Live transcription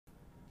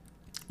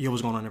Yo,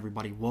 what's going on,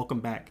 everybody? Welcome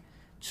back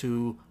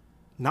to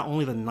not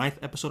only the ninth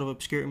episode of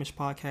Obscure Image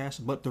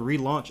Podcast, but the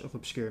relaunch of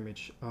Obscure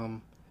Image.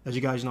 As you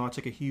guys know, I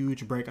took a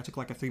huge break. I took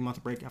like a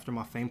 3-month break after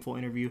my Fameful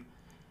interview.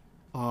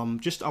 I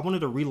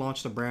wanted to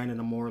relaunch the brand in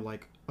a more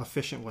like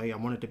efficient way. I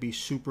wanted to be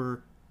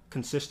super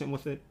consistent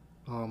with it.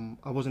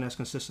 I wasn't as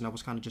consistent. I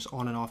was kind of just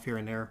on and off here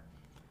and there.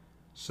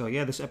 So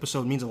yeah, this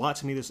episode means a lot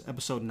to me. This is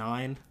episode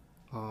 9.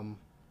 I'm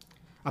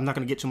not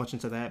going to get too much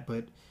into that,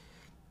 but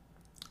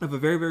I have a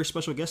very, very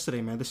special guest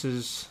today, man.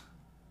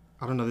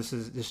 I don't know,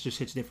 this just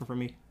hits different for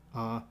me.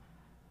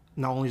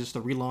 Not only is this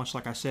the relaunch,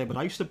 like I said, but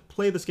I used to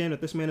play this game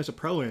that this man is a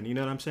pro in. You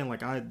know what I'm saying?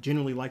 Like, I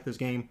genuinely like this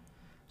game.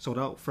 So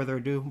without further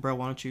ado, bro,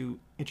 why don't you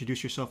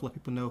introduce yourself, let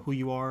people know who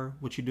you are,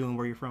 what you do, and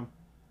where you're from.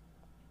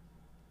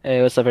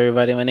 Hey, what's up,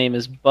 everybody? My name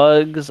is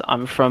Bugs.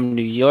 I'm from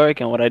New York,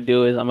 and what I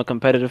do is I'm a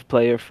competitive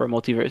player for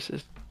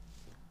Multiversus.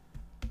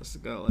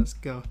 Let's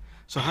go.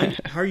 So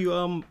how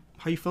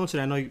you feeling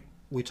today? I know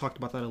we talked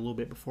about that a little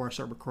bit before I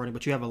start recording,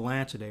 but you have a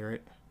LAN today,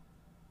 right?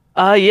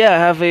 Yeah, I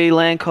have a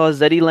land called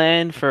Zeddy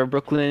Land for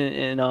Brooklyn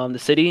in the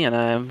city, and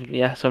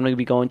so I'm gonna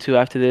be going to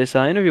after this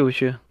interview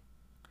with you.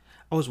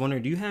 I was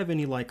wondering, do you have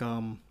any like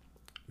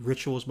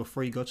rituals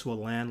before you go to a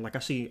LAN? Like I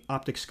see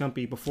Optic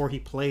Scumpy before he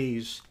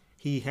plays,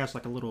 he has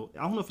like a little,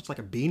 I don't know if it's like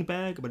a bean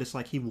bag, but it's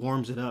like he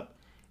warms it up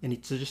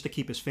and just to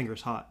keep his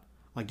fingers hot.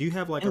 Like, do you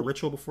have like a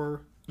ritual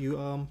before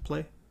you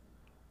play?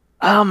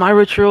 My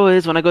ritual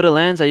is when I go to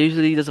lands, I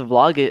usually just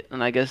vlog it,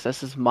 and I guess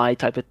that's just my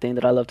type of thing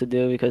that I love to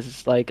do because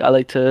it's like I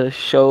like to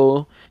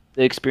show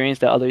the experience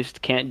that others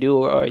can't do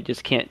or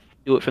just can't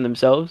do it for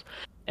themselves,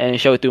 and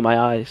show it through my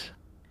eyes.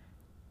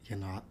 You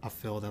know, I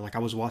feel that. Like I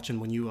was watching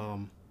when you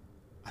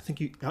I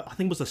think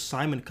it was the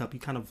Simon Cup. You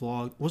kind of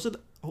vlogged. Was it?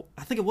 Oh,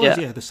 I think it was. Yeah,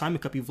 Yeah, the Simon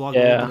Cup. You vlogged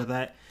a little bit yeah. of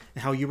that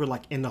and how you were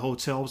like in the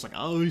hotel. I was like,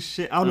 oh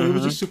shit. I don't know. It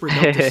was hmm just super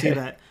dope to see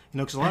that. You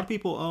know, because a lot of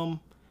people,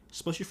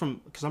 especially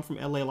because I'm from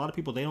LA, a lot of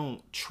people they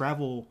don't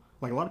travel.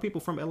 Like a lot of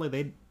people from LA,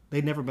 they'd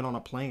never been on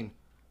a plane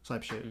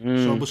type shit.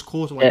 So it Mm. was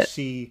cool to like Yeah,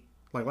 see.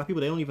 Like a lot of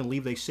people, they don't even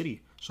leave their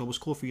city. So it was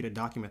cool for you to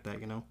document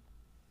that. You know.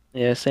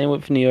 yeah, same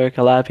with New York.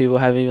 A lot of people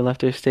haven't even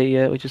left their state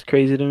yet, which is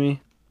crazy to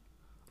me.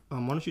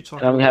 Why don't you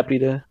talk And a I'm little bit? happy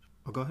to,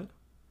 Oh, go ahead.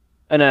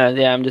 and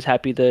yeah, I'm just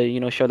happy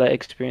to, show that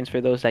experience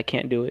for those that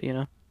can't do it.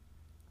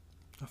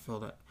 I feel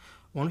that.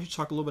 Why don't you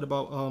talk a little bit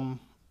about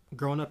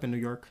growing up in New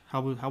York?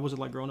 How was it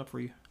like growing up for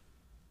you?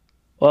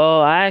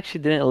 Well, I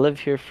actually didn't live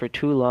here for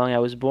too long. I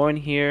was born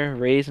here,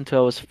 raised until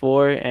I was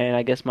 4, and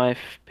I guess my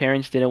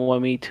parents didn't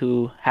want me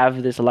to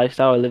have this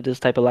lifestyle or live this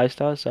type of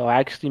lifestyle. So I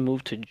actually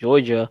moved to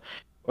Georgia,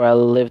 where I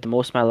lived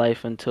most of my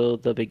life until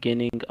the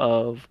beginning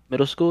of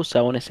middle school. So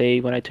I want to say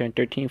when I turned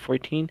 13,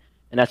 14,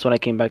 and that's when I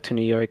came back to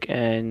New York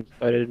and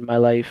started my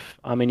life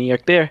in New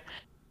York there.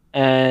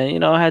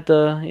 And I had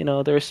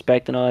the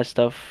respect and all that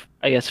stuff,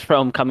 I guess,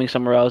 from coming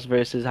somewhere else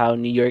versus how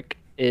New York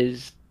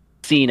is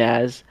seen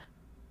as.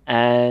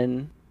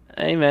 And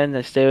hey man,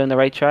 I stayed on the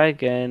right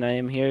track and I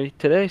am here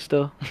today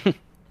still.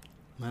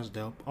 That's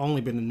dope. I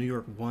only been to New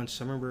York once.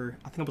 I remember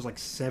I think I was like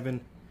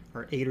 7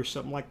 or 8 or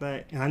something like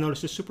that, and I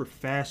noticed it's super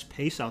fast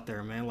pace out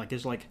there, man. Like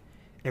it's like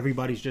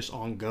everybody's just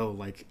on go.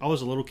 Like I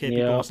was a little kid,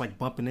 people Yeah. was like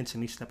bumping into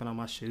me, stepping on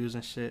my shoes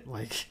and shit.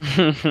 Like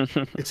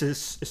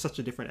it's such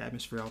a different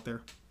atmosphere out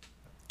there.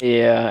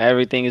 Yeah,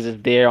 everything is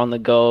just there on the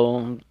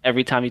go.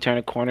 Every time you turn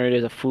a corner,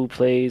 there's a food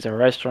place, a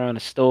restaurant, a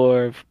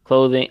store,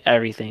 clothing,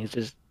 everything. It's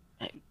just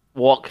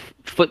walk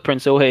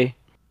footprints away.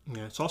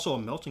 Yeah, it's also a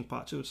melting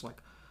pot too. It's like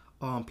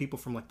people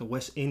from like the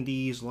West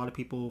Indies, a lot of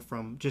people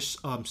from just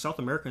South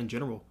America in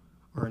general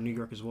are in New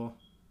York as well.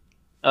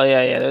 Oh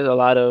yeah, yeah. There's a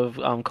lot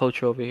of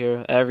culture over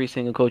here. Every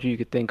single culture you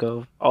could think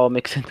of, all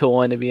mixed into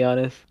one, to be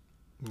honest.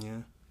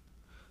 Yeah.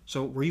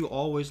 So were you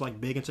always like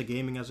big into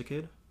gaming as a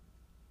kid?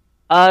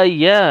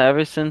 Yeah,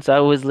 ever since I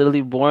was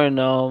literally born,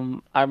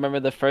 I remember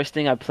the first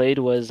thing I played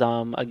was I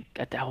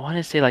want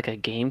to say like a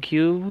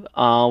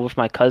GameCube, with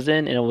my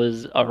cousin, and it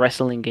was a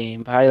wrestling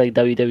game, probably like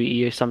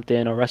WWE or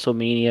something, or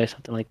WrestleMania or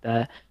something like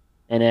that.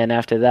 And then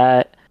after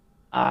that,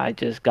 I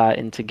just got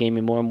into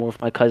gaming more and more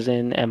with my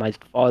cousin and my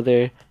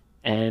father,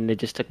 and it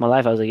just took my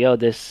life. I was like, yo,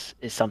 this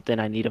is something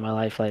I need in my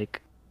life.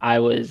 Like I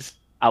was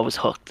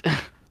hooked.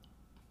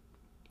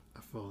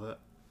 I feel that.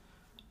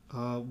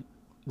 Uh,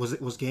 was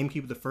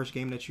GameCube the first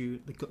game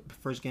the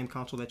first game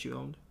console that you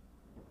owned?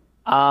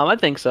 I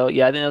think so.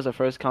 Yeah, I think that was the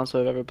first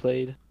console I've ever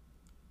played.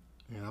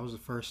 Yeah, that was the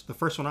first. The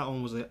first one I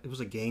owned was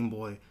a Game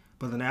Boy.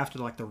 But then after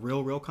like the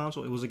real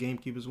console, it was a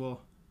GameCube as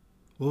well.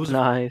 What was the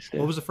Nice.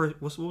 what Yeah. was the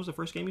first what was the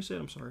first game you said?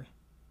 I'm sorry.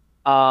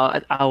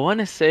 I want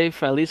to say,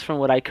 at least from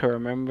what I can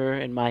remember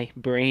in my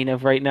brain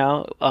of right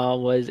now,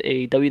 was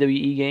a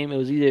WWE game. It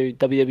was either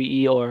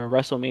WWE or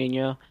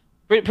WrestleMania.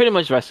 Pretty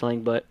much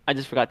wrestling, but I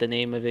just forgot the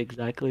name of it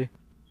exactly.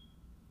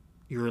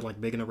 You were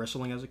like big into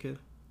wrestling as a kid.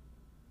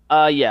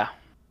 Yeah.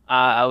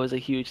 I was a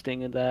huge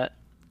thing of that.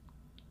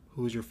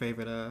 Who was your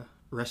favorite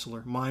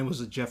wrestler? Mine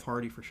was a Jeff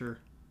Hardy for sure.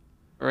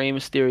 Rey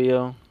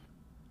Mysterio.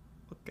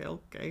 Okay,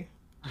 okay.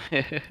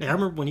 Yeah, I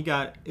remember when he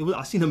got it was.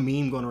 I seen a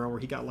meme going around where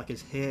he got like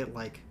his head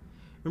like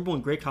Remember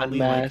when Great Khali,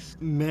 like,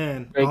 Unmasked.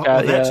 man, Great oh,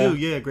 guy, that too,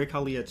 yeah. yeah, Great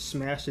Khali had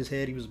smashed his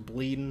head, he was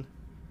bleeding.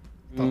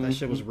 Thought that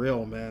shit Hmm. was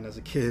real, man, as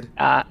a kid.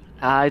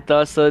 I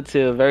thought so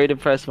too. Very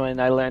depressed when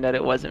I learned that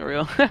it wasn't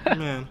real.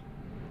 Man,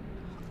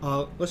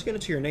 let's get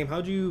into your name.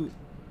 How'd you,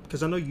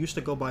 because I know you used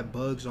to go by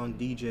Bugs on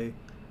DJ.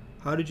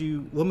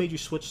 What made you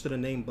switch to the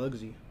name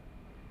Bugsy?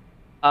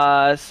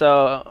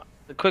 So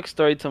the quick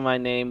story to my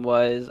name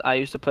was I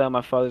used to play on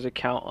my father's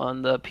account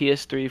on the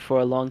PS3 for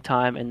a long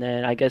time, and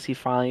then I guess he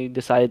finally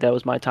decided that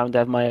was my time to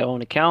have my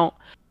own account.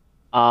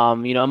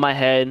 In my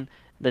head,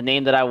 the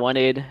name that I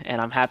wanted, and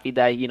I'm happy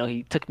that,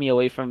 he took me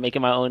away from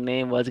making my own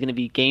name was gonna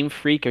be Game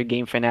Freak or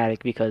Game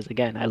Fanatic because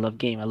again, I love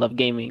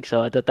gaming,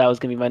 so I thought that was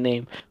gonna be my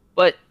name.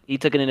 But he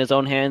took it in his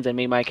own hands and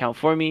made my account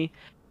for me,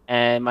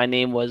 and my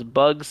name was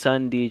Bug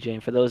Son DJ.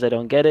 And for those that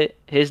don't get it,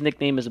 his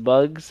nickname is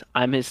Bugs,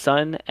 I'm his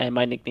son, and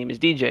my nickname is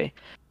DJ.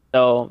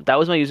 So that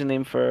was my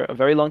username for a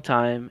very long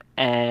time,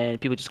 and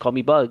people just called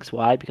me Bugs.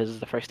 Why? Because it's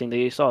the first thing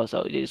they saw,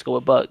 so they just go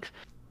with Bugs.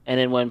 And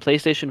then when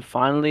PlayStation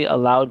finally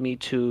allowed me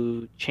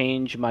to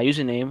change my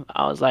username,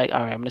 I was like,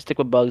 all right, I'm gonna stick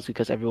with Bugs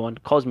because everyone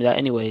calls me that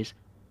anyways.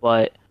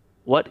 But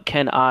what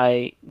can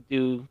I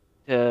do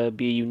to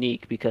be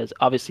unique? Because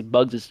obviously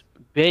Bugs has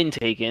been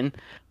taken.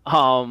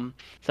 So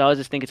I was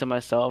just thinking to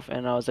myself,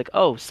 and I was like,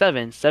 oh,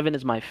 seven. Seven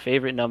is my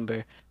favorite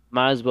number.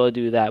 Might as well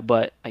do that.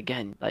 But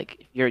again, like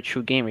if you're a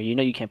true gamer, you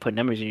know you can't put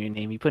numbers in your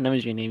name. You put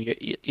numbers in your name,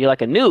 you're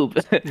like a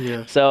noob.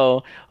 Yeah.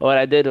 So what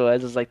I did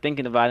was just like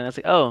thinking about it, and I was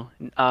like,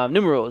 oh,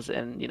 numerals,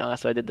 and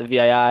that's why I did the VII,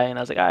 and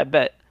I was like, I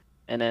bet,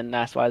 and then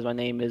that's why my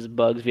name is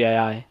Bugs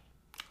VII.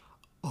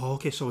 Oh,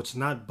 okay, so it's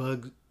not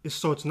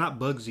it's not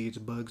Bugsy, it's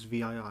Bugs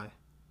VII.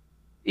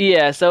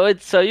 Yeah, so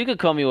you could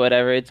call me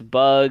whatever. It's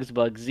Bugs,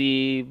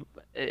 Bugzvii.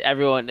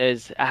 Everyone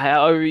is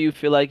however you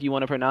feel like you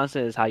want to pronounce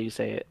it is how you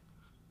say it.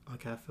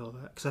 Okay, I feel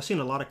that. Because I've seen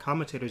a lot of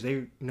commentators,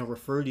 they,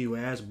 refer to you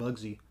as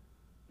Bugsy.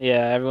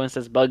 Yeah, everyone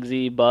says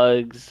Bugzvii,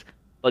 Bugs,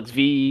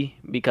 Bugzvii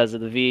because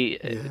of the V.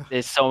 Yeah.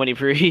 There's so many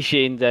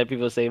variations that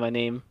people say my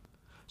name,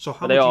 So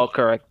how but they're would you, all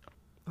correct.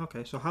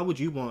 okay, so how would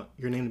you want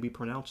your name to be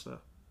pronounced, though?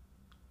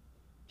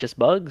 Just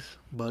Bugs.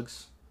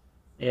 Bugs?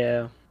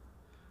 Yeah.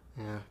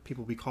 Yeah,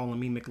 people be calling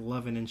me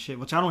McLovin and shit,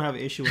 which I don't have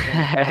an issue with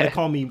that. Or they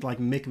call me like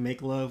Mick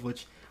Make Love,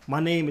 which my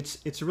name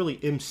it's really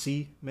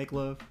MC Make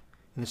Love,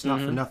 and it's not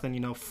for Hmm.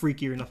 nothing,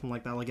 freaky or nothing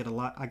like that. I get a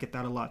lot. I get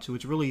that a lot too.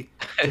 It's really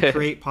to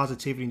create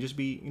positivity and just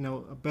be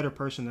a better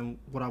person than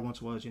what I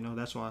once was.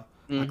 That's why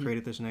I Hmm.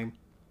 created this name.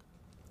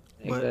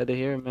 I'm But glad to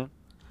hear it, man.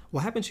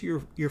 what happened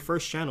to your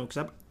first channel?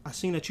 Because I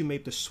seen that you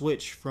made the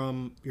switch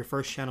from your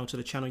first channel to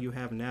the channel you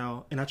have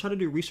now, and I tried to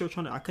do research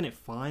on it. I couldn't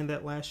find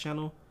that last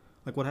channel.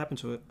 Like, what happened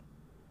to it?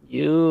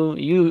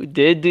 You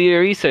did do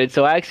your research,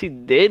 so I actually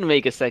did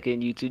make a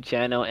second YouTube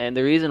channel, and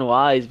the reason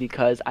why is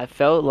because I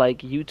felt like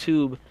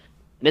YouTube,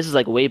 and this is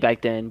like way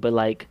back then, but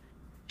like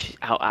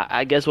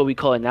I guess what we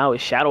call it now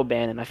is shadow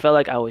ban, and I felt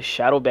like I was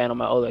shadow banned on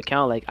my other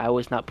account. Like I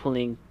was not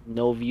pulling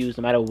no views,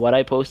 no matter what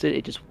I posted,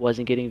 it just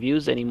wasn't getting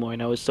views anymore,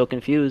 and I was so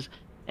confused.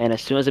 And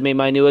as soon as I made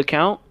my new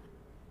account,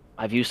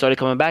 my views started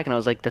coming back, and I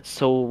was like, that's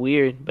so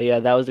weird. But yeah,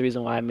 that was the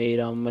reason why I made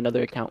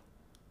another account.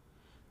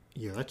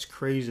 Yeah, that's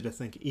crazy to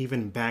think.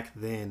 Even back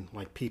then,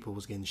 like people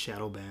was getting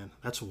shadow banned.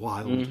 That's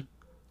wild. Mm,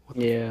 What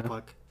the yeah.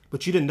 fuck?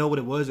 But you didn't know what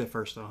it was at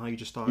first, though, huh? You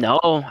just thought, No,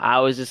 I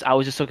was just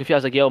so confused. I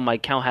was like, yo, my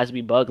account has to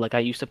be bugged. Like I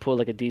used to pull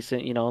like a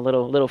decent,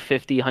 little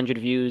 50, 100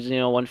 views,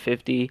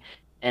 150,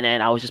 and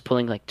then I was just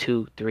pulling like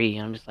two, three.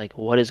 And I'm just like,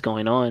 what is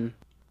going on?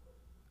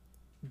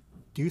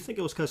 do you think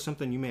it was because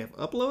something you may have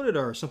uploaded,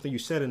 or something you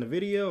said in a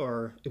video,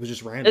 or it was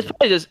just It's random?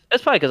 probably just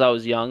it's probably because I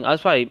was young. I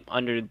was probably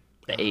under the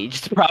Uh,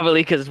 age,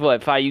 probably because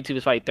what, probably YouTube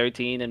was probably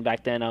 13, and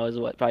back then I was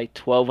what, probably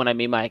 12 when I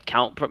made my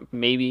account,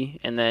 maybe.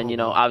 And then,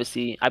 oh wow.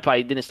 obviously I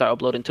probably didn't start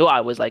uploading until I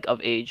was like of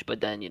age,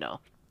 but then,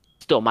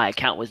 still my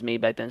account was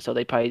made back then, so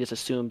they probably just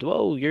assumed,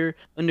 whoa, you're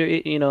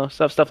under,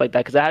 stuff like that.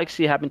 Because that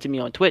actually happened to me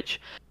on Twitch.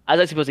 I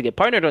was actually supposed to get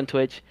partnered on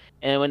Twitch,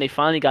 and when they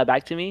finally got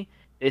back to me,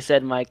 they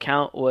said my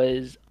account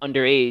was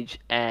underage,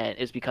 and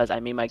it's because I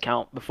made my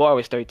account before I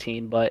was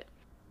 13, but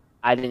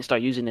I didn't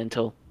start using it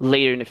until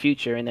later in the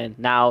future, and then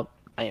now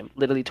I am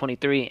literally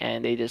 23,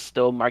 and they just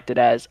still marked it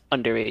as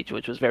underage,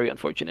 which was very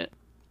unfortunate.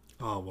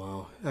 Oh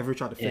wow. Ever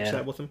tried to fix Yeah.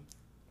 that with him?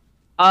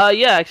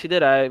 Yeah, I actually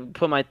did. I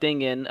put my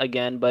thing in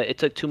again, but it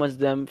took 2 months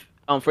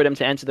for them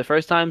to answer the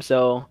first time,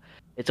 so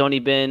it's only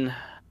been,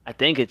 I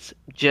think it's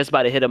just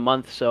about to hit a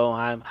month, so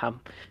I'm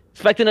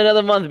expecting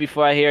another month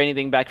before I hear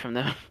anything back from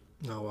them.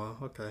 Oh wow.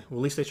 Okay. Well,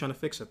 at least they're trying to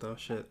fix it though.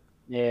 Shit.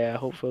 Yeah,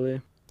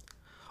 hopefully.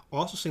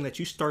 Also, seeing that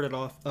you started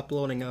off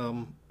uploading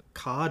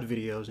COD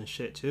videos and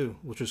shit too,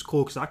 which was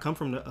cool because I come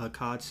from the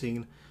COD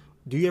scene.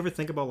 Do you ever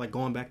think about like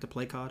going back to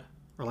play COD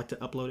or like to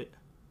upload it?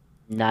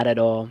 Not at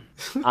all.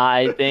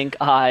 I think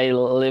I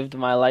lived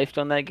my life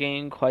on that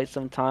game quite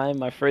some time.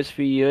 My first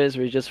few years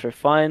were just for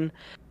fun.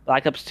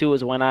 Black Ops 2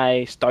 was when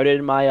I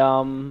started my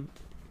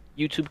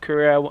YouTube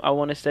career, I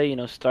want to say,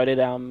 started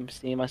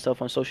seeing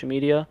myself on social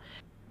media,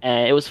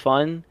 and it was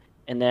fun.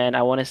 And then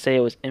I want to say it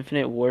was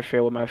Infinite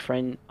Warfare where my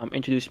friend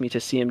introduced me to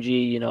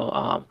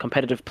CMG,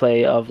 competitive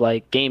play of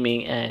like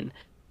gaming, and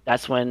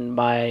That's when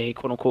my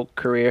quote unquote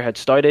career had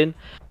started.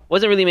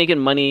 Wasn't really making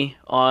money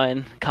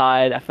on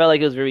COD. I felt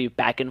like it was very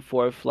back and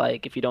forth.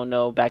 Like if you don't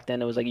know, back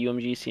then it was like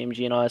UMG,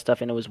 CMG, and all that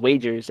stuff, and it was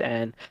wagers.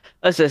 And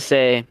let's just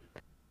say,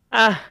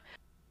 ah,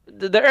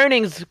 the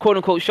earnings quote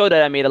unquote showed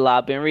that I made a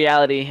lot, but in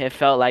reality, it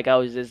felt like I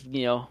was just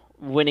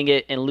winning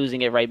it and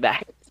losing it right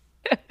back.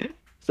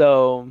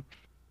 So.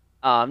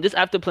 Just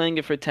after playing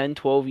it for 10,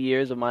 12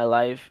 years of my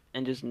life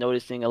and just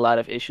noticing a lot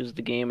of issues with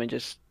the game and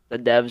just the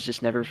devs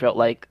just never felt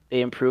like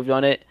they improved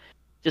on it,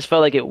 just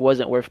felt like it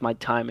wasn't worth my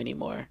time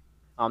anymore,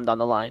 down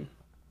the line.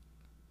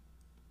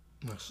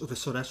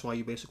 So that's why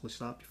you basically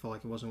stopped. You felt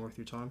like it wasn't worth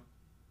your time.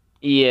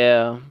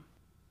 Yeah.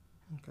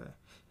 Okay.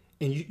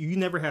 And you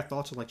never had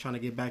thoughts of like trying to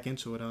get back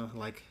into it, huh?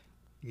 Like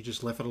you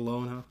just left it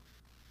alone, huh?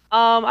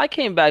 I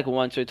came back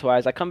once or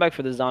twice. I come back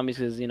for the zombies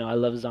because, I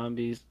love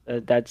zombies.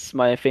 That's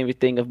my favorite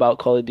thing about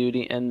Call of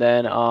Duty. And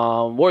then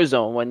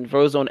Warzone, when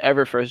Warzone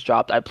ever first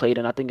dropped, I played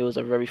and I think it was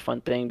a very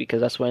fun thing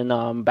because that's when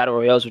Battle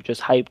Royales were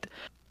just hyped.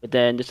 But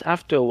then just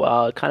after a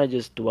while, it kind of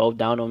just dwelled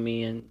down on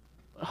me and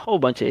a whole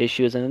bunch of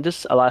issues and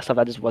just a lot of stuff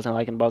I just wasn't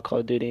liking about Call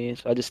of Duty.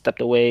 So I just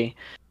stepped away.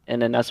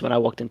 And then that's when I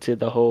walked into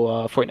the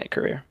whole Fortnite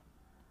career.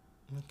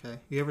 Okay.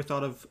 You ever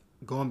thought of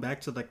going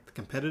back to like the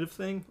competitive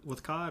thing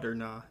with COD or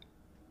nah?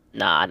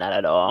 Nah, not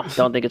at all.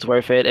 Don't think it's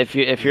worth it. If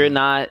you're Yeah.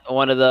 not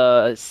one of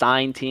the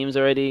signed teams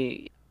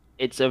already,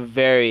 it's a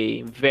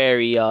very,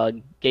 very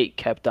gate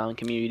kept on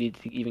community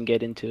to even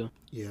get into.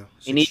 Yeah.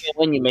 And even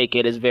when you make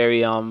it, it's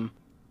very I'm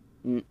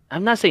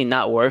not saying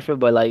not worth it,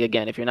 but like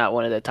again, if you're not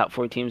one of the top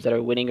four teams that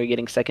are winning or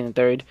getting second and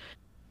third,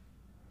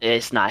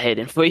 it's not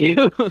hidden for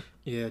you.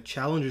 Yeah,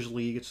 Challengers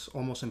League, it's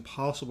almost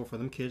impossible for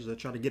them kids to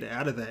try to get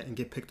out of that and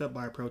get picked up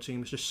by a pro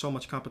team. It's just so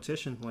much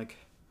competition. Like,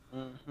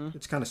 hmm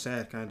it's kind of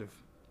sad, kind of.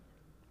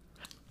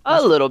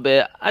 A Also, little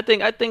bit. I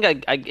think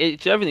it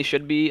definitely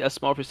should be a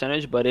small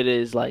percentage, but it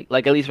is like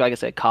at least like I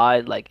said,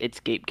 COD like it's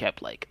gate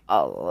kept like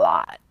a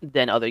lot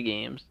than other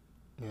games.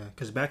 yeah,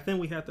 because back then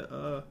we had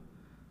the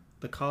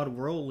COD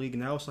World League.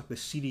 Now it's like the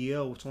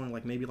CDL. It's only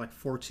like maybe like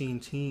 14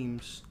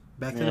 teams.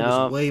 Back then it was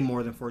Yeah. way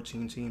more than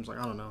 14 teams. Like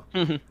I don't know.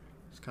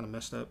 It's kind of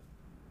messed up.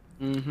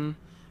 hmm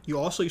You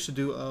also used to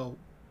do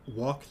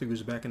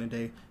walkthroughs back in the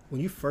day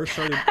when you first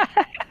started.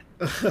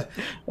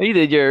 You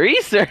did your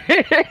research.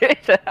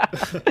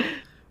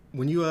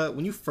 when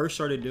you first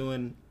started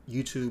doing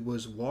YouTube,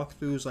 was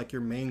walkthroughs like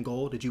your main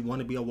goal? Did you want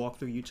to be a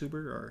walkthrough YouTuber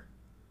or?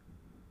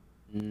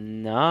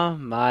 No,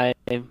 my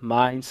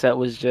mindset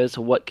was just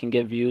what can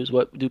get views,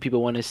 what do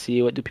people want to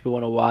see, what do people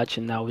want to watch,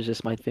 and that was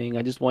just my thing.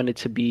 I just wanted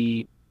to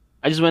be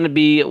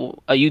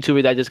a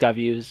YouTuber that just got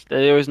views.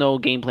 There was no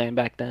game plan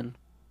back then.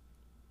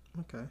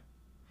 Okay.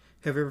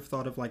 Have you ever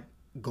thought of like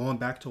going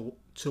back to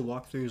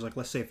walkthroughs? Like,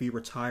 let's say if you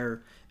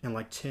retire in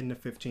like 10 to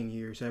 15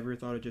 years, have you ever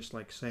thought of just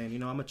like saying,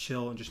 I'm gonna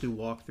chill and just do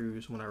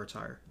walkthroughs when I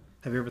retire?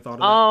 Have you ever thought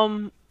of that?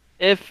 Um,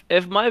 if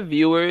my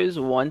viewers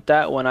want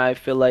that when I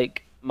feel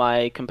like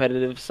my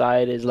competitive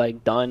side is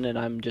like done and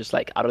I'm just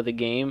like out of the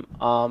game,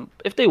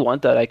 if they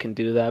want that, I can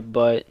do that,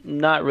 but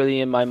not really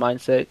in my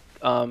mindset.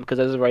 Because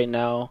as of right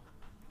now,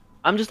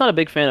 I'm just not a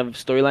big fan of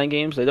storyline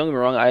games. Like, don't get me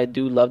wrong, I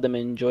do love them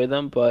and enjoy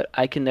them, but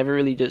I can never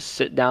really just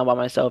sit down by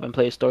myself and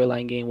play a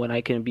storyline game when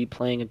I can be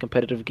playing a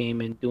competitive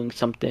game and doing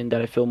something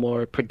that I feel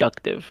more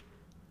productive.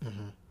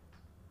 Mm-hmm.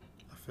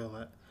 I feel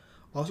that.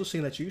 Also,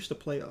 seeing that you used to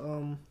play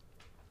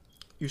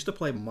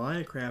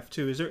Minecraft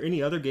too. Is there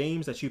any other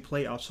games that you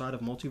play outside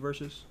of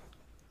Multiverses?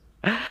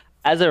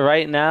 As of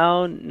right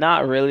now,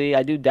 not really.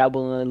 I do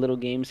dabble in little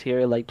games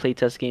here, like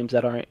playtest games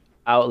that aren't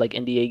out, like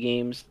NDA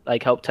games,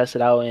 like help test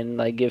it out and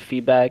like give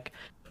feedback.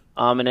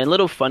 And then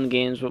little fun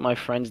games with my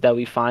friends that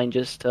we find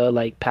just to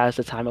like pass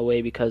the time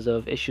away because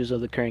of issues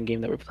of the current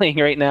game that we're playing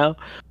right now.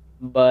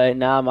 But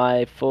now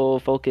my full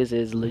focus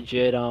is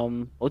legit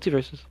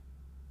multiverses.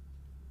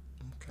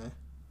 Okay.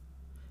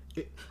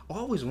 I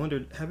always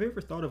wondered. Have you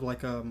ever thought of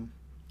like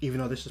even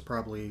though this is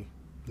probably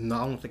no,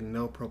 I don't think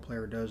no pro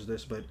player does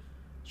this, but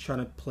trying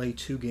to play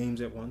two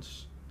games at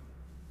once.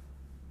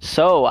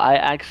 So I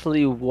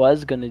actually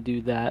was gonna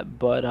do that,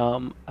 but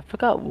I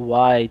forgot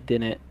why I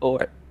didn't.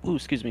 Or ooh,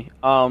 excuse me.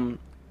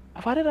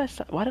 Why did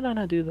I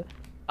not do that?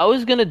 I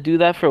was gonna do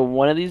that for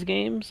one of these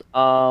games.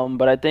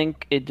 But I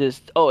think it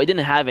didn't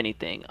have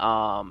anything.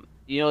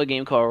 You know a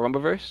game called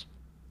Rumbiverse?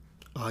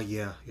 Oh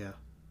yeah, yeah.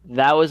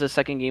 That was the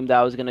second game that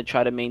I was gonna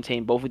try to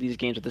maintain both of these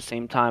games at the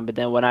same time. But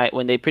then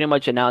when they pretty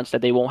much announced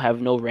that they won't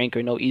have no rank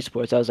or no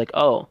esports, I was like,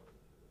 oh,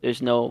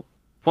 there's no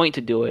point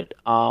to do it.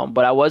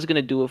 But I was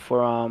gonna do it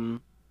for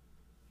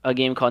a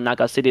game called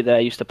Knockout City that I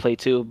used to play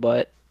too,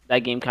 but that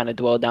game kind of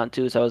dwelled down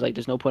too. So I was like,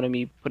 there's no point in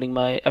me putting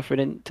my effort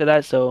into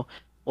that. So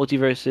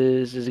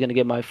Multiverses is gonna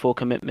get my full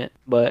commitment.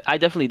 But I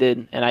definitely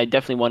did, and I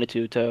definitely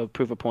wanted to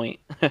prove a point.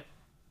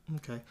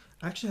 Okay.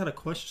 I actually had a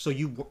question.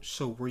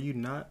 So were you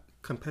not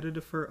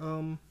competitive for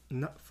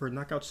not for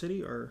Knockout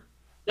City or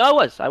No, I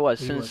was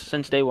oh, you since was?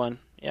 since Okay. day one.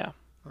 Yeah.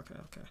 Okay.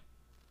 Okay.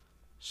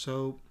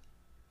 So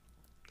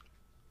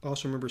I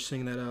also remember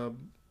seeing that.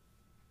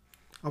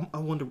 I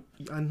wonder.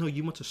 I know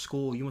you went to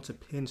school. You went to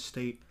Penn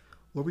State.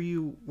 What were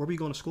you? What were you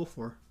going to school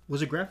for?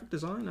 Was it graphic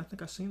design? I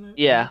think I seen that.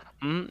 Yeah.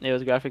 Yeah, it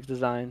was graphics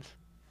designs.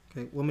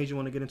 Okay. What made you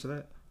want to get into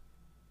that?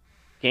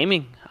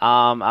 Gaming.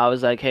 I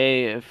was like,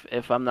 hey,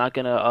 if I'm not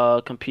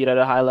gonna compete at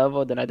a high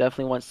level, then I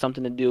definitely want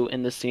something to do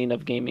in the scene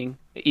of gaming.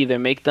 Either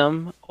make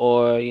them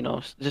or,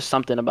 just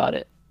something about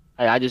it.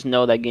 I just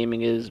know that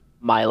gaming is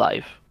my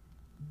life.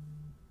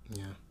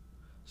 Yeah.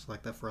 It's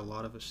like that for a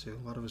lot of us too.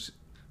 A lot of us,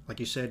 like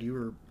you said, you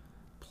were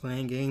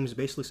playing games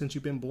basically since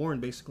you've been born,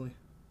 basically.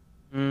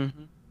 Hmm.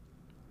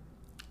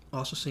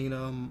 Also seen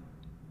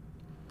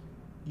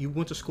you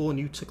went to school and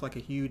you took like a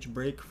huge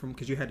break from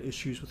because you had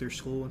issues with your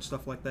school and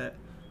stuff like that.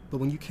 But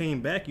when you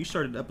came back, you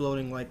started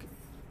uploading like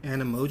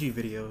animoji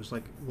videos.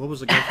 Like, what was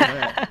the goal for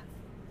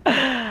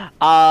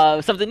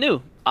that? Something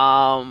new.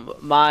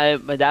 My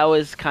that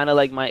was kind of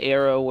like my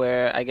era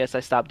where I guess I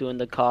stopped doing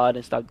the COD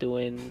and stopped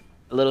doing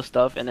little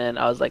stuff, and then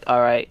I was like, all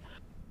right,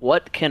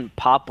 what can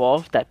pop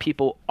off that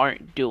people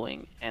aren't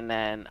doing? And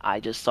then I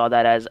just saw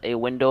that as a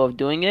window of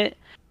doing it,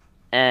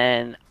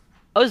 and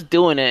I was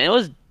doing it. It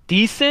was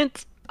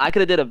decent. I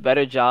could have did a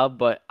better job,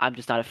 but I'm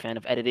just not a fan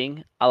of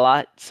editing a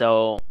lot,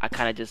 so I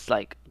kind of just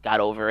like got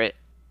over it,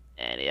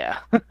 and yeah.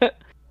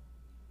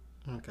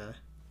 Okay.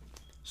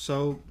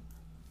 So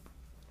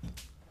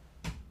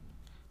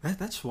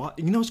that's why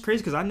it's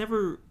crazy because I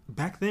never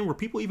back then were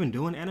people even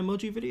doing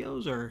animoji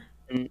videos or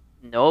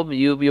No, but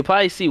you'll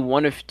probably see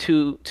one or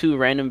two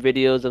random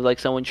videos of like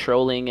someone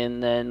trolling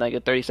and then like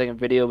a 30-second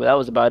video, but that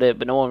was about it.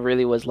 But no one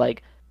really was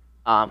like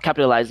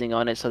capitalizing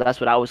on it, so that's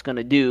what I was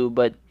gonna do.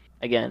 But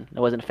again, I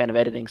wasn't a fan of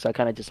editing, so I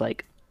kind of just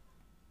like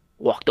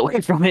walked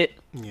away from it.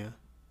 yeah.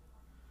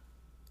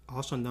 I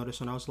also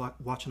noticed when I was like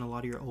watching a lot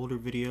of your older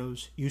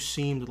videos, you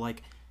seemed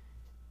like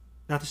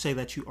not to say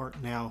that you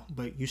aren't now,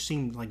 but you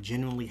seemed like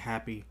genuinely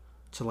happy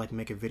to like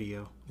make a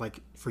video like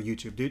for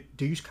YouTube.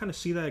 Do you kind of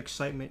see that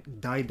excitement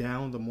die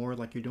down the more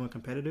like you're doing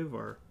competitive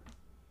or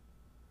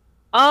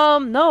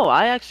No,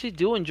 I actually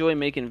do enjoy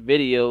making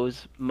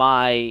videos.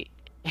 My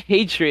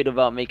hatred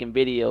about making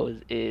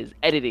videos is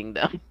editing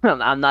them.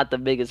 I'm not the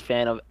biggest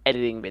fan of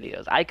editing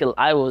videos.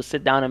 I will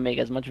sit down and make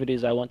as much videos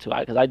as I want to,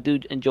 because I do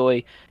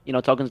enjoy,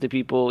 talking to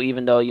people,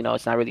 even though,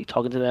 it's not really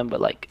talking to them, but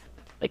like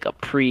a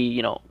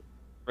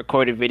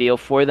recorded video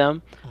for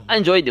them. I Mhm.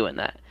 enjoy doing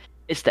that.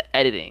 It's the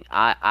editing.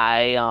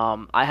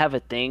 I have a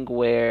thing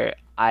where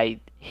I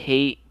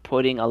hate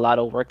putting a lot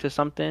of work to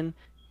something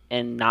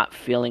and not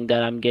feeling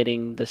that I'm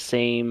getting the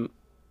same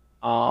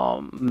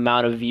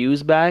amount of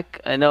views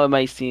back. I know it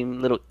might seem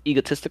a little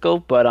egotistical,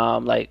 but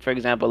like for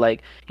example,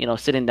 like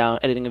sitting down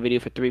editing a video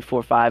for 3,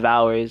 4, 5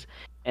 hours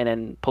and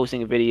then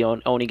posting a video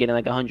and only getting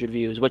like 100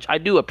 views, which I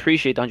do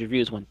appreciate the 100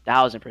 views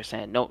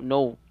 1000%.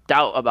 No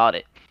doubt about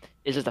it.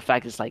 It's just the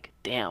fact it's like,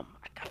 damn,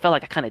 I felt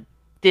like I kind of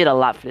did a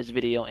lot for this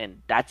video,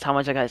 and that's how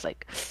much I got. It's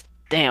like,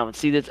 damn.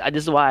 See, this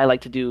is why I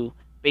like to do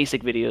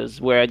basic videos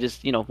where I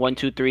just one,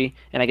 two, three,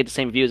 and I get the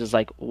same views. It's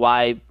like,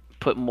 why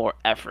put more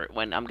effort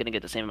when I'm gonna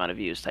get the same amount of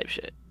views type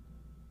shit.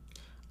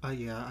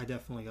 Yeah, I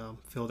definitely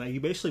feel that you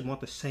basically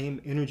want the same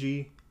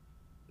energy,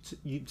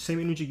 same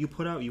energy you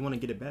put out. You want to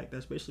get it back.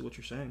 That's basically what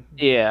you're saying.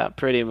 Yeah,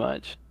 pretty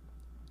much.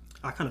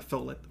 I kind of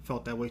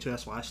felt that way too.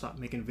 That's why I stopped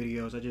making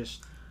videos.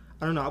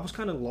 I don't know. I was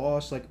kind of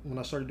lost. Like when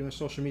I started doing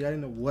social media, I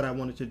didn't know what I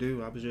wanted to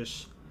do. I was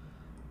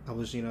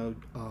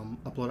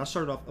upload. I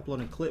started off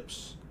uploading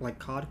clips like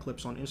COD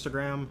clips on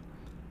Instagram,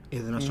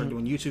 and then I started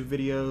Hmm. doing YouTube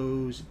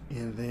videos,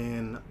 and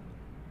then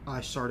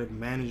I started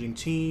managing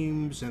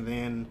teams, and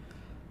then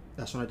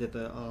that's when I did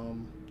the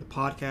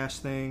podcast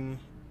thing,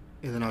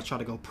 and then I tried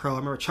to go pro. I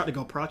remember I tried to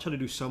go pro. I tried to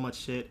do so much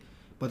shit,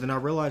 but then I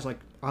realized like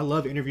I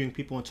love interviewing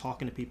people and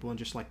talking to people and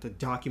just like to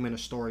document a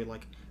story.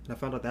 Like, and I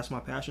found out that's my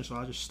passion, so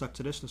I just stuck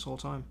to this whole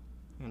time.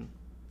 And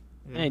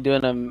yeah, Hey,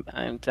 doing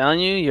I'm telling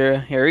you,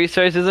 your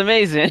research is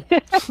amazing.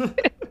 I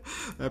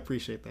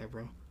appreciate that,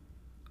 bro.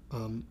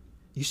 Um,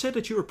 you said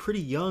that you were pretty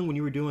young when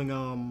you were doing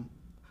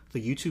the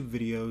YouTube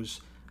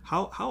videos.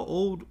 How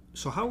old?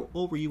 So how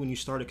old were you when you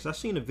started? Because I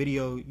seen a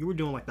video you were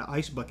doing like the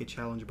ice bucket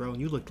challenge, bro, and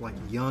you looked like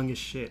young as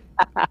shit.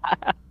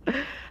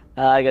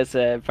 Like I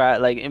said,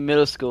 like in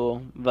middle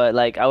school, but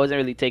like I wasn't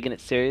really taking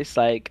it serious.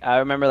 Like I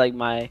remember like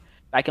my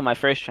back in my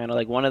first channel,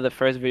 like one of the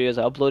first videos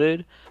I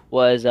uploaded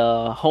was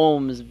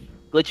Holmes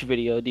glitch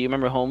video. Do you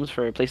remember Holmes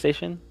for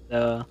PlayStation?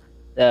 The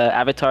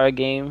Avatar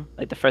game,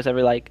 like the first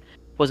ever like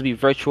supposed to be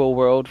virtual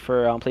world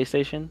for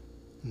PlayStation.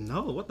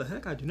 No, what the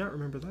heck? I do not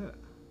remember that.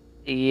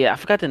 Yeah, I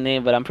forgot the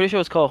name, but I'm pretty sure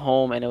it was called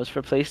Home, and it was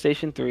for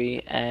PlayStation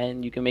 3,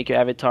 and you can make your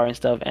avatar and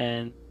stuff,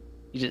 and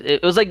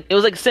it was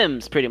like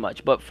Sims pretty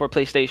much, but for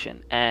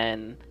PlayStation.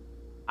 And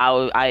I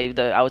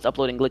was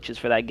uploading glitches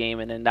for that game,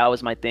 and then that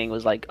was my thing,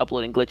 was like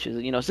uploading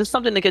glitches. It's just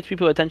something that gets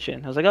people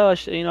attention. I was like, oh, I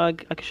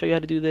can show you how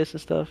to do this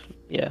and stuff.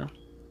 Yeah.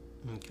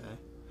 Okay.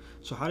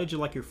 So how did you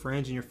like your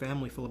friends and your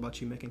family feel about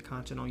you making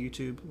content on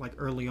YouTube like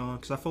early on?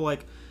 Because I feel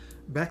like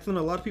back then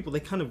a lot of people they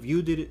kind of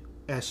viewed it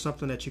as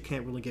something that you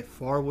can't really get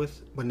far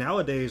with. But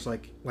nowadays,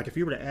 like if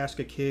you were to ask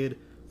a kid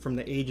from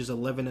the ages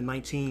 11 to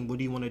 19, what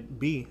do you want to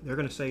be? They're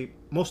gonna say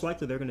most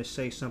likely they're gonna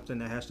say something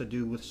that has to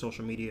do with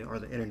social media or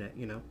the internet.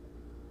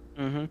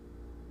 Mm-hmm.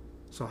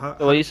 So how So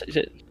how what did you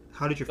said?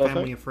 How did your Go for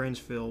family it. and friends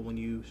feel when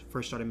you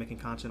first started making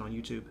content on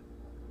YouTube?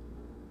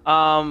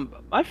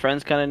 My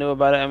friends kind of knew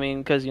about it. I mean,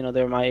 because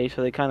they're my age,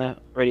 so they kind of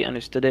already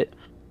understood it.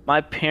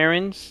 My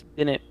parents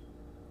didn't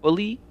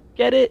fully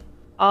get it.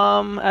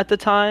 At the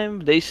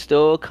time, they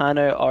still kind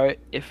of are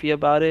iffy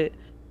about it,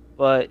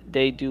 but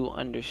they do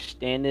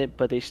understand it.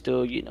 But they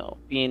still,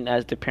 being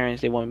as the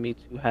parents, they want me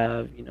to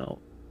have,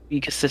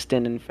 be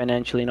consistent and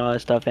financially and all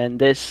that stuff. And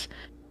this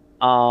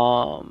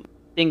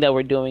thing that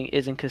we're doing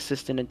isn't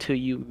consistent until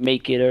you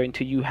make it or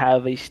until you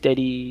have a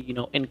steady,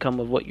 income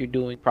of what you're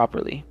doing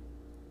properly.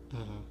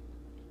 Mm-hmm.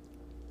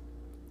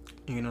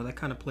 That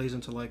kind of plays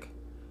into like,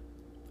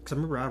 because I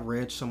remember I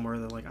read somewhere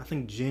that like I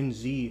think Gen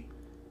Z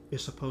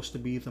is supposed to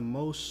be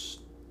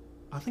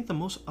I think the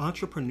most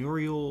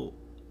entrepreneurial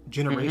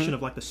Hmm. generation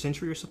of like the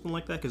century or something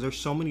like that. Because there's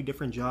so many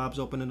different jobs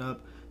opening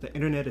up. The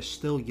internet is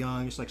still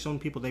young. It's like some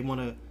people they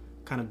want to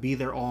kind of be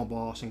their own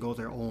boss and go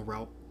their own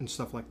route and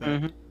stuff like that.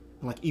 Hmm.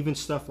 And like even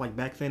stuff like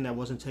back then that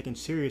wasn't taken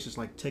serious is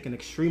like taken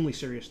extremely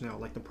serious now.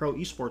 Like the pro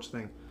esports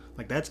thing,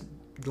 like that's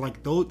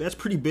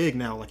pretty big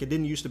now. Like it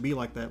didn't used to be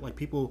like that. Like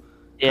people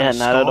kind Yeah, of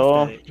not at scoffed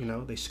at all.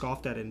 it. They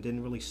scoffed at it and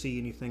didn't really see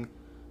anything.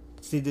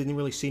 Didn't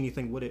really see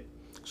anything with it.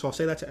 So I'll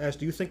say that to ask: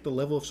 do you think the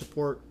level of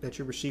support that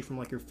you receive from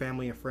like your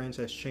family and friends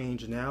has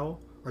changed now,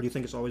 or do you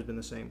think it's always been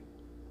the same?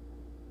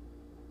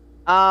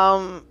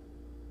 Um,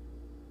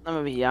 I'm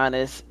gonna be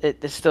honest,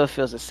 it still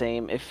feels the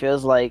same. It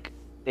feels like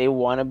they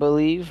want to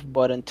believe,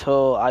 but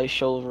until I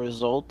show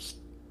results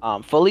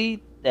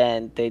fully,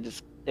 then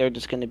they're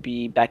just gonna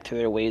be back to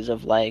their ways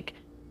of like,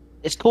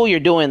 it's cool you're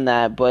doing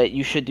that, but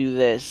you should do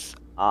this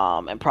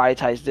and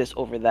prioritize this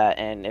over that.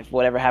 And if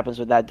whatever happens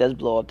with that does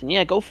blow up, then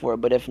yeah, go for it.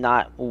 But if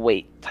not,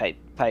 wait type.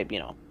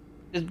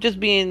 Just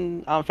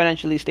being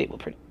financially stable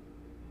pretty.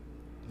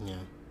 Yeah,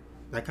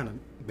 that kind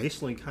of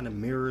basically kind of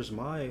mirrors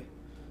my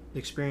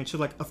experience. So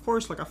like, of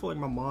course, like I feel like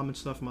my mom and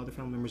stuff, my other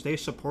family members, they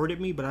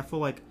supported me, but I feel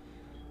like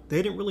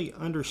they didn't really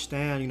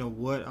understand,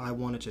 what I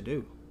wanted to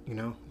do.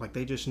 Like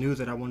they just knew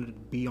that I wanted to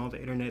be on the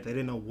internet. They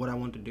didn't know what I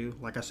wanted to do.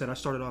 Like I said, I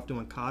started off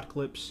doing COD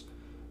clips,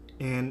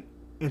 and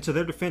to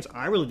their defense,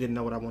 I really didn't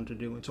know what I wanted to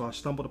do until I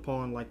stumbled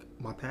upon like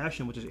my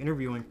passion, which is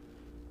interviewing.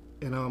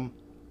 And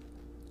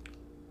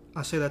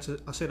I say that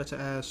to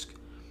ask,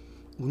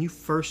 when you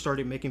first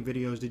started making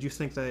videos, did you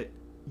think that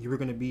you were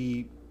going to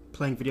be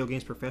playing video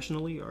games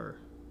professionally, or?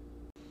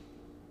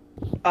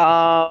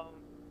 Um,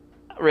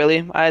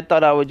 Really, I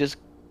thought I would just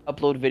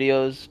upload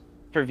videos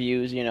for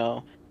views,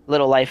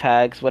 little life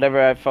hacks,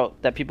 whatever I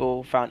felt that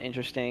people found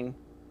interesting.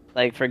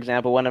 Like for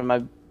example, one of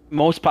my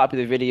most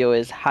popular video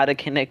is how to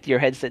connect your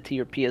headset to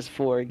your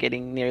PS4,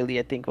 getting nearly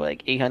I think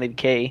like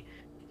 800K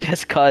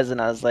just cause,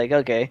 and I was like,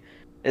 okay,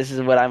 this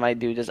is what I might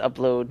do, just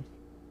upload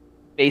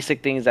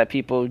basic things that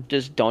people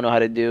just don't know how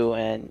to do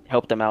and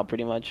help them out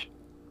pretty much.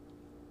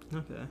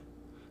 Okay.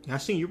 Yeah, I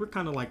seen you were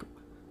kind of like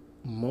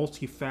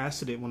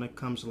multifaceted when it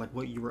comes to like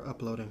what you were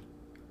uploading.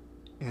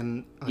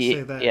 And Yeah,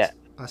 yeah.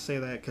 I say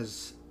that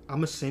because I'm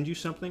gonna send you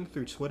something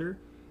through Twitter,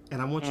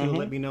 and I want you to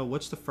let Hmm. me know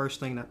what's the first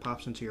thing that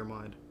pops into your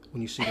mind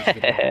when you see this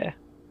video.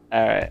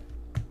 All right.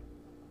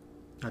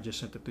 I just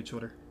sent it through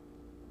Twitter.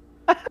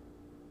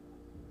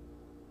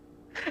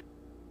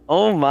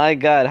 Oh my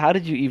God, how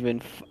did you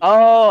even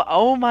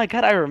oh my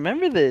God, I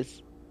remember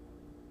this.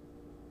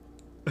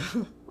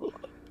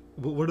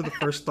 What are the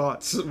first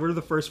thoughts? What are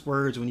the first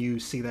words when you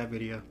see that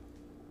video?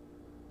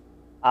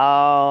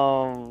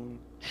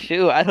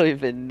 Shoot, I don't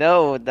even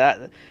know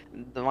that.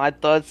 My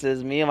thoughts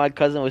is me and my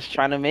cousin was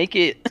trying to make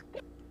it.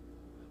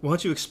 Why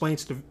don't you explain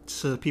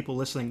to people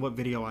listening what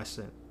video I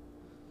sent?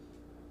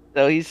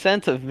 So he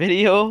sent a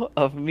video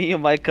of me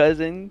and my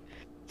cousin,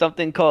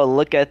 something called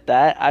 "Look at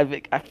That." I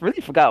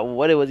really forgot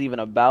what it was even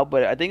about,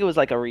 but I think it was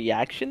like a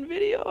reaction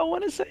video, I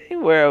want to say,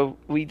 where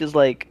we just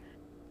like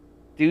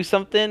do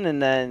something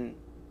and then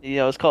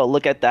it's called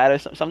 "Look at That" or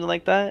something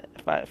like that.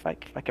 If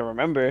I can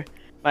remember,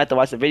 I have to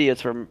watch the video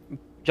to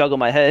juggle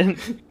my head.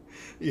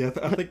 Yeah,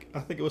 I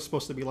think it was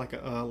supposed to be like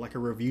a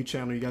review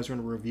channel. You guys were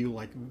gonna review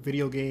like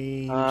video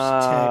games,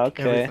 tech, Okay.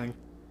 everything.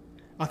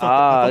 I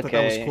thought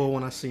that was Okay. cool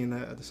when I seen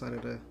that. I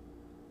decided to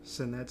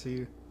send that to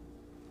you.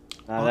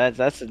 Uh,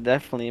 That's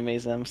definitely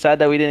amazing. I'm sad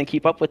that we didn't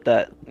keep up with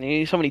that.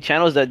 There's so many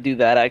channels that do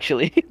that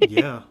actually.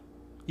 yeah,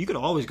 you could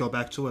always go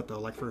back to it though,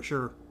 like for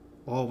sure,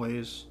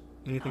 always.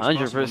 Anything's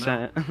possible now.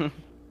 100%.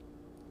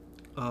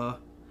 Uh,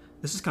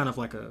 this is kind of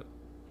like a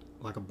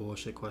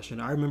bullshit question.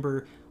 I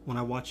remember when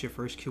I watched your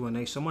first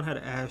Q&A, someone had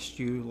asked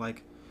you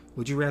like,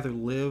 would you rather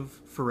live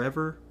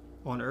forever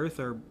on Earth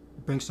or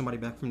bring somebody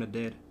back from the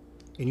dead?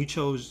 And you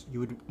chose you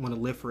would want to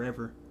live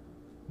forever.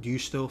 Do you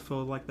still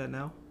feel like that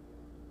now?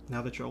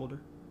 Now that you're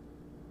older?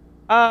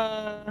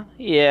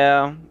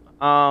 Yeah.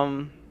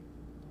 Um,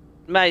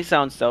 might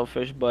sound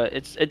selfish, but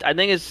I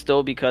think it's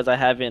still because I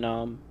haven't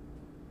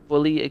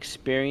fully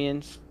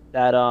experienced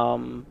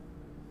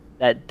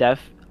that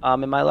death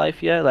in my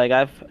life yet. Like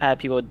I've had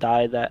people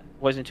die that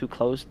wasn't too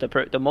close.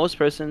 The most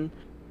person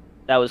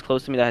that was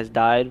close to me that has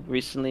died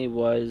recently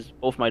was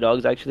both my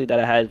dogs actually that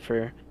I had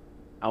for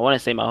I want to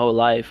say my whole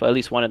life. Or at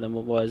least one of them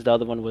was. The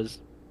other one was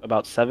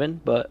about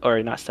seven, but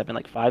or not seven,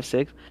 like five,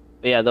 six.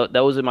 But yeah, th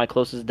those are my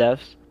closest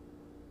deaths.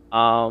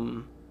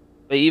 Um,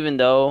 but even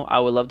though I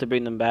would love to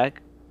bring them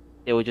back,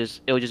 it would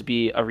just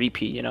be a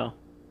repeat, you know.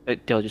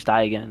 They'll just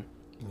die again.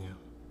 Yeah,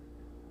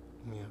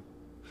 yeah.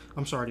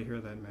 I'm sorry to hear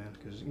that, man.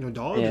 Because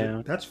dogs,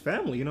 Yeah, that's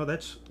family.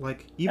 That's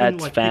like even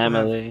that's like people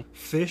have family.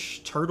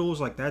 fish,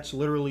 turtles. Like that's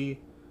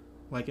literally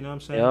like what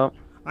I'm saying. Yep.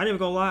 I ain't even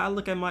gonna lie. I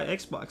look at my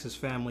Xbox as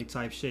family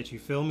type shit. You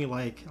feel me?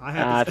 Like I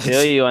have I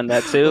feel this, you on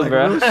that too, like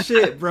bro. real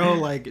shit, bro.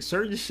 Like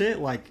certain shit,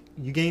 like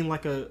you gain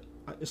like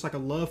it's like a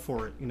love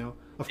for it.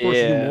 Of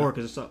course you Yeah, more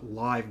because it's a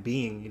live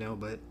being.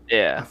 But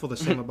I yeah, feel the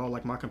same about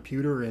like my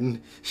computer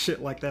and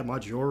shit like that. My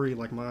jewelry,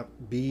 like my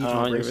beads,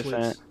 my 100%.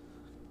 bracelets.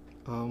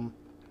 Um,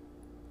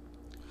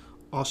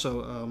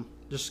 Also,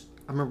 just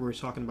I remember we were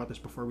talking about this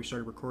before we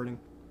started recording.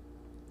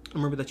 I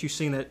remember that you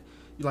seen that,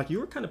 like you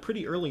were kind of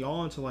pretty early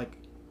on to like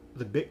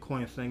the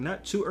Bitcoin thing.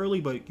 Not too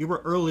early, but you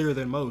were earlier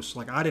than most.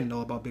 Like I didn't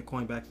know about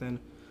Bitcoin back then.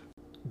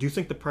 Do you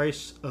think the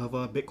price of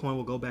Bitcoin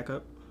will go back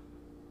up?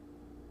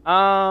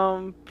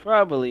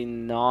 Probably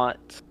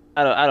not.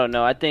 I don't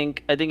know. I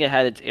think it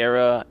had its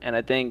era, and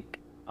I think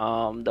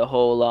the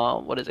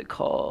whole what is it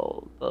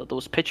called?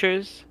 Those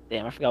pictures?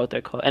 Damn, I forgot what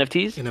they're called.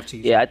 NFTs?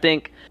 NFTs, Yeah, yeah.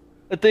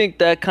 I think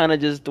that kind of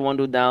just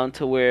dwindled down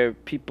to where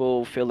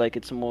people feel like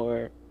it's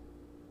more,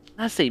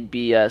 not say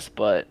BS,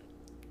 but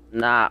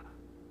not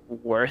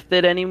worth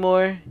it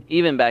anymore.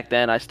 Even back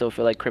then, I still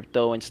feel like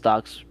crypto and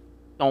stocks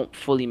don't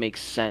fully make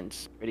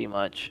sense, pretty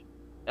much.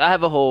 I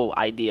have a whole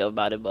idea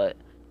about it, but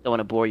don't want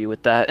to bore you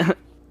with that.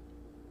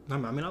 I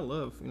mean, I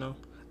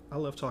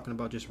love talking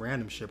about just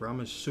random shit, bro. I'm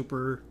a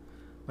super,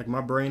 like,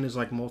 my brain is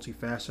like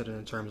multifaceted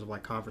in terms of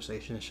like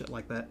conversation and shit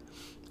like that.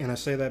 And I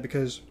say that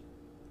because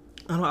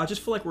I don't know. I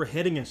just feel like we're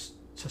heading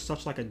to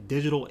such like a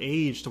digital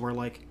age to where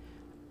like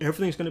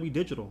everything's gonna be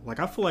digital. Like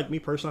I feel like me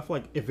personally, I feel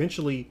like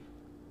eventually,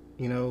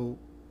 you know,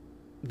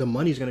 the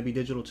money's gonna be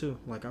digital too.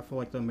 Like I feel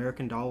like the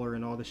American dollar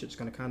and all this shit's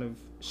gonna kind of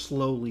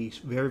slowly,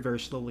 very very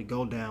slowly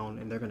go down,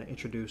 and they're gonna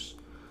introduce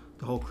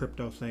the whole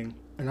crypto thing.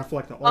 And I feel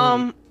like the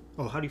only Um,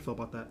 oh, how do you feel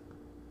about that?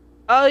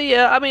 oh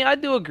yeah, I mean, I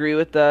do agree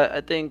with that.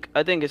 I think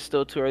it's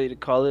still too early to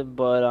call it,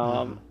 but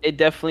Mm-hmm. it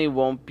definitely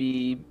won't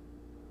be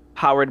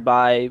powered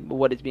by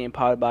what it's being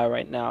powered by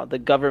right now. The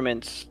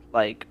governments,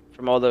 like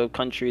from all the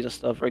countries and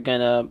stuff, are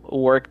gonna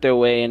work their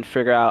way and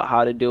figure out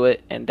how to do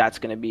it, and that's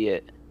gonna be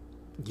it.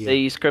 Yeah,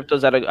 These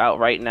cryptos that are out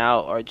right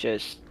now are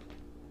just,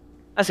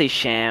 I say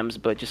shams,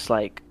 but just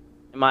like,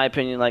 in my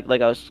opinion, like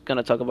I was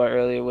gonna talk about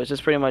earlier, was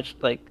just pretty much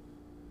like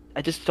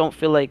I just don't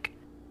feel like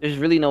there's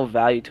really no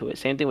value to it.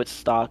 Same thing with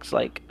stocks.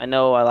 Like I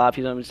know a lot of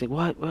people are just think,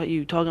 what are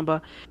you talking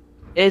about?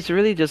 It's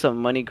really just a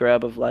money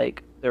grab of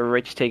like the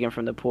rich taking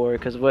from the poor.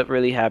 Because what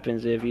really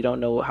happens if you don't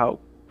know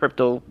how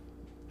crypto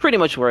pretty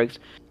much works?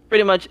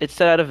 Pretty much it's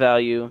set at a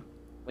value.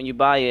 When you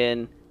buy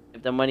in,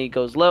 if the money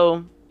goes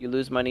low, you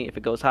lose money. If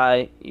it goes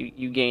high,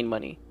 you gain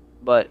money.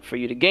 But for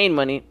you to gain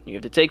money, you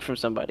have to take from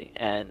somebody.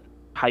 And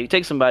how you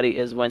take somebody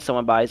is when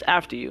someone buys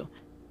after you.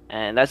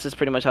 And that's just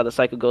pretty much how the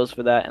cycle goes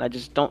for that. And I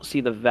just don't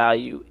see the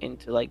value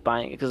into like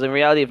buying it. Because in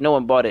reality, if no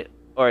one bought it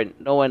or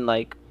no one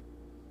like,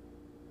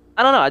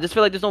 I don't know, I just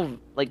feel like there's no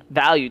like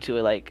value to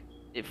it. Like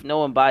if no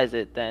one buys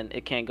it, then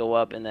it can't go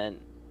up, and then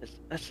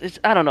it's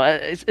I don't know.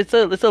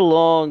 It's a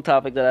long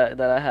topic that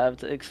I have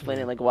to explain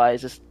yeah, it like why it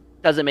just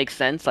doesn't make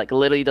sense. Like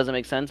literally doesn't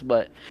make sense,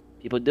 but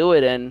people do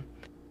it and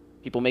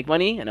people make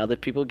money and other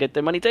people get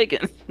their money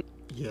taken.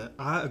 yeah.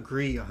 I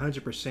agree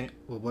 100%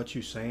 with what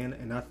you're saying,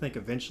 and I think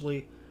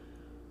eventually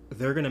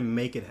they're gonna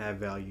make it have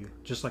value,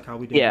 just like how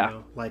we did, Yeah.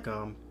 like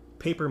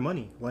paper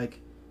money.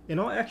 Like in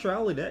all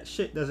actuality, that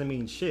shit doesn't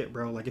mean shit,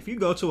 bro. Like if you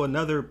go to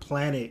another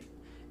planet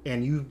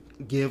and you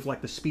give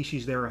like the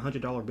species there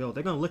 $100 bill,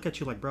 they're gonna look at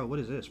you like, bro, what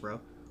is this,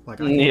 bro?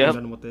 Like I can't do Yep.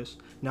 nothing with this.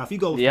 Now if you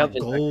go with Yep. like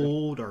Exactly.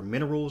 gold or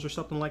minerals or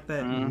something like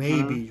that,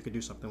 maybe Hmm. you could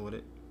do something with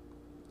it.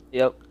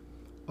 Yep.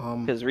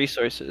 Um, Because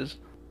resources.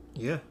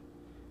 yeah.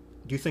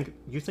 Do you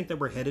think that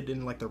we're headed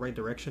in like the right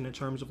direction in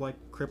terms of like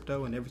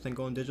crypto and everything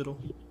going digital?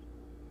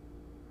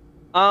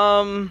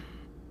 Um.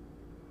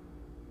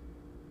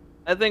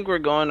 I think we're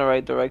going the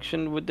right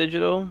direction with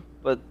digital,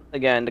 but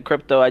again, the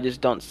crypto, I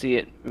just don't see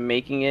it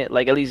making it.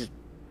 Like at least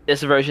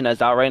this version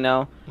that's out right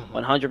now, Hmm.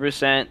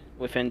 100%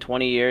 within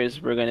 20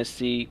 years, we're gonna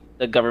see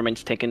the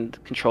government's taking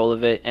control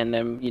of it, and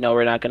then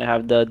we're not gonna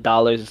have the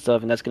dollars and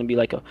stuff, and that's gonna be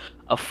like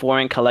a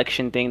foreign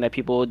collection thing that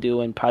people will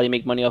do and probably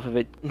make money off of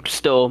it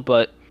still.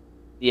 But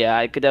yeah,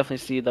 I could definitely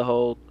see the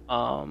whole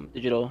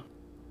digital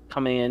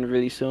coming in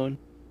really soon.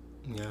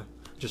 Yeah.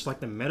 Just like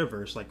the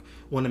metaverse. Like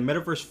when the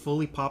metaverse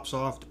fully pops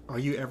off, are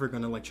you ever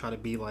gonna like try to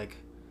be like,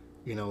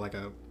 like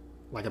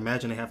like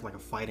imagine they have like a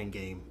fighting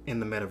game in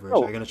the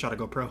metaverse. Are you gonna try to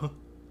go pro?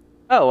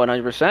 Oh,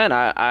 100%.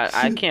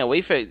 I can't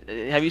wait for it.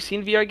 Have you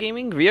seen VR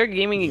gaming? VR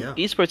gaming Yeah.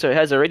 esports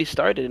has already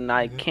started, and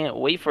I Yeah. can't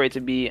wait for it to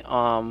be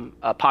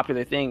a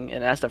popular thing.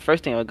 And that's the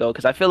first thing I would go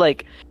because I feel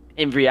like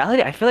in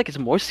reality, I feel like it's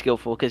more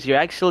skillful because you're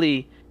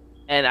actually,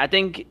 and I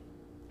think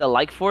the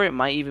like for it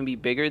might even be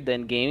bigger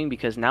than gaming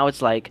because now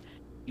it's like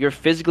you're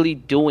physically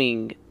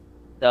doing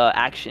the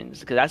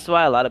actions because that's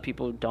why a lot of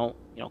people don't,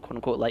 quote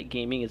unquote light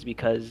gaming is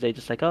because they're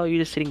just like, oh,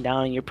 you're just sitting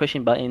down and you're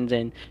pushing buttons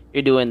and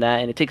you're doing that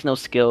and it takes no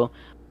skill.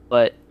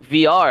 But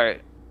VR,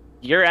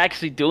 you're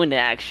actually doing the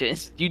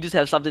actions. You just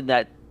have something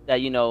that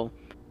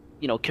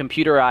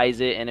computerize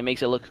it and it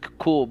makes it look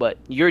cool, but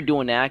you're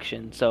doing the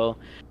action. So,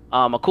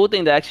 a cool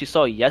thing that I actually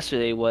saw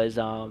yesterday was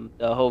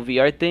the whole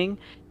VR thing,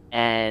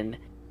 and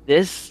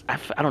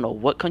I don't know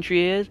what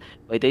country it is,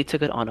 but they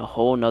took it on a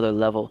whole nother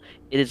level.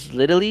 It is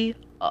literally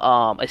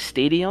a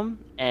stadium,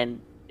 and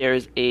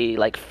there's a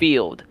like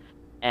field,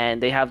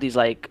 and they have these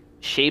like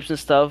shapes and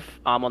stuff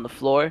on the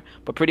floor,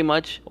 but pretty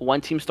much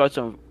one team starts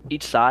on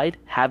each side,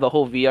 have a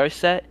whole VR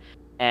set,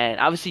 and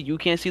obviously you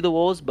can't see the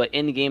walls, but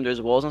in the game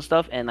there's walls and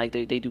stuff, and like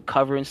they do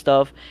cover and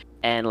stuff,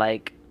 and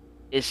like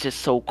it's just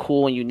so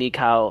cool and unique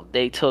how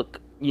they took,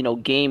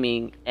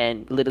 gaming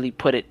and literally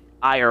put it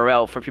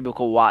IRL for people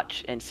to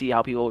watch and see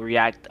how people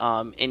react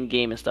in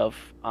game and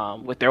stuff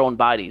with their own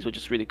bodies, which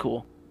is really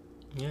cool.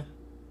 Yeah,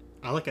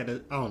 I look at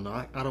it. I don't know.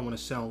 I don't want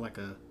to sound like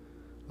a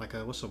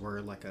what's the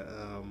word? Like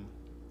a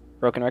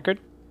Broken record?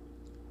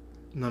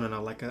 no,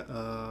 like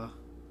a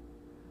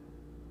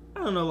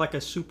I don't know, like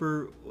a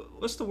super.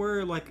 What's the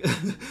word? Like,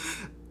 fuck.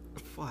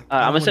 I I'm don't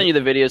gonna want send you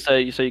the video so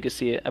you can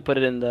see it. I put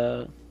it in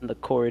the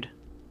cord. to.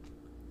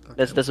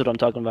 Okay. That's what I'm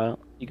talking about.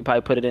 You can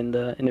probably put it in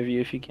the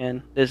interview if you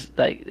can.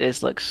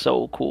 This looks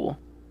so cool.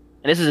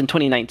 And this is in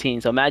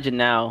 2019, so imagine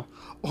now.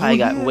 Oh I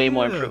got way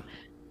more yeah. improved.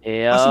 I seen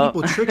Yeah.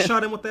 people trick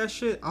shotting with that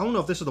shit. I don't know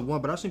if this is the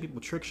one, but I've seen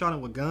people trick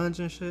shotting with guns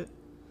and shit.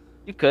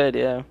 You could,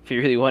 yeah, if you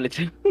really wanted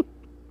to.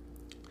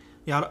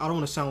 Yeah, I don't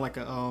want to sound like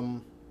a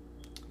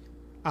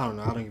I don't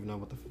know. I don't even know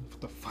what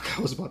the fuck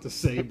I was about to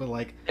say, but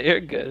like, You're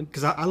good.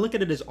 because I look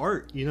at it as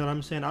art. You know what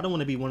I'm saying? I don't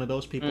want to be one of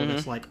those people Hmm.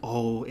 that's like,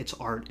 oh, it's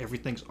art.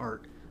 Everything's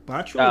art. But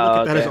I truly look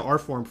Oh, at that as an okay.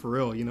 art form for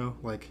real. You know,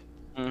 like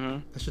Hmm.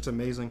 that shit's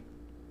amazing.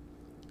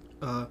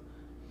 Uh,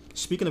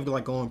 Speaking of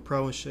like going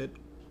pro and shit,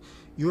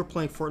 you were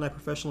playing Fortnite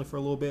professionally for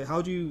a little bit.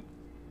 How'd you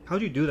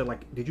do that?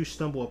 Like, did you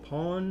stumble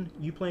upon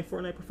you playing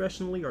Fortnite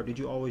professionally, or did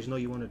you always know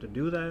you wanted to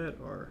do that?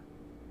 Or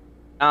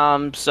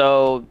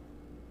So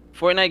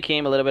Fortnite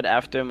came a little bit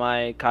after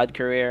my COD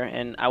career,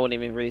 and I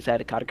wouldn't even really say I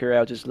had a COD career.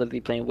 I was just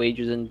literally playing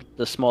wagers in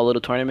the small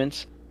little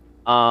tournaments.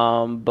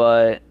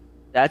 But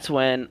that's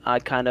when I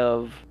kind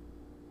of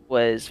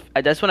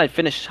that's when I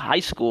finished high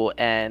school,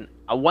 and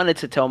I wanted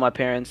to tell my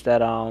parents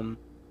that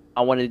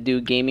I wanted to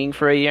do gaming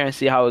for a year and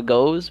see how it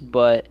goes,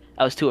 but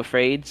I was too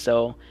afraid,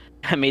 so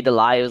I made the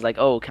lie. It was like,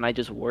 oh, can I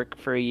just work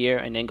for a year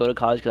and then go to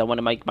college because I want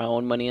to make my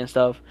own money and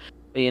stuff.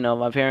 But,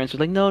 my parents were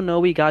like, no, no,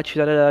 we got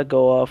you. Da, da, da,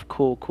 go off.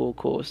 Cool, cool,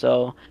 cool.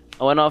 So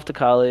I went off to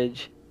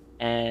college,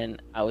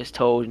 and I was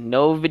told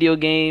no video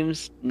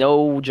games,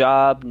 no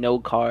job, no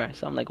car.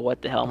 So I'm like,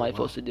 what the hell am oh I wow,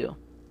 supposed to do?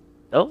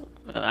 So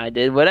I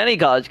did what any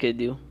college kid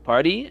do: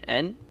 party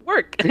and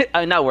work.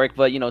 I mean, not work,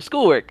 but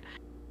schoolwork.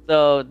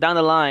 So down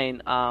the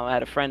line, I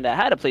had a friend that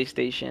had a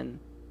PlayStation,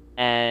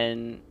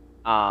 and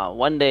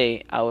one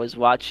day I was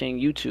watching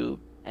YouTube,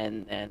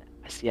 and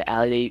I see an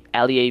Ali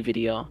A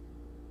video,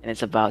 and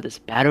it's about this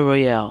battle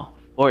royale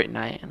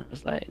Fortnite, and I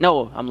was like,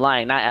 no, I'm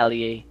lying, not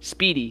Ali A,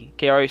 Speedy,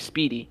 KR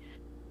Speedy,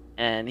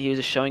 and he was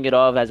just showing it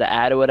off as an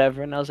ad or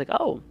whatever, and I was like,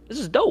 oh, this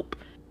is dope.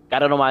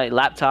 Got it on my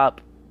laptop,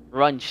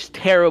 runs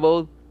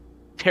terrible,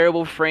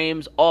 terrible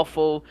frames,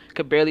 awful,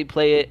 could barely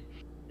play it.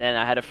 And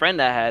I had a friend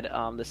that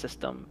had the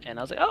system, and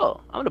I was like,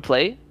 oh, I'm gonna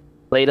play.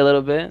 Played a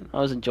little bit.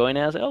 I was enjoying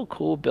it. I was like, oh,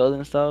 cool,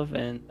 building stuff,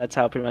 and that's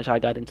how pretty much I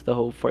got into the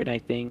whole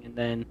Fortnite thing. And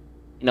then,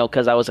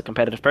 because I was a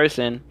competitive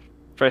person,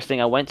 first thing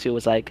I went to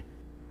was like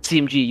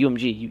CMG,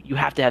 UMG. You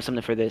have to have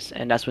something for this,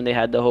 and that's when they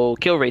had the whole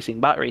kill racing,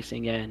 bot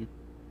racing, and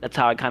that's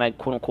how I kind of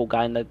quote unquote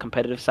got in the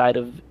competitive side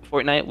of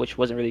Fortnite, which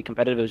wasn't really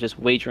competitive. It was just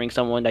wagering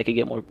someone that could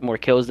get more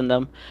kills than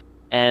them.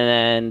 And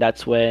then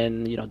that's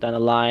when, down the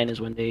line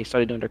is when they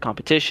started doing their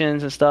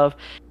competitions and stuff.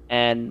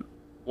 And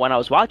when I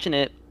was watching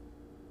it,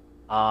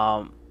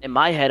 in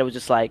my head, it was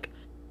just like,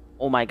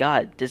 oh my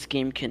God, this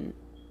game can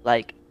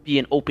like be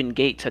an open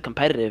gate to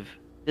competitive.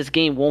 This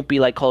game won't be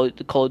like Call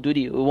of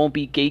Duty. It won't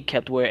be gate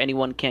kept where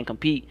anyone can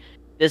compete.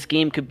 This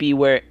game could be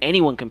where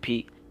anyone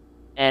compete.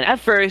 And at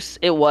first,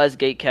 it was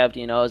gate kept,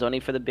 it was only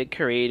for the big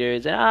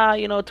creators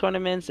and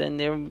tournaments, and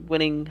they're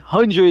winning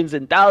hundreds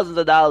and thousands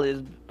of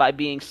dollars by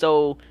being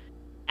so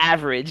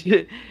average.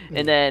 And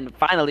yeah. then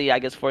finally, I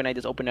guess Fortnite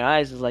just opened their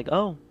eyes. It's like,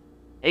 oh,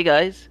 hey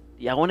guys,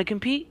 y'all want to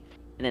compete?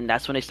 And then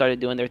that's when they started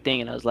doing their thing,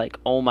 and I was like,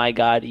 oh my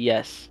God,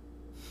 yes.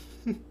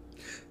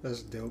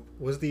 That's dope.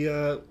 Was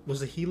the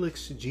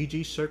Helix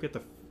GG circuit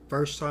the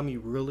first time you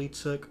really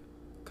took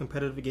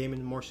competitive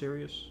gaming more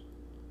serious?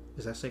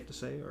 Is that safe to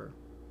say, or?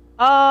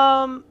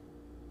 Um,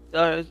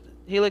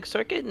 Helix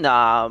Circuit?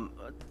 Nah,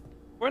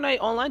 Fortnite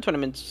online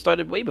tournaments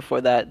started way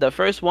before that. The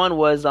first one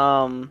was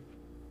I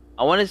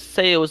want to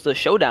say it was the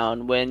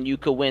showdown when you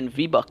could win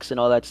V-Bucks and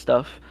all that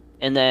stuff.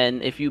 And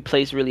then if you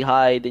placed really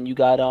high, then you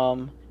got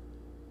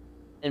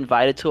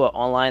invited to an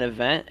online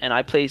event, and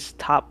I placed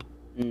top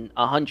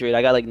 100.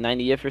 I got like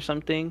 90th or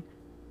something,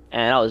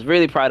 and I was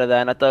really proud of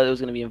that. And I thought it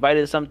was gonna be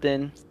invited to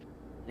something.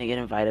 Didn't get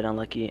invited,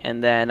 unlucky.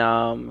 And then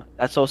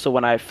that's also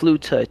when I flew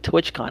to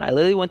TwitchCon. I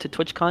literally went to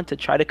TwitchCon to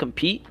try to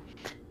compete,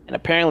 and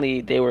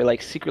apparently they were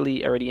like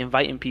secretly already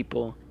inviting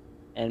people.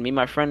 And me and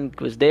my friend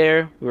was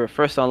there. We were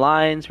first on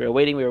lines. We were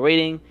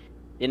waiting.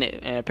 And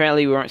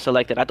apparently we weren't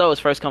selected. I thought it was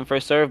first come,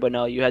 first serve, but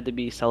no, you had to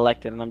be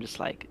selected. And I'm just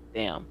like,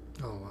 damn,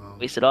 Oh wow.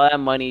 wasted all that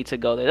money to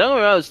go there. Don't get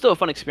me wrong, it was still a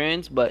fun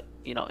experience, but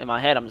in my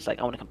head, I'm just like,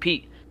 I want to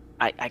compete.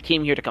 I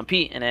came here to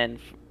compete, and then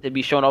to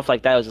be shown off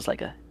like that was just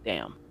like a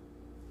damn.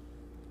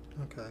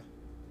 Okay.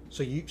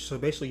 So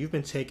basically you've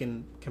been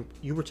taking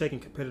you were taking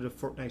competitive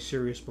Fortnite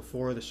serious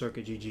before the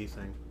Circuit GG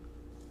thing.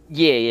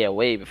 Yeah, yeah,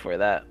 way before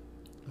that.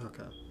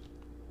 Okay.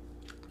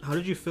 How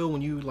did you feel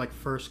when you like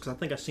first? Because I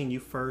think I seen you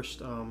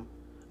first.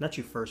 Not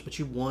you first, but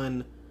you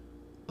won.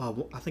 I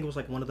think it was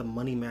like one of the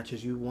money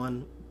matches. You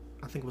won.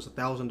 I think it was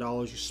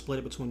 $1,000. You split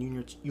it between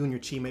you and your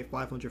teammate,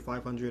 500,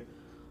 500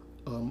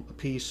 a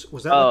piece.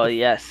 Was that like Oh the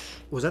yes,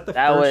 was that the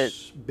that was.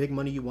 first big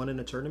money you won in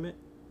a tournament?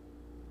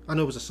 I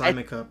know it was a I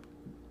Simon Cup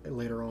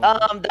later on,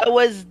 but That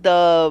was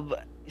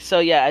the. So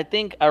yeah, I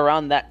think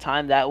around that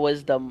time that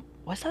was the.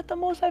 Was that the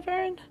most I've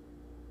earned?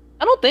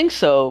 I don't think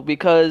so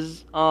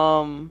because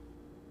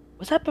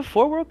was that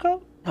before World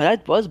Cup? No,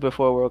 that was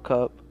before World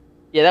Cup.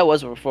 Yeah, that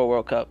was before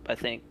World Cup, I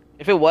think.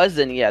 If it was,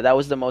 then yeah, that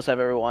was the most I've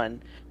ever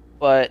won.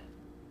 But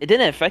it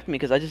didn't affect me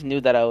because I just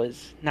knew that I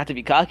was, not to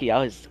be cocky,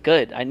 I was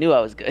good. I knew I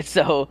was good.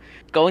 So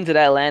going to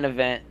that LAN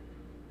event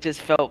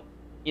just felt,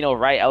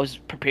 right. I was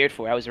prepared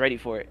for it. I was ready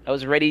for it. I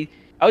was ready.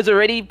 I was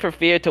already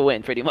prepared to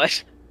win, pretty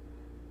much.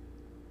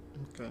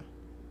 okay.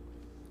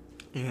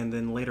 And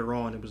then later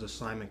on, it was a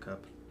Simon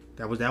Cup.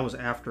 That was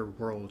after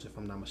Worlds, if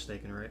I'm not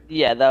mistaken, right?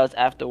 Yeah, that was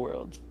after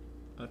Worlds.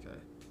 Okay.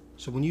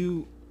 So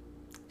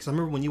because I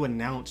remember when you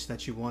announced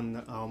that you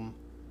won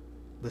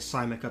the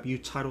Simon Cup, you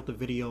titled the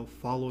video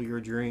 "Follow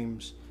Your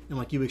Dreams," and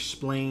like you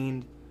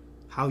explained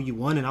how you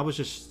won, and I was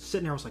just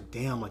sitting there. I was like,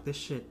 "Damn! Like this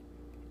shit."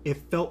 It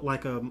felt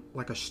like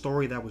a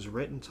story that was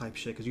written type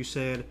shit. Because you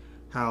said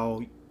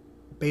how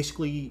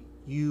basically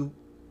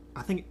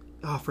I think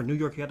for New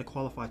York you had to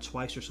qualify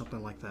twice or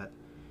something like that,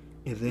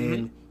 and Hmm.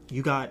 then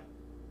you got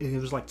it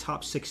was like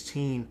top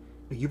 16.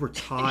 You were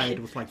tied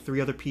with like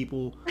three other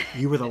people.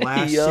 You were the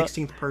last Yup.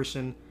 16th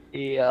person,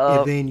 and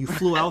Yup. then you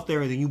flew out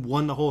there and then you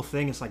won the whole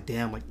thing. It's like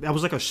damn, like that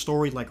was like a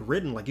story like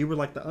written. Like you were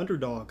like the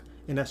underdog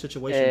in that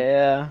situation.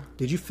 Yeah.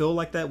 Did you feel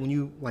like that when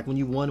you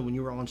won when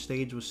you were on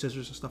stage with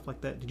scissors and stuff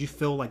like that? Did you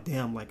feel like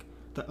damn, like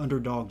the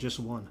underdog just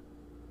won?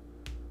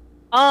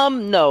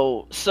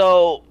 No.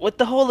 So with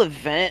the whole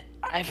event,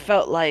 I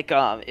felt like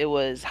it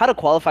was how to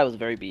qualify was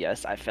very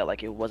BS. I felt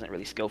like it wasn't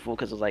really skillful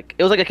because it was like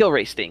a kill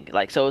race thing.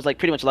 Like so it was like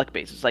pretty much luck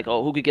based. It's like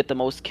oh who could get the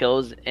most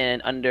kills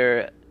in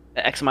under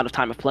X amount of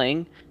time of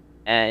playing,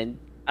 and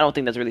I don't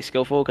think that's really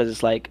skillful because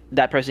it's like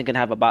that person can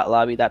have a bot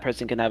lobby, that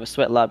person can have a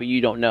sweat lobby. You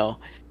don't know.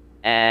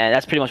 And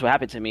that's pretty much what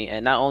happened to me.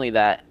 And not only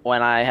that,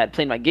 when I had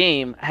played my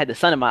game, I had the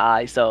sun in my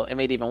eyes, so it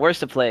made it even worse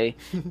to play.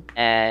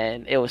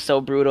 And it was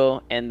so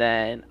brutal. And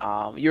then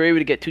you were able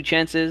to get two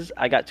chances.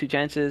 I got two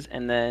chances,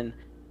 and then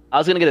I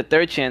was gonna get a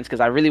third chance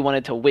because I really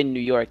wanted to win New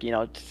York,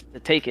 to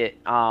take it.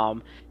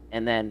 And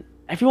then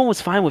everyone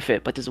was fine with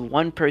it, but there's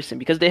one person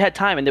because they had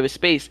time and there was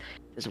space.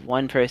 This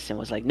one person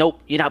was like, "Nope,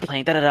 you're not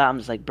playing." Da da da. I'm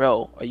just like,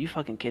 "Bro, are you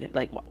fucking kidding?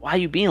 Like, why are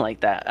you being like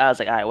that?" I was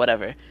like, "All right,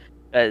 whatever,"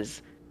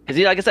 because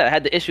like I said, I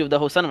had the issue of the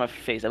whole sun on my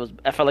face.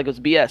 I felt like it was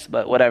BS,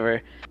 but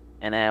whatever.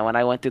 And then when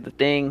I went through the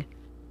thing,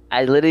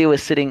 I literally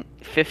was sitting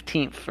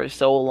 15th for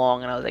so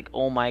long, and I was like,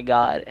 "Oh my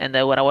God!" And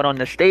then when I went on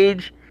the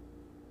stage,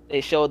 they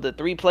showed the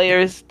three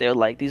players. They were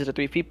like, "These are the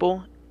three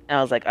people," and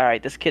I was like, "All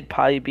right, this kid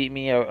probably beat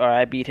me, or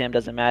I beat him.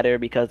 Doesn't matter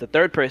because the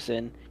third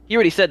person, he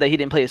already said that he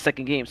didn't play his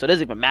second game, so it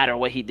doesn't even matter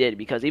what he did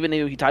because even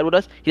though he tied with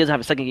us, he doesn't have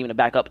a second game to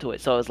back up to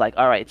it. So it's like,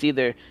 all right, it's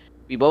either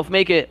we both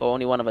make it or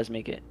only one of us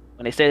make it."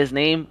 When they said his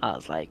name, I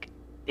was like,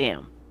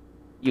 "Damn."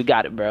 You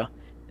got it, bro. And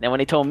then when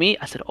they told me,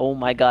 I said, "Oh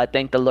my God,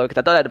 thank the Lord,"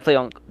 because I thought I had to play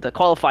on the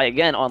qualify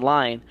again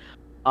online.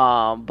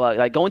 But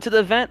like going to the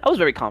event, I was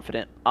very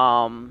confident.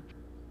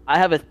 I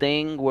have a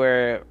thing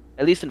where,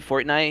 at least in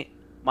Fortnite,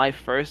 my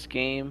first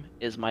game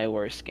is my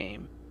worst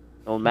game,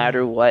 no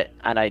matter Hmm. what,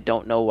 and I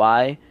don't know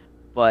why,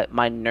 but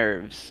my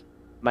nerves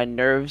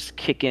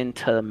kick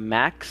into the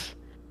max,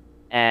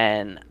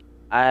 and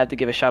I have to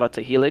give a shout out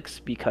to Helix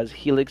because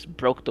Helix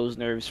broke those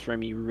nerves for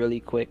me really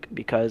quick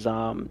because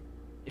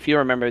if you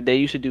remember they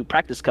used to do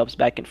practice cups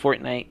back in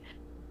Fortnite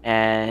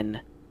and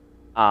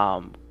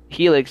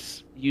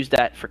Helix used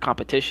that for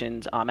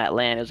competitions at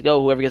LAN. It was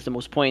go whoever gets the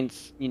most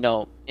points,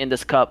 in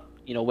this cup,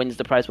 wins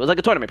the prize. It was like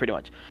a tournament pretty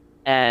much.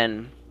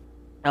 And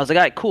I was like,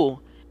 all right,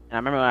 cool. And I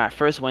remember when I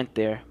first went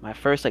there, my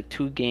first like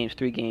 2 games,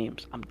 3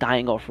 games, I'm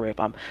dying off rip.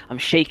 I'm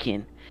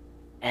shaking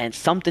and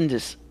something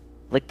just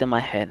clicked in my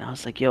head. And I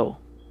was like, yo,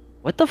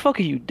 what the fuck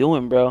are you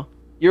doing, bro?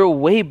 You're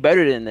way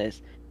better than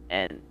this.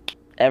 And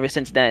ever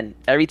since then,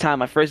 every time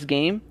my first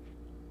game,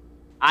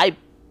 I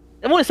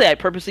I want to say I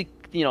purposely,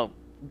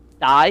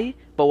 die,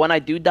 but when I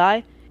do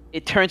die,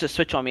 it turns a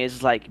switch on me.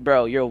 It's like,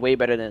 bro, you're way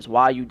better than this.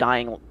 Why are you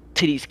dying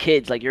to these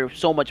kids? Like, you're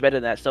so much better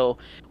than that. So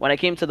when I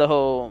came to the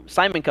whole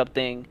Simon Cup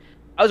thing,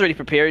 I was already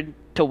prepared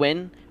to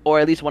win, or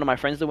at least one of my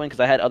friends to win, because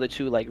I had other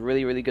two like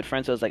really really good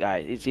friends. So I was like, all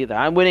right, it's either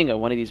I'm winning or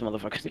one of these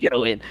motherfuckers is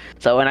gonna win.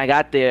 So when I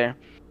got there,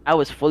 I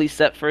was fully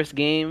set first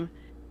game,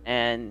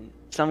 and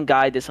some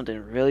guy did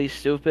something really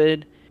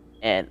stupid,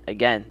 and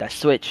again that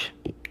switch,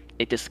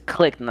 it just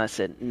clicked, and I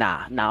said,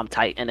 nah, I'm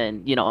tight, and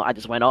then I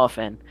just went off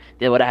and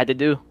did what I had to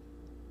do.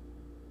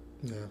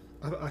 Yeah,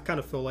 I kind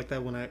of feel like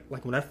that when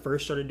I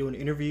first started doing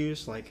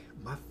interviews. Like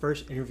my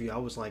first interview, I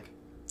was like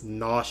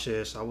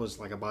nauseous. I was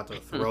like about to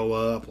throw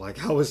up.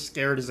 Like I was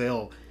scared as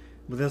hell.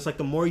 But then it's like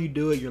the more you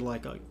do it, you're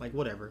like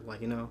whatever.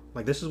 Like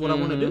like this is what I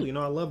want to do. Hmm.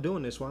 I love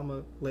doing this. Why I'm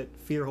gonna let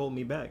fear hold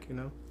me back.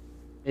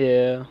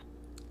 Yeah.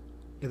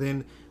 And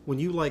then when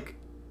you like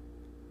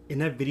in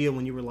that video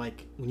when you were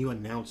like when you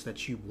announced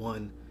that you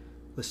won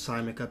the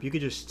Simon Cup, you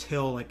could just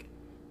tell like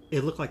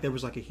it looked like there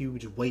was like a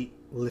huge weight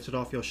lifted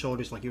off your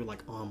shoulders. Like you were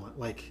like, oh my,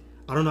 like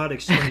I don't know how to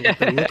explain it. Like,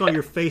 the look on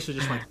your face was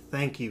just like,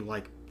 thank you,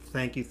 like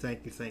thank you,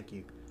 thank you, thank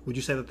you. Would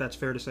you say that that's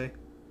fair to say?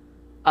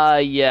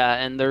 Yeah,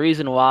 and the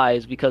reason why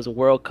is because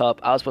World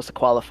Cup, I was supposed to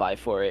qualify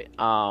for it.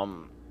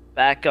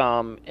 Back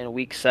in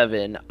week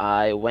 7,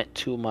 I went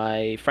to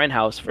my friend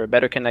house for a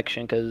better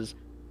connection because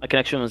my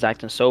connection was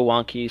acting so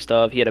wonky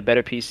stuff. He had a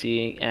better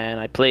PC, and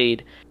I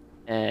played,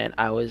 and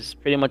I was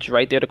pretty much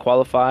right there to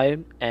qualify.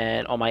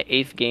 And on my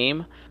 8th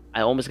game,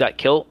 I almost got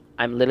killed.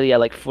 I'm literally at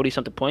like 40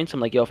 something points.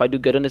 I'm like, yo, if I do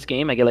good in this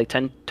game, I get like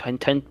 10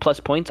 plus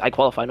points. I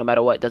qualify no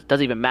matter what.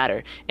 Doesn't even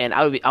matter. And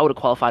I would have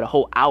qualified a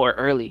whole hour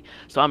early.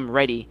 So I'm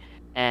ready.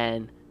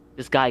 And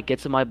this guy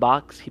gets in my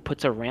box. He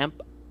puts a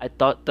ramp. I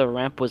thought the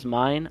ramp was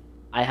mine.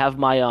 I have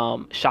my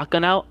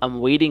shotgun out. I'm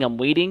waiting. I'm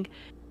waiting.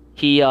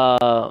 He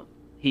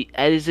he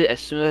edits it as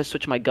soon as I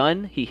switch my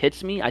gun. He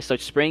hits me. I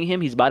start spraying him.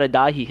 He's about to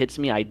die. He hits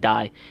me. I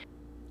die.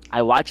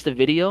 I watched the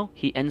video.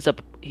 He ends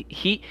up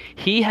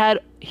he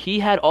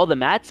had all the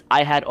mats.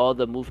 I had all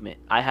the movement.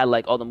 I had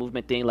like all the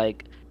movement thing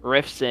like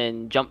rifts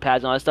and jump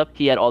pads and all that stuff.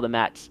 He had all the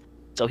mats.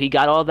 So he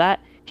got all that.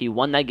 He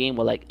won that game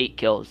with like 8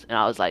 kills, and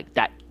I was like,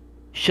 that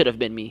should have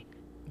been me.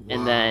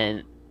 And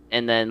Wow.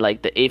 then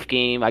like the 8th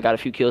game, I got a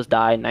few kills,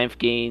 die. Ninth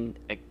game,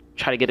 I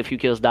try to get a few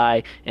kills,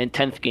 die. And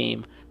 10th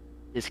game,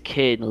 this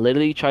kid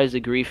literally tries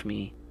to grief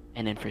me,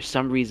 and then for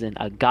some reason,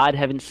 a God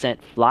heaven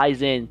sent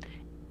flies in,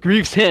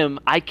 griefs him.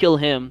 I kill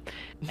him,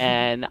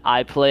 and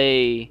I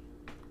play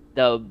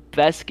the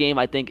best game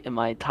I think in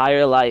my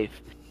entire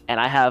life. And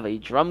I have a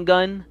drum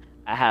gun,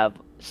 I have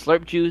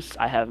slurp juice,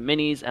 I have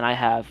minis, and I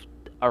have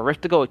a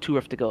rift to go or 2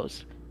 rift to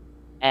goes,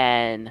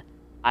 and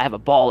I have a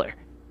baller.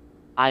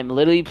 I'm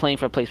literally playing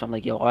for a place. I'm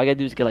like, yo, all I gotta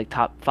do is get like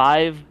top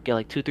 5, get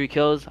like 2, 3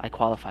 kills, I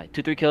qualify.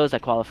 2, 3 kills, I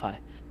qualify.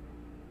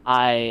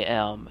 I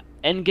am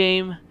end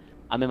game.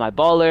 I'm in my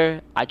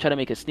baller. I try to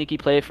make a sneaky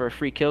play for a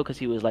free kill because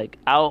he was like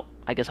out.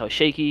 I guess I was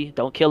shaky.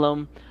 Don't kill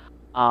him.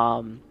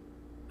 Um,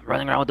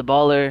 Running around with the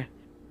baller.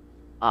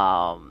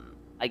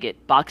 I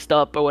get boxed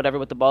up or whatever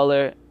with the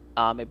baller.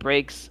 It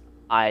breaks.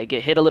 I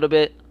get hit a little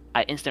bit.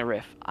 I instant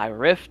riff. I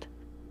rift.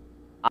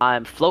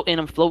 I'm floating.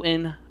 I'm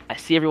floating. I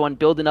see everyone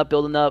building up,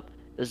 building up.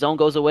 The zone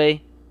goes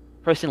away.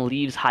 Person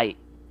leaves height.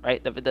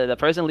 Right. The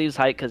person leaves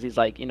height because he's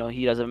like,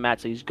 he doesn't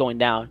match, so he's going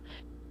down.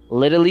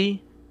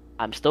 Literally,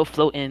 I'm still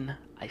floating.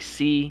 I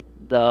see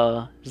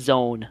the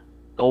zone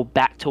go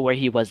back to where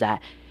he was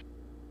at.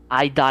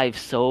 I dive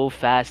so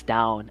fast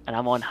down, and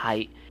I'm on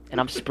height, and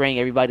I'm spraying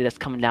everybody that's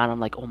coming down. I'm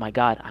like, oh my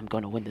God, I'm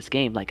going to win this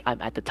game. Like, I'm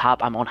at the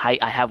top, I'm on height,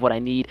 I have what I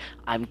need.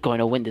 I'm going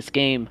to win this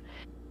game.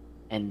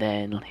 And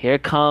then here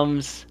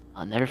comes,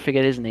 I'll never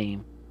forget his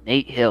name,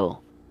 Nate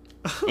Hill.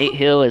 Nate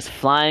Hill is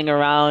flying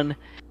around.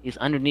 He's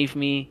underneath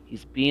me.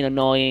 He's being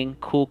annoying.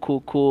 Cool,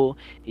 cool, cool.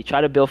 He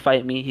tried to bill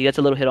fight me. He gets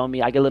a little hit on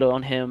me. I get a little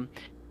on him.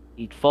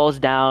 He falls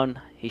down.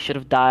 He should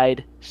have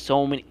died.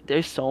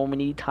 There's so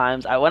many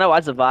times. When I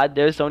watch the VOD,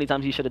 there's so many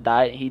times he should have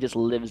died, and he just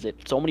lives it.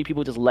 So many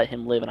people just let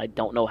him live, and I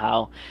don't know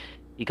how.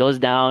 He goes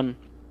down.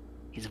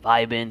 He's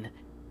vibing.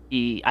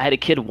 I had a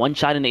kid one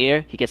shot in the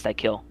air. He gets that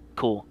kill.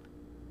 Cool.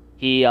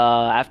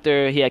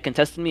 After he had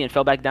contested me and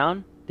fell back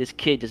down, this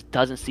kid just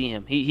doesn't see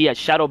him. He had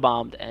shadow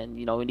bombed, and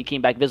when he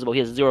came back visible, he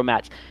has 0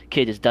 mats.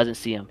 Kid just doesn't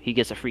see him. He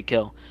gets a free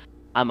kill.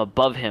 I'm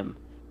above him.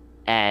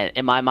 And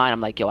in my mind, I'm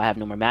like, yo, I have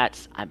no more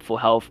mats. I'm full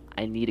health.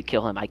 I need to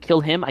kill him. I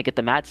kill him. I get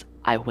the mats.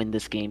 I win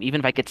this game.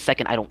 Even if I get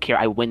second, I don't care.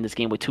 I win this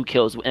game with 2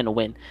 kills and a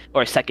win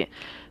or a second.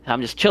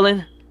 I'm just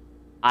chilling.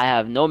 I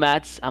have no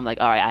mats. I'm like,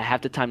 all right, I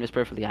have to time this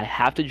perfectly. I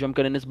have to jump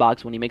gun in his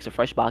box when he makes a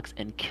fresh box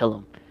and kill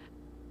him.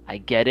 I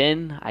get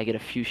in. I get a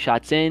few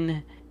shots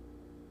in.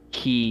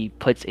 He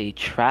puts a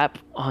trap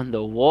on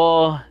the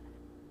wall.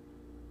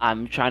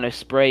 I'm trying to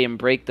spray and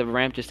break the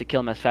ramp just to kill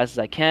him as fast as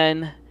I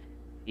can.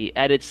 He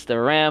edits the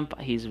ramp.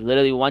 He's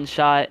literally one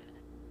shot.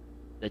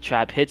 The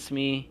trap hits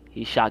me.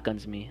 He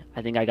shotguns me.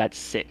 I think I got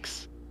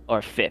 6 or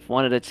 5th,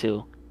 one of the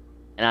two.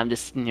 And I'm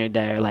just sitting here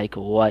there like,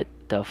 what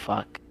the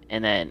fuck?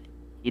 And then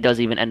he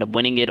doesn't even end up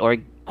winning it or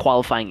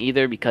qualifying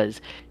either because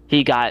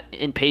he got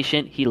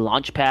impatient. He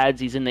launch pads.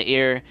 He's in the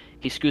air.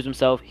 He screws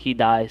himself. He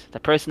dies.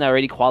 The person that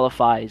already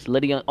qualifies,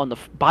 literally on the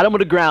bottom of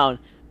the ground,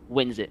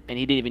 wins it. And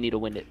he didn't even need to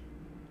win it.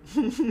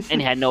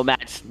 and he had no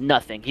mats,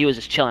 nothing. He was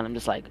just chilling. I'm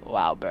just like,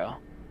 wow, bro.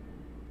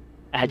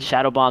 I had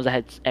shadow bombs. I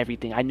had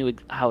everything. I knew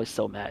I was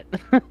so mad.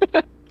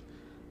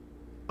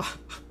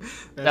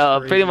 That's No,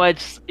 pretty crazy.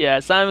 much, yeah.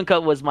 Simon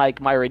Cup was my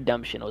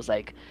redemption. It was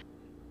like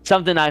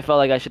something I felt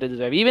like I should have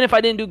deserved. Even if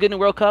I didn't do good in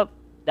World Cup,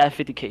 that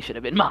 50K should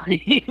have been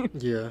mine.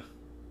 Yeah,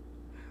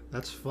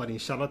 that's funny.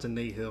 Shout out to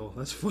Nate Hill.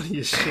 That's funny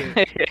as shit.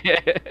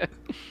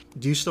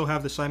 Do you still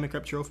have the Simon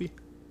Cup trophy?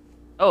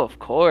 Oh, of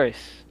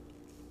course.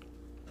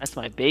 That's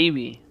my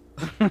baby.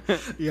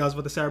 Yeah, I was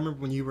about to say. I remember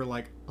when you were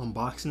like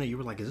unboxing it. You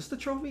were like, "Is this the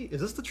trophy?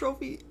 Is this the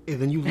trophy?" And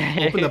then you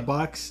opened the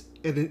box,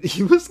 and then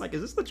he was like,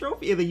 "Is this the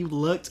trophy?" And then you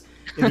looked,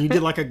 and then you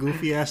did like a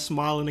goofy ass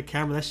smile in the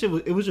camera. That shit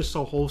was. It was just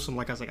so wholesome.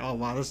 Like I was like, "Oh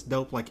wow, that's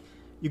dope." Like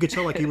you could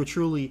tell, like you were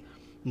truly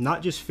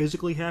not just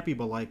physically happy,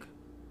 but like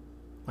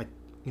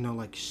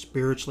like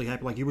spiritually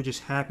happy. Like you were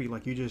just happy.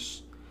 Like you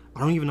just. I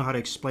don't even know how to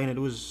explain it.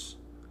 It was.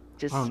 I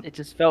Just don't. it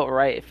just felt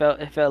right. It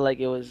felt like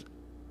it was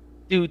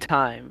due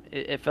time.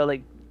 It felt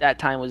like that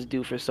time was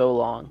due for so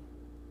long.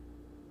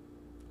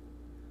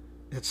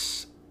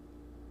 It's.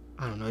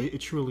 I don't know. It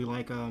truly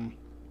like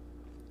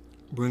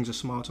brings a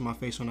smile to my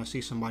face when I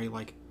see somebody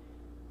like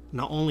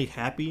not only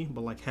happy,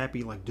 but like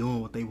happy, like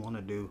doing what they want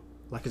to do.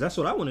 Like, cause that's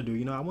what I want to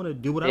do. I want to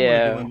do what I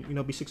want to do, Yeah.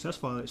 and be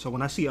successful at it. So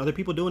when I see other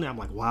people doing it, I'm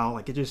like, wow,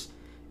 like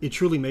it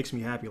truly makes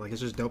me happy. Like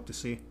it's just dope to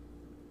see.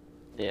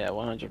 Yeah,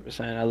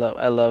 100%.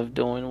 I love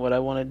doing what I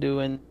want to do,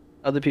 and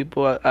other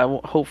people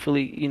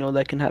hopefully,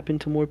 that can happen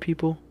to more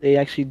people. They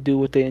actually do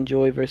what they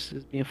enjoy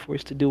versus being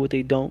forced to do what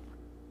they don't.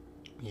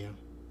 Yeah.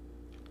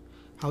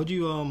 How'd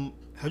you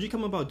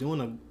come about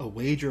doing a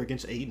wager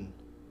against Aiden?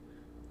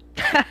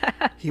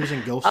 He was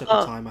in Ghost at the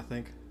Uh, time, I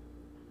think.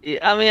 yeah,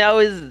 I mean,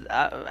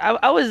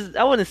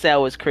 I wouldn't say I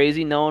was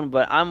crazy known,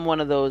 but I'm one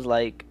of those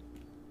like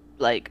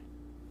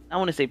I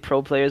want to say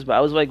pro players, but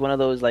I was like one of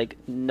those like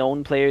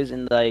known players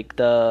in like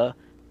the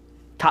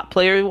top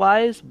player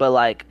wise, but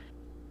like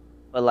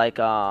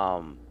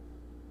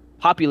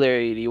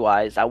popularity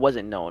wise, I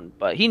wasn't known.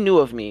 But he knew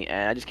of me,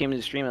 and I just came to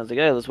the stream. And I was like,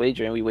 "Hey, let's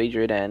wager," and we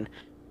wagered, and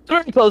it's a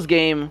very close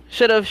game.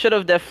 Should have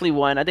definitely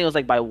won. I think it was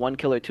like by 1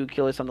 kill or 2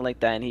 kill or something like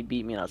that, and he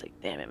beat me, and I was like,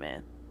 "Damn it,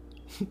 man."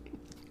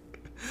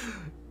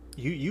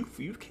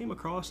 You've came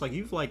across like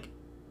you've like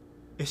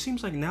it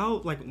seems like now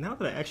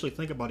that I actually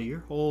think about it,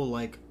 your whole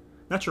like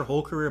not your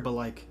whole career, but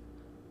like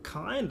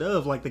kind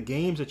of like the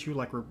games that you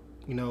like were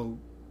you know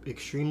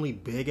extremely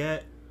big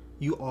at,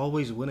 you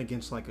always went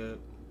against like a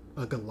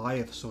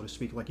Goliath, so to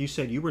speak. Like you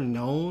said, you were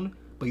known,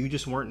 but you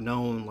just weren't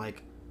known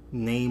like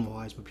name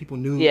wise. But people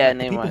knew Yeah, like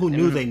the name people what? who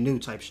knew they knew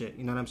type shit.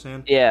 You know what I'm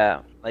saying?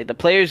 Yeah, like the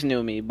players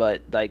knew me,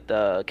 but like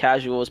the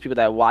casuals, people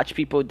that watch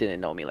people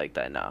didn't know me like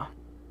that. No.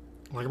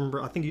 Like I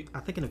remember, I think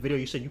in a video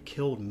you said you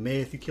killed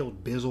Myth, you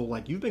killed Bizzle.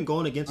 Like you've been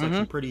going against like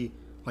some Hmm. pretty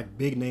like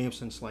big names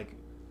since like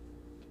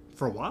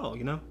for a while.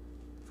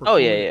 For a Oh cool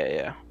yeah, minute. yeah,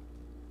 yeah.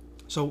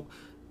 So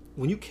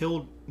when you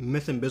killed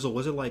Myth and Bizzle,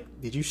 was it like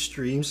did you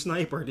stream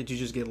snipe or did you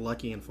just get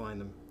lucky and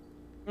find them?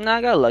 Nah,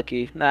 I got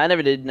lucky. Nah, I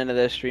never did none of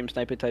that stream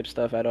sniper type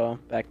stuff at all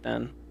back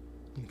then.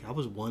 Like, I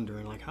was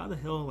wondering like how the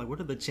hell like what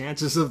are the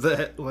chances of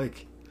that?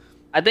 Like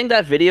I think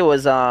that video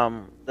was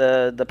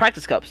the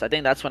practice cups. I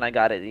think that's when I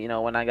got it.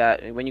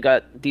 When you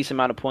got decent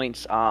amount of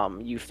points,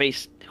 you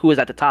faced who was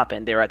at the top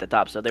and they were at the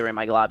top, so they were in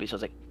my lobby. So I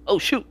was like, oh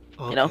shoot,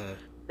 you know, okay.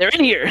 they're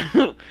in here.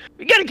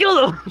 We gotta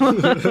kill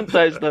them.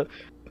 Type stuff.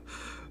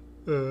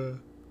 uh,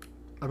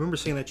 I remember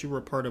seeing that you were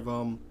a part of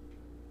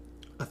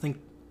I think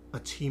a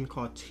team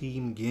called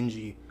Team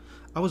Genji.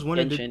 I was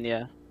wondering Genshin,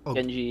 yeah. oh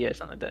Genji, yeah,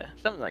 something like that.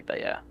 Something like that,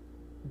 yeah.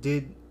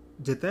 did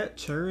did that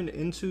turn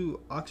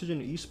into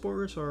Oxygen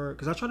Esports or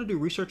because I tried to do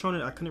research on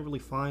it, I couldn't really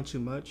find too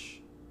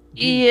much.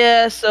 Do you?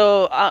 Yeah,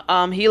 so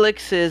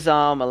Helix is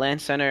a LAN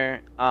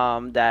center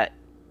that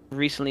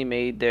recently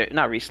made their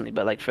not recently,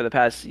 but like for the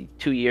past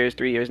 2 years,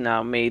 3 years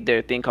now, made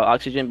their thing called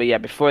Oxygen. But yeah,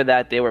 before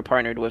that, they were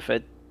partnered with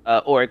a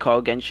org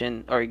called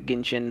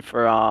Genshin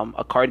for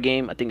a card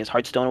game. I think it's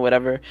Hearthstone or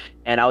whatever.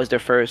 And I was their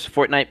first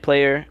Fortnite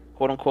player,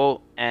 quote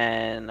unquote.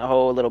 And a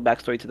whole little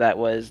backstory to that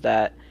was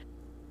that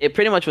it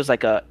pretty much was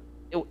like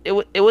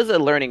it was a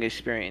learning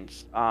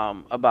experience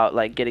about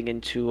like getting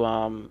into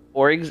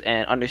orgs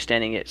and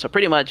understanding it. So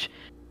pretty much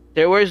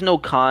there was no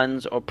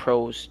cons or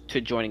pros to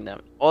joining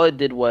them. All it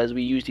did was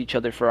we used each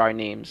other for our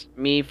names.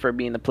 Me for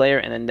being the player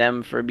and then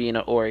them for being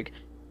an org.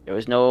 There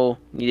was no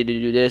needed to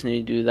do this,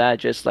 needed to do that.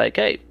 Just like,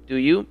 hey, do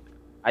you?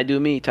 I do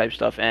me type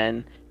stuff.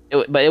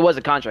 But it was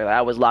a contract. Like,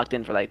 I was locked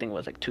in for like I think it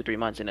was like 2 3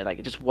 months, and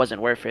it just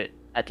wasn't worth it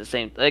at the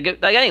same. Like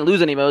I didn't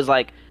lose any. But it was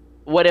like,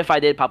 what if I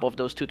did pop off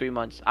those 2 3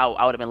 months? I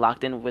would have been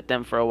locked in with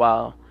them for a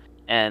while,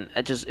 and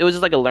it was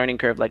just like a learning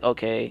curve. Like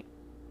okay,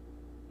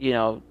 you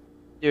know,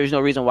 there's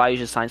no reason why you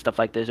should sign stuff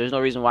like this. There's no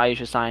reason why you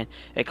should sign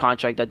a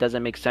contract that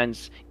doesn't make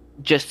sense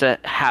just to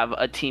have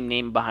a team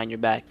name behind your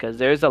back. Because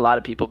there's a lot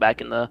of people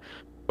back in the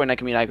Fortnite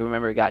community I can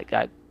remember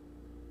got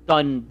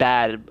done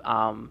bad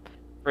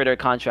for their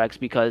contracts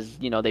because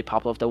they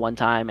popped off the one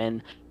time,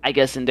 and I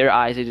guess in their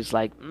eyes they're just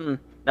like,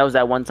 that was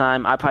that one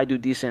time. I probably do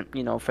decent,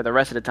 for the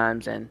rest of the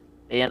times, and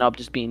they end up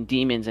just being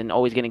demons and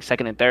always getting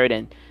second and third,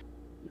 and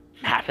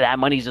half of that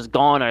money's just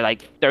gone, or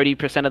like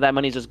 30% of that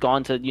money's just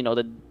gone to,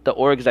 the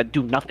orgs that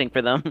do nothing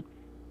for them.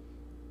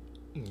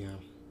 Yeah,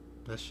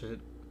 that shit.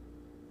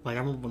 Like I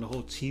remember when the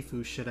whole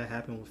Tfue shit that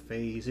happened with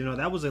FaZe.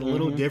 That was a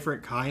little Hmm.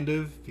 different kind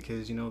of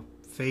because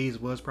FaZe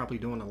was probably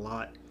doing a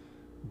lot,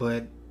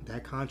 but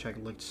that contract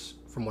looked,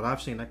 from what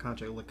I've seen, that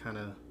contract looked kind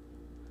of,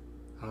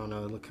 I don't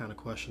know, it looked kind of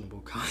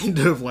questionable. Kind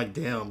of like,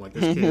 damn, like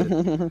this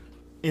kid.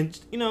 And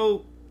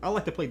I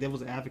like to play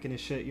devil's advocate and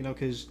shit.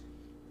 Because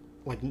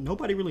like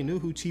nobody really knew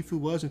who Tfue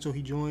was until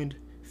he joined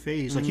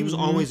FaZe. Like he was Hmm.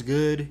 always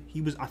good.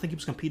 I think he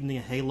was competing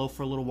in Halo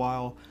for a little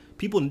while.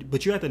 People,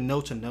 but you had to know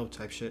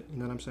type shit. You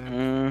know what I'm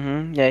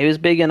saying? Yeah, he was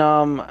big in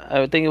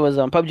I think it was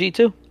PUBG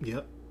too.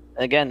 Yep.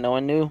 Again, no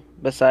one knew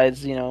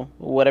besides,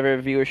 whatever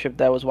viewership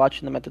that was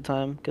watching them at the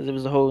time because it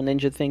was the whole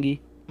ninja thingy.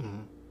 Mm-hmm.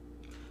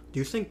 Do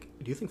you think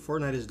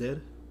Fortnite is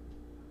dead?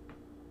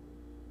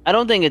 I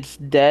don't think it's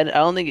dead. I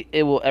don't think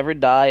it will ever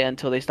die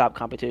until they stop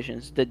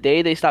competitions. The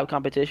day they stop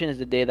competition is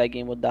the day that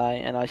game will die,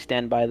 and I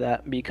stand by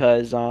that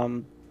because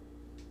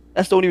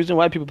that's the only reason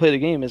why people play the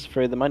game is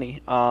for the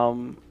money.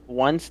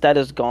 Once that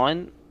is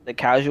gone, the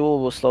casual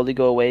will slowly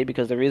go away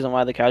because the reason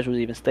why the casuals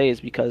even stay is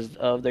because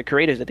of the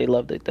creators that they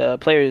love, the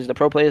players, the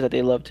pro players that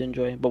they love to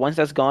enjoy. But once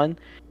that's gone,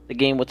 the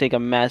game will take a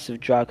massive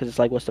drop because it's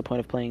like, what's the point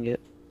of playing it?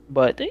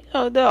 But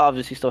they'll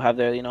obviously still have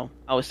their,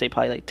 I would say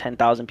probably like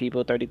 10,000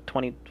 people, 30,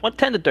 20,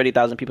 10 to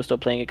 30,000 people still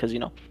playing it because,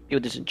 people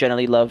just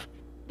generally love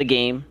the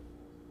game.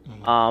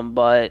 Mm-hmm.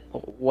 But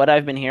what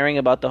I've been hearing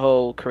about the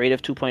whole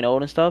Creative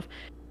 2.0 and stuff,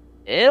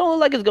 it don't look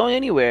like it's going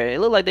anywhere. It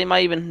look like they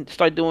might even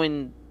start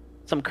doing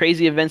some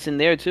crazy events in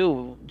there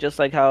too, just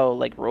like how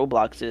like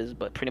Roblox is,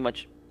 but pretty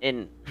much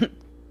in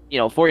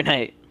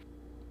Fortnite.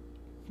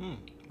 Hmm.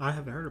 I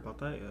haven't heard about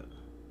that yet.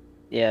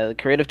 Yeah, the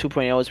Creative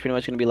 2.0 is pretty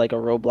much gonna be like a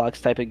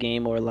Roblox type of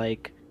game or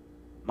like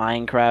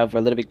Minecraft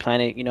or Little Big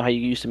Planet. You know how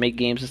you used to make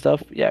games and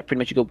stuff? Yeah, pretty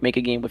much you go make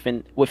a game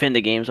within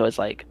the game, so it's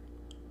like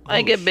I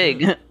Oh get shit.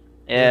 big.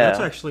 Yeah, that's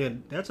Yeah. actually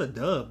that's a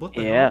dub. What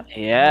the Yeah, hell? Oh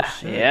yeah,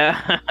 shit.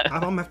 yeah.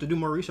 I'm gonna have to do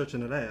more research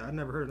into that. I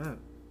never heard of that.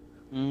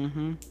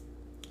 Hmm.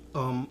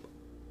 Um,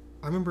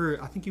 I remember.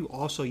 I think you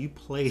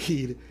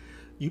played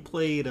you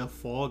played a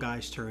Fall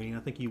Guys tourney. I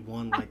think you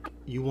won like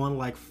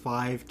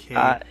 5K.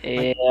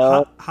 Like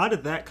Yeah. how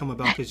did that come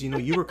about? Because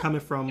you were coming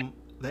from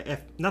the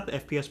not the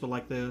FPS but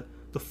like the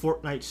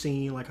Fortnite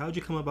scene. Like how did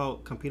you come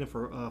about competing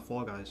for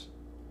Fall Guys?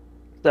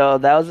 So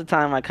that was the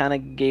time I kind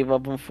of gave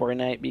up on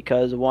Fortnite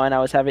because one, I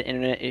was having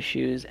internet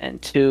issues,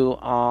 and two,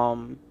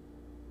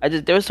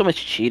 there was so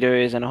much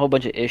cheaters and a whole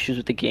bunch of issues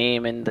with the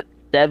game, and the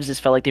devs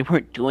just felt like they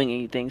weren't doing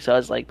anything. So I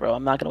was like, bro,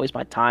 I'm not gonna waste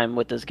my time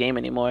with this game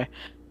anymore.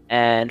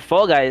 And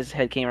Fall Guys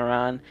had came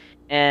around,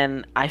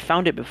 and I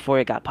found it before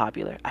it got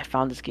popular. I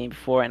found this game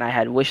before, and I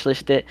had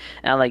wishlisted it,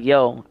 and I'm like,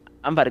 yo,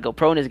 I'm about to go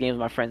pro in this game with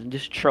my friends. I'm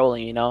just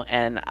trolling,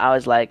 And I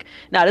was like,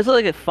 nah, this is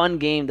like a fun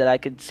game that I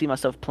could see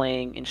myself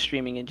playing and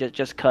streaming, and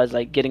just cause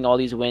like getting all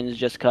these wins,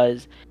 just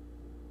cause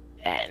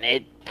and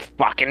it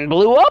fucking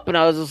blew up and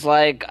I was just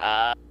like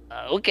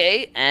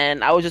okay,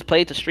 and I would just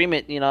play it to stream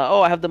it,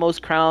 oh, I have the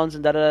most crowns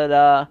and da da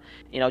da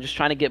da, just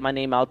trying to get my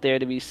name out there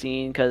to be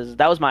seen because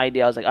that was my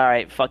idea. I was like, all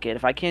right, fuck it,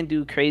 if I can't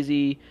do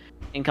crazy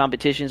in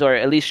competitions or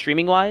at least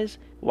streaming wise,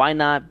 why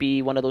not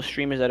be one of those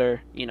streamers that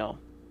are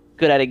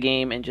good at a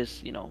game and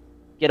just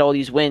get all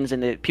these wins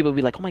and people will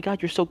be like, oh my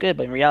god, you're so good,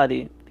 but in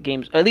reality the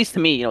game's, at least to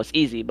me, it's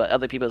easy, but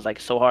other people it's like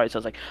so hard. So I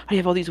was like, I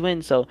have all these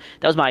wins, so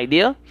that was my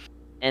idea.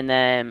 And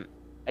then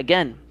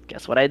again,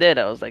 guess what I did?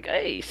 I was like,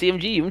 "Hey,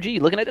 CMG, UMG,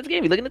 looking at this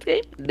game? You looking at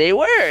this game?" They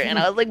were, and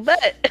I was like,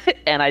 "Bet,"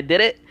 and I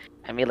did it.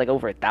 I made like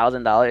over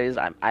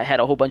 $1,000. I had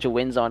a whole bunch of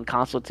wins on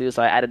console too,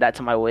 so I added that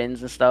to my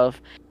wins and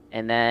stuff.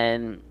 And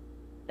then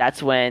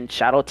that's when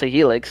shout out to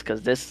Helix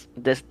because this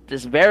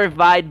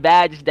verified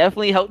badge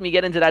definitely helped me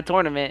get into that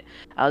tournament.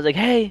 I was like,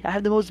 "Hey, I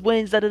have the most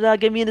wins. Da da da.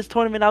 Get me in this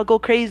tournament. I'll go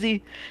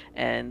crazy."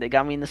 And they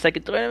got me in the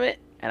second tournament,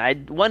 and I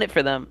won it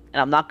for them.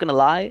 And I'm not gonna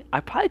lie, I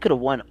probably could have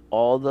won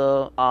all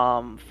the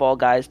Fall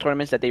Guys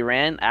tournaments that they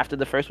ran after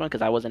the first one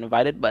because I wasn't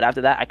invited. But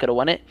after that, I could have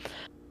won it.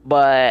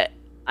 But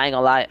I ain't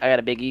gonna lie, I got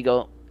a big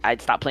ego.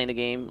 I'd stop playing the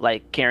game,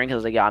 like caring, because I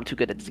was like, yeah, I'm too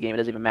good at this game. It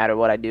doesn't even matter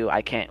what I do,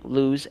 I can't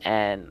lose.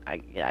 And I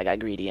got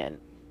greedy and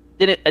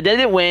I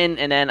didn't win.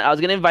 And then I was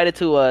gonna invite it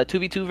to a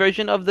 2v2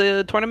 version of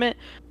the tournament,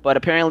 but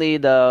apparently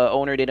the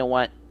owner didn't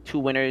want two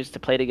winners to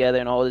play together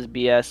and all this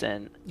BS.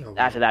 And Oh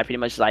after wow, that, I pretty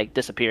much like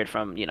disappeared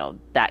from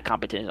that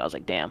competition. I was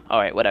like, damn, all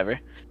right, whatever.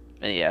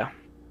 And yeah,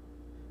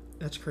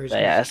 that's crazy.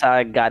 but yeah, Because that's how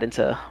I got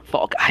into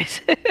Fall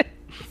Guys.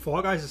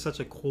 Fall Guys is such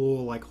a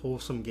cool, like,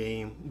 wholesome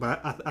game.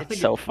 But I It's think it,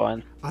 so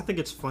fun. I think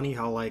it's funny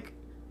how like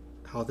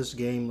how this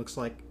game looks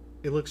like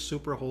it looks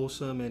super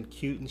wholesome and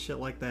cute and shit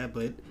like that.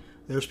 But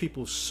there's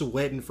people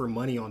sweating for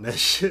money on that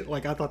shit.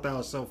 Like I thought that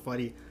was so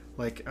funny.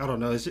 Like I don't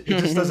know, it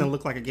just doesn't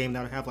look like a game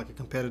that would have like a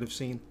competitive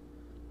scene.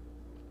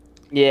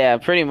 Yeah,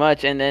 pretty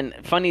much. And then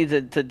funny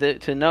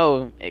to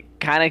know, it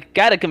kind of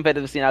got a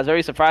competitive scene. I was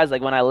very surprised.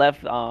 Like when I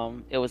left,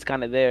 it was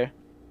kind of there.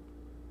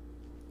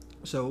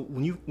 So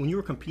when you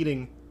were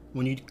competing,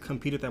 when you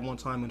competed that one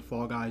time in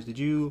Fall Guys, did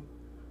you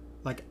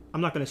like?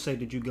 I'm not gonna say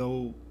did you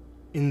go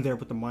in there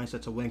with the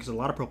mindset to win, because a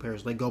lot of pro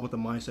players, they go with the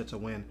mindset to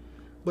win.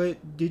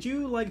 But did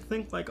you like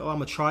think like, oh, I'm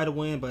gonna try to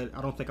win, but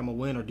I don't think I'm gonna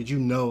win, or did you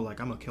know like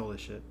I'm gonna kill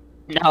this shit?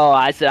 No,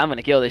 I said I'm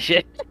gonna kill this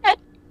shit.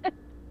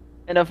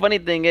 And the funny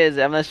thing is,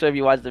 I'm not sure if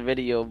you watched the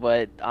video,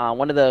 but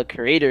one of the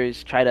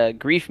creators tried to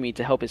grief me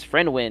to help his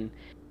friend win,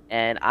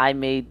 and I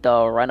made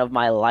the run of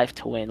my life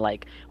to win.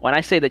 Like when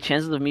I say the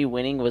chances of me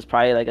winning was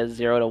probably like a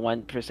 0 to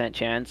 1%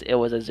 chance, it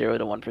was a 0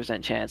 to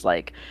 1% chance.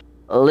 Like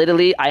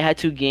literally, I had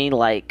to gain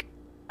like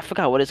I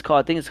forgot what it's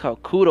called. I think it's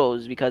called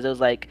kudos because it was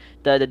like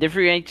the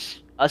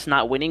difference us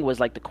not winning was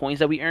like the coins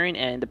that we earn,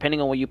 and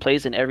depending on what you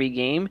place in every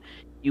game,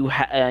 you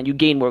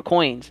gain more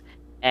coins.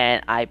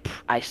 And I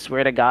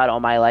swear to God,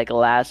 on my like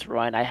last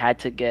run, I had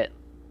to get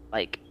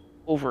like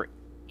over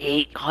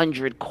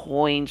 800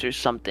 coins or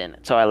something.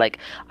 So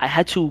I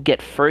had to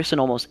get first in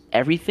almost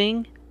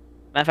everything.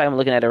 Matter of fact, I'm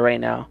looking at it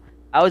right now.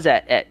 I was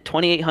at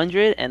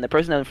 2,800, and the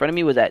person in front of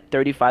me was at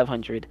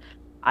 3,500.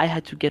 I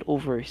had to get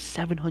over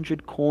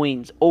 700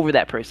 coins over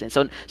that person.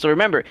 So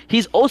remember,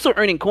 he's also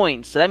earning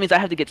coins. So that means I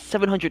have to get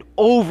 700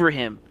 over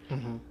him.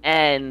 Hmm.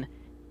 And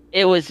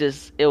it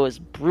was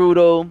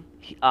brutal.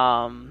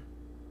 Um,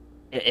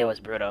 it was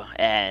brutal,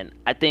 and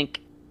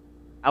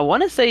I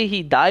want to say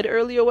he died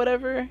early or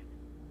whatever,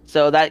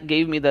 so that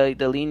gave me the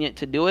lenient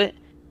to do it.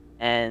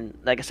 And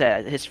like I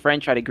said, his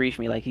friend tried to grief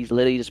me, like he's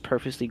literally just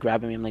purposely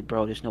grabbing me. I'm like,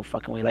 bro, there's no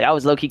fucking way. Like I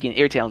was low key getting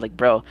irritated. I was like,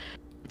 bro,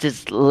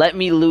 just let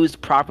me lose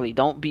properly.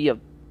 Don't be a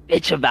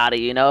bitch about it,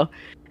 you know?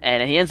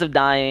 And he ends up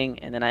dying,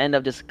 and then I end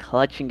up just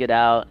clutching it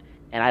out,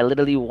 and I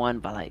literally won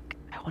by like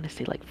I want to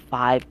say like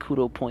 5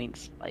 kudo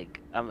points.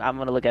 Like I'm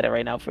gonna look at it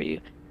right now for you.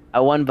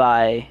 I won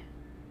by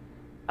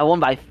I won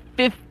by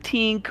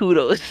 15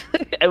 kudos,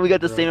 and we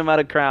got the same Bro,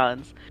 amount of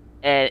crowns.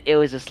 And it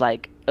was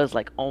like,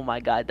 oh my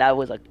God, that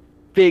was a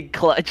big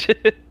clutch.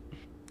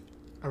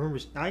 I remember.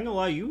 I ain't gonna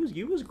lie, you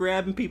was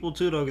grabbing people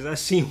too though, because I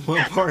seen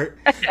one part.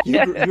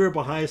 You were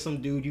behind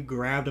some dude. You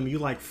grabbed him. You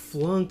like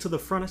flung to the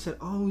front. I said,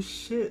 "Oh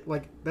shit!"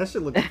 Like that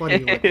shit looked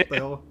funny. Like what the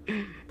hell?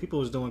 People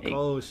was doing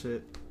cold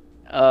shit.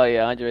 Oh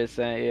yeah,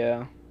 100%,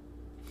 yeah.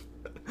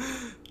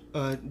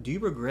 Do you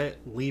regret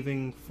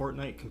leaving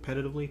Fortnite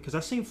competitively? Because I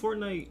seen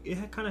Fortnite. It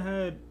had kind of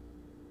had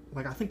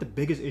like I think the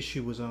biggest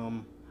issue was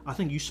I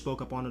think you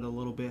spoke up on it a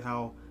little bit.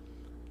 How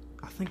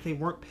I think they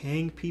weren't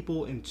paying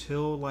people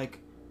until like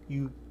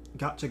you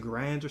got to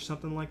grands or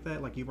something like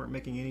that. Like you weren't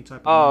making any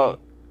type of Oh money.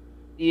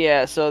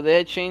 yeah, so they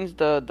had changed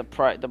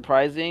the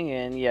pricing,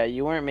 and yeah,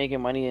 you weren't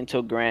making money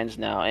until grands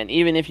now. And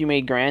even if you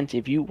made grands,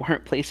 if you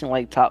weren't placing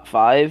like top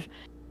five,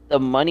 the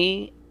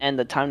money and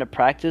the time to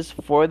practice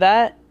for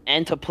that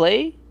and to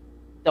play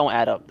don't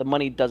add up. The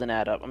money doesn't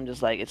add up. I'm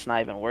just like, it's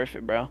not even worth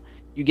it, bro.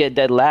 You get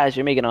dead last,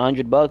 you're making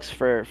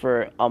 $100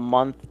 for a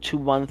month, 2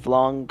 month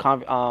long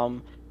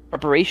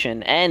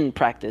preparation and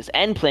practice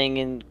and playing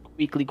in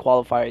weekly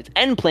qualifiers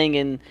and playing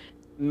in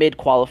mid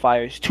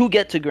qualifiers to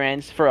get to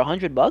grands for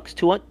 $100,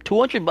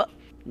 200 bucks.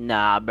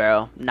 Nah,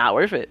 bro, not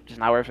worth it. Just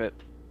not worth it.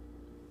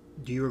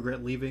 Do you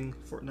regret leaving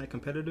Fortnite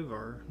competitive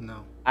or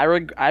no? I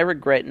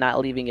regret not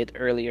leaving it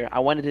earlier. I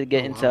wanted to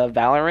get Oh into wow.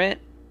 Valorant.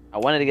 I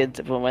wanted to get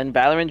into when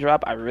Valorant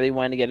dropped. I really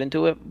wanted to get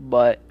into it,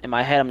 but in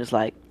my head, I'm just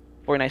like,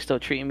 Fortnite's still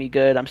treating me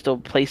good. I'm still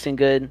placing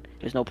good.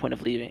 There's no point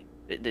of leaving.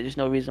 There's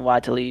no reason why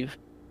to leave,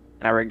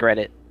 and I regret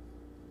it.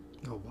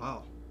 Oh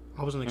wow.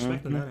 I wasn't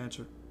expecting Hmm. that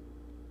answer.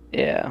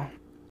 Yeah.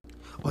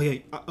 Oh yeah.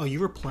 Oh, you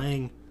were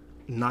playing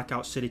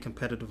Knockout City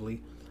competitively,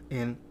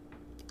 and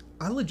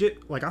I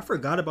legit like I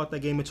forgot about that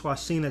game until I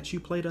seen that you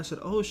played. I said,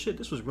 "Oh shit,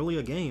 this was really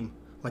a game."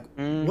 Like,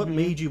 what Hmm.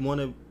 made you want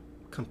to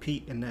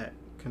compete in that,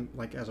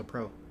 like as a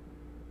pro?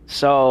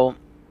 So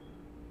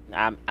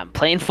I'm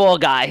playing Fall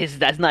Guys.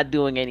 That's not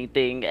doing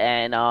anything,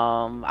 and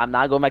I'm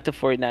not going back to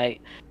Fortnite.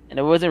 And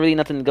there wasn't really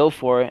nothing to go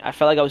for. I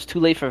felt like I was too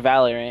late for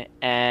Valorant,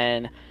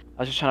 and I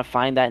was just trying to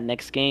find that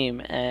next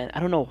game. And I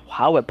don't know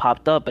how it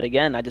popped up, but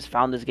again, I just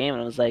found this game,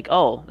 and I was like,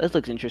 oh, this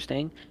looks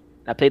interesting.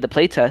 And I played the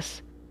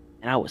playtest,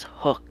 and I was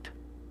hooked.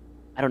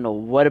 I don't know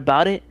what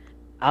about it.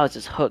 I was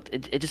just hooked.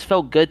 It just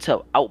felt good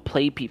to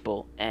outplay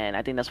people, and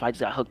I think that's why I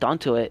just got hooked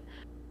onto it,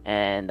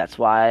 and that's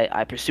why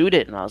I pursued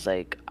it. And I was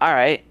like, all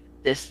right,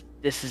 this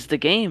is the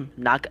game.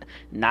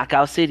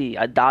 Knockout City,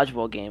 a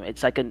dodgeball game.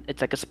 It's like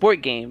a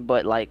sport game,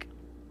 but like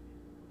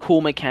cool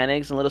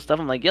mechanics and little stuff.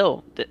 I'm like,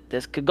 yo,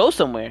 this could go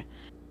somewhere,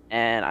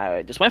 and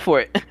I just went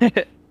for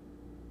it.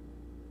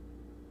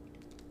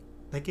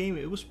 That game,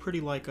 it was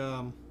pretty like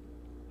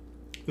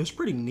it was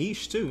pretty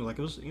niche too. Like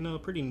it was a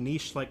pretty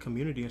niche like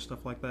community and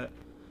stuff like that.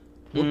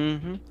 What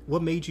Hmm.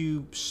 what made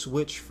you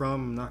switch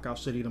from Knockout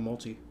City to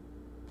multi?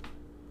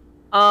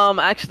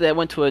 Actually, I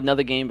went to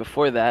another game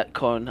before that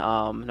called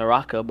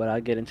Naraka, but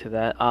I'll get into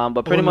that.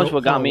 But Oh pretty no, much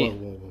what hold got on, whoa, me,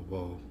 whoa, whoa,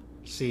 whoa.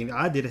 See,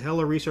 I did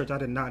hella research. I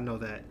did not know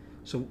that.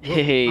 So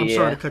what? I'm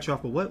sorry to yeah, cut you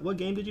off, but what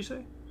game did you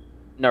say?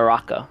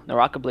 Naraka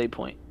Blade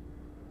Point.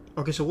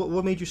 Okay, so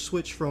what made you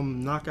switch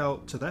from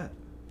Knockout to that?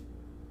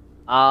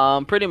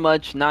 Pretty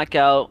much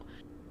Knockout.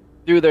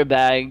 threw their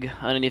bag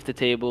underneath the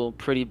table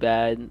pretty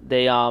bad.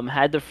 They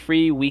had the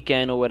free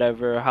weekend or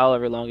whatever,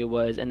 however long it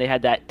was, and they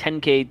had that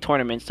 10K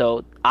tournament,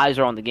 so eyes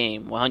are on the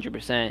game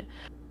 100%.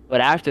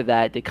 But after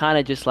that, they kind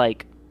of just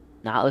like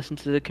not listened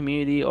to the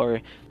community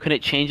or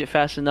couldn't change it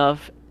fast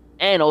enough,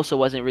 and also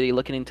wasn't really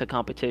looking into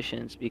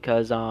competitions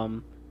because I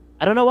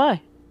don't know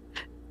why.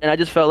 And I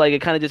just felt like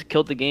it kind of just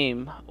killed the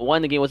game.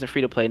 One, the game wasn't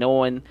free to play. No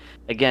one,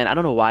 again, I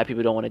don't know why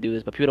people don't want to do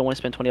this, but people don't want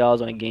to spend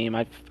 $20 on a game.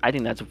 I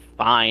think that's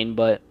fine,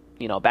 but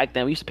back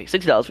then we used to pay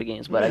 $60 for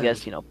games, but I Man,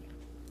 guess,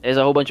 there's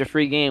a whole bunch of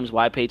free games.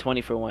 Why pay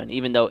 20 for one,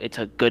 even though it's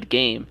a good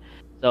game?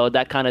 So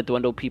that kind of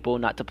dwindled people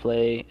not to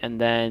play, and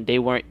then they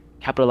weren't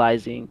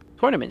capitalizing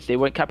tournaments. They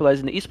weren't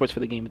capitalizing the esports for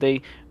the game. If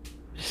they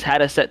just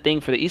had a set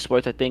thing for the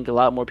esports, I think a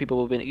lot more people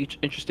would have been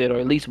interested, or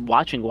at least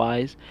watching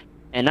wise.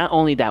 And not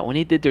only that, when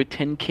they did their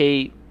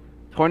 10K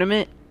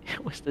tournament,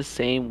 it was the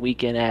same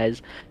weekend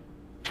as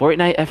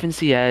Fortnite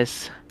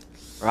FNCS,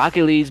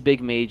 Rocket League's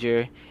big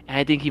major, and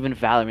I think even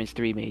Valorant's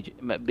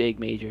big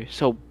major.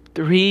 So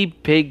three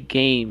big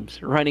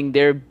games running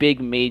their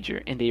big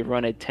major, and they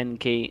run a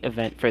 10K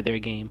event for their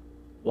game.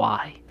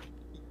 Why?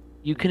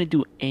 You couldn't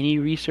do any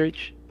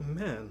research,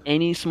 man.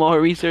 any small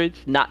research,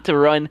 not to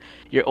run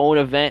your own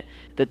event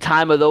the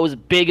time of those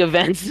big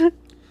events.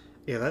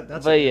 Yeah,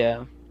 that's But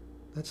yeah,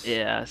 that's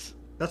yes.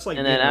 that's like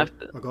And being then a.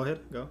 after Oh, go ahead.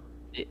 Go.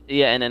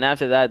 Yeah, and then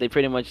after that, they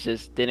pretty much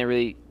just didn't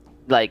really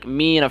like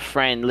me and a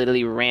friend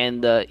literally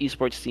ran the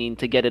esports scene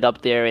to get it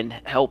up there and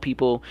help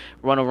people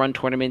run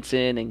tournaments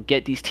in and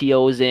get these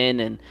TOs in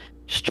and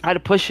just try to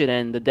push it.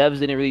 And the devs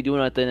didn't really do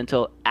nothing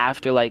until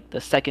after like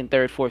the second,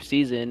 third, fourth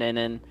season, and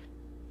then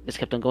just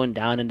kept on going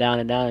down and down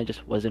and down. It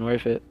just wasn't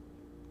worth it.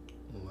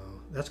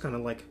 Wow, that's kind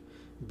of like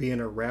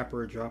being a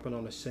rapper dropping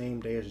on the same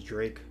day as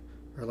Drake,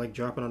 or like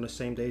dropping on the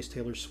same day as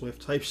Taylor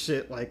Swift type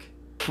shit. Like,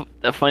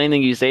 The funny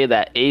thing you say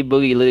that A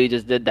Boogie literally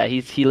just did that.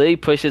 He literally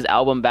pushed his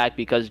album back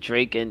because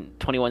Drake and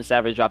 21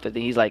 Savage dropped it.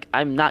 And he's like,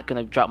 I'm not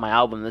gonna drop my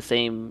album the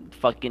same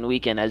fucking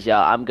weekend as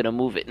y'all. I'm gonna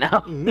move it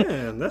now.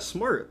 man, that's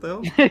smart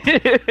though.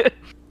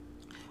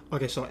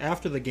 Okay, so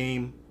after the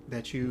game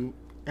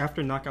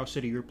after Knockout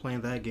City, you were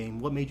playing that game.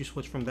 What made you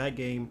switch from that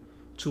game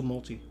to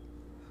multi?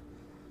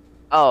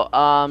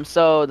 Oh,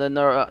 so the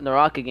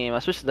Naraka game, I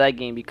switched to that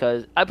game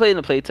because I played in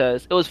the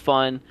playtest. It was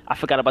fun. I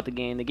forgot about the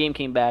game. The game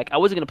came back. I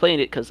wasn't gonna play in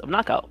it because of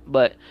Knockout,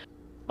 but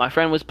my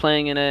friend was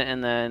playing in it,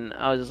 and then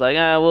I was just like,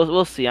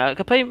 we'll see. I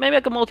could play, maybe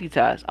I could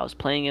multitask. I was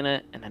playing in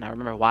it, and then I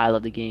remember why I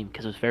loved the game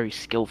because it was very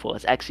skillful.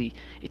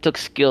 It took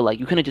skill. Like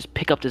you couldn't just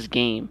pick up this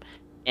game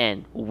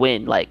and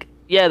win. Like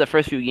yeah, the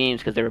first few games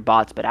because they were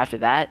bots, but after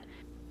that,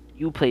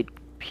 you played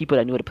people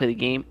that knew how to play the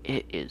game.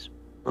 It is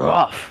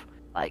rough.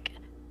 Like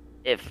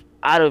if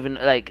I don't even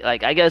like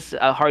I guess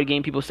a hard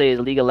game people say is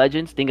League of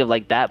Legends. Think of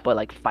like that, but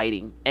like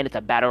fighting, and it's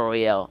a battle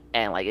royale,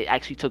 and like it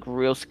actually took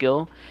real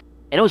skill,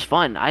 and it was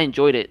fun. I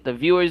enjoyed it. The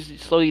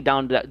viewers slowly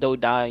down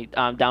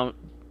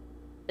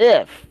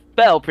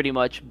fell pretty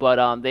much,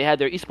 but they had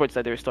their esports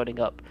that they were starting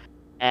up,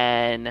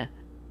 and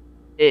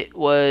it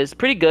was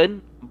pretty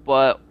good.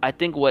 But I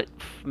think what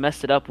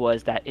messed it up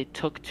was that it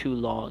took too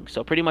long.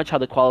 So pretty much how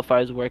the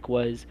qualifiers work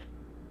was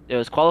there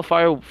was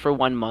qualifier for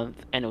 1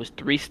 month, and it was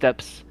 3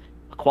 steps.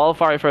 A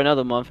qualifier for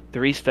another month,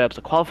 3 steps.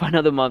 A qualifier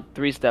another month,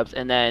 3 steps,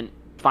 and then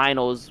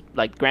finals,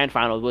 like grand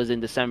finals, was in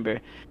December.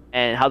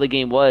 And how the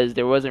game was,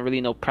 there wasn't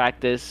really no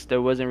practice.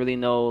 There wasn't really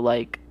no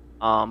like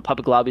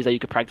public lobbies that you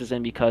could practice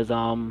in because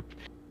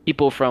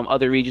people from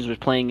other regions were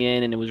playing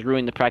in, and it was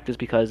ruining the practice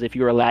because if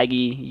you were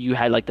laggy, you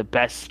had like the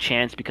best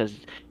chance because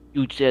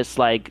you just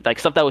like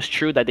stuff that was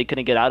true that they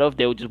couldn't get out of,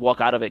 they would just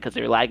walk out of it because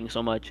they were lagging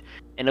so much,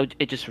 and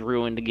it just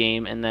ruined the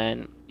game. And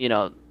then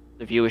the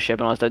viewership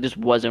and all that stuff just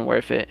wasn't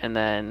worth it. And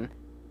then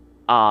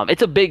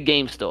it's a big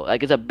game still,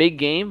 like it's a big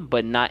game,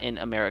 but not in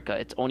America.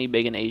 It's only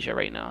big in Asia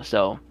right now.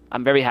 So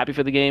I'm very happy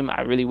for the game.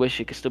 I really wish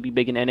it could still be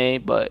big in NA,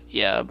 but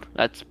yeah,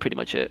 that's pretty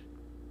much it.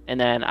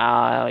 And then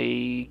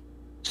I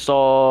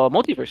saw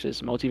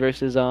Multiversus.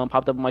 Multiversus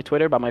popped up on my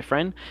Twitter by my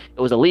friend.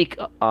 It was a leak,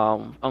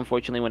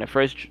 unfortunately, when it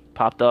first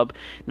popped up.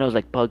 And it was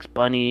like Bugs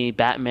Bunny,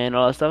 Batman,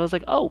 all that stuff. I was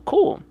like, oh,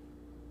 cool.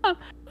 I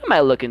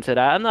might look into that.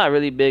 I'm not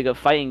really big of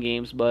fighting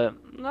games, but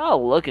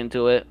I'll look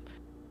into it.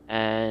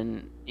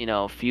 And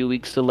a few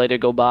weeks to later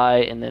go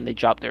by, and then they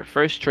dropped their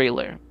first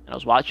trailer. And I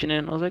was watching it,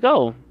 and I was like,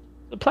 oh,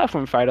 the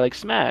platform fighter like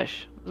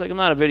Smash. I was like, I'm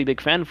not a very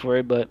big fan for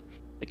it, but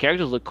the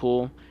characters look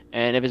cool.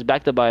 And if it's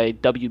backed up by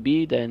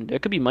WB, then there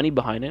could be money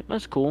behind it.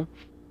 That's cool.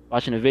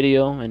 Watching a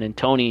video, and then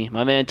Tony,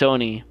 my man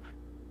Tony,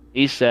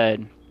 he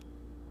said,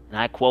 and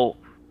I quote,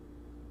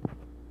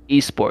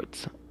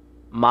 esports.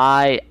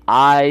 My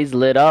eyes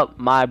lit up,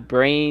 my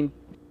brain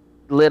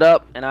lit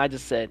up, and I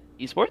just said,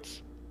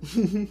 esports?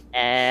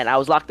 And I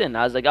was locked in.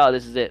 I was like, oh,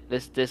 this is it.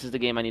 This is the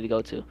game I need to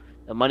go to.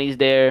 The money's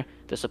there,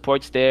 the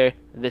support's there,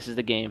 this is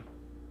the game.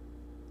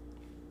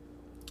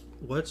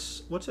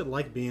 What's it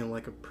like being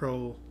like a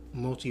pro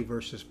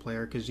multiversus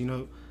player? Because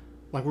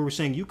like we were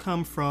saying, you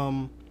come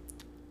from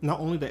not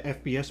only the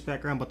FPS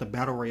background but the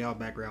battle royale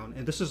background,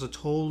 and this is a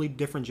totally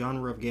different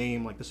genre of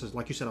game. Like this is,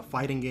 like you said, a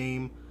fighting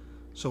game.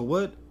 So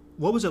what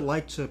was it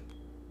like to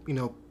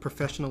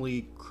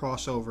professionally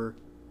cross over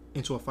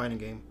into a fighting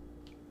game?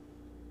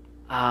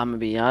 I'm gonna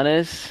be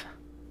honest.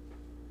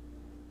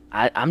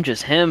 I'm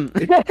just him.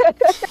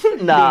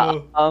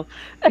 Nah, Yo.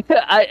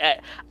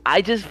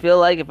 I just feel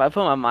like if I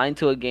put my mind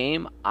to a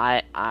game,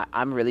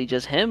 I'm really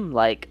just him.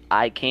 Like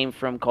I came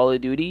from Call of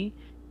Duty,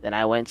 then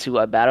I went to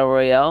a battle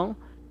royale,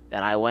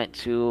 then I went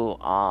to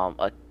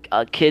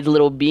a kid's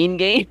little bean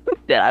game,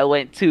 then I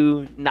went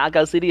to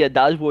Knockout City, a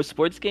dodgeball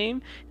sports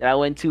game, then I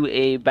went to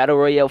a battle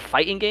royale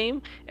fighting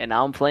game, and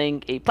now I'm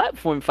playing a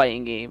platform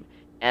fighting game.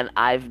 And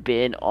I've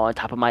been on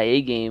top of my A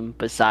game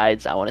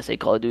besides I want to say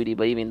Call of Duty,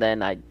 but even then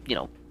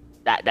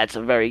that's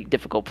a very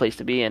difficult place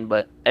to be in.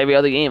 But every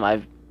other game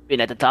I've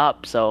been at the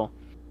top, so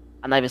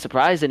I'm not even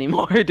surprised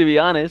anymore, to be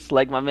honest.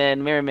 Like my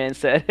man Merriman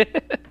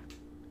said.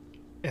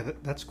 Yeah,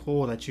 that's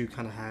cool that you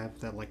kind of have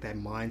that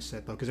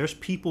mindset though, because there's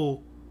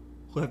people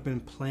who have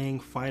been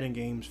playing fighting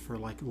games for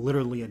like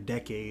literally a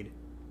decade.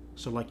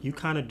 So like you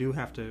kind of do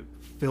have to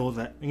feel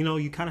that,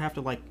 you kind of have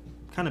to like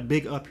kind of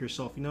big up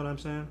yourself. You know what I'm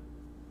saying?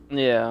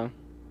 Yeah.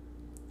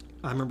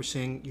 I remember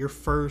seeing your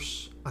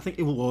first, I think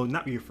it well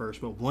not your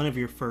first, but one of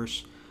your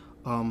first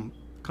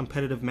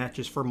competitive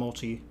matches for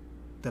multi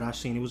that I've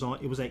seen. It was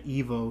at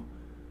Evo,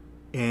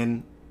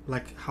 and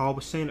like how I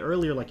was saying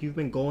earlier, like you've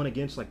been going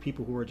against like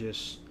people who are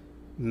just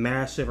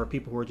massive or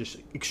people who are just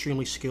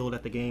extremely skilled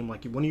at the game.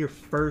 Like one of your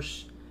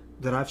first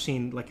that I've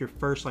seen, like your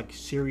first like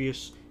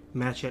serious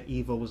match at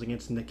Evo was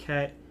against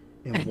Nakat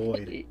and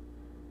Void. Like,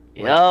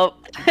 Yup.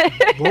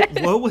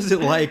 what was it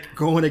like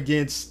going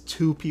against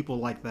two people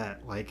like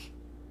that? Like,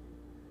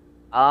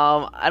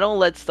 I don't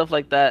let stuff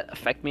like that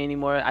affect me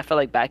anymore. I felt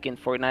like back in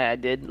Fortnite, I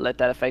did let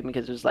that affect me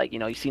because it was like,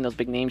 you seen those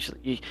big names,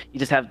 you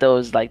just have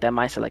those like that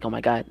mindset, like, oh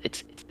my God,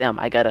 it's them.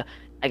 I gotta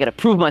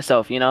prove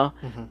myself.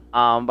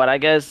 mhm. But I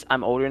guess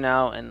I'm older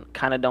now and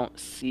kind of don't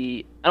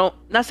see. I don't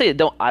not say I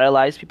don't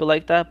idolize people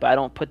like that, but I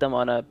don't put them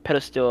on a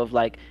pedestal of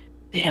like,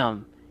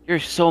 damn, you're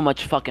so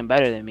much fucking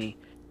better than me.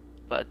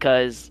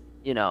 Because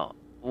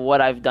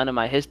what I've done in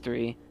my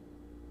history,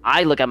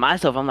 I look at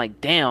myself, I'm like,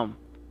 damn.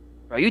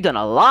 Bro, you done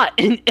a lot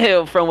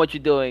from what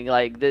you're doing.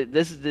 Like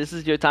this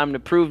is your time to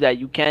prove that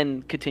you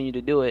can continue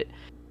to do it.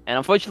 And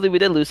unfortunately, we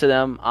did lose to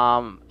them.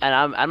 And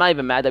I'm not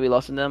even mad that we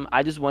lost to them.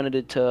 I just wanted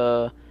it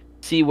to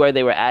see where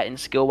they were at in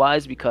skill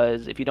wise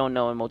because if you don't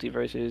know in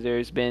Multiversus,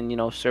 there's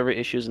been server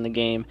issues in the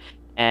game,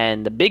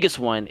 and the biggest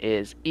one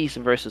is East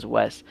versus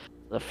West.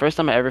 The first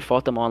time I ever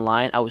fought them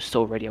online, I was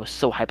so ready. I was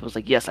so hyped. I was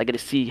like, yes, I get to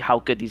see how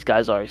good these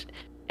guys are.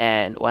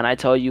 And when I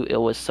tell you, it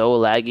was so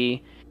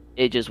laggy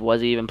it just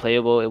wasn't even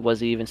playable. It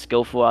wasn't even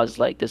skillful. I was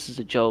like, this is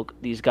a joke.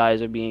 These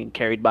guys are being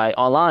carried by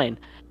online.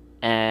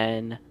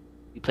 And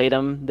we played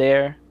them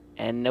there,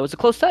 and it was a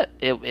close set.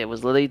 It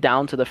was literally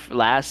down to the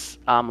last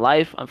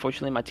life.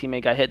 Unfortunately, my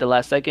teammate got hit the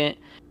last second,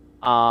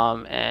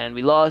 and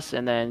we lost.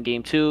 And then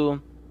game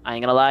two, I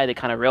ain't gonna lie, they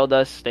kind of railed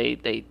us.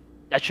 They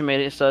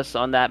detrimented us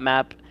on that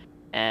map,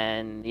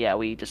 and yeah,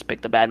 we just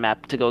picked a bad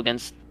map to go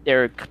against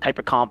their type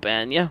of comp.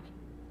 And yeah,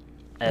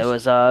 it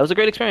was a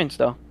great experience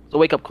though. It's a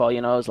wake up call.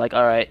 It was like,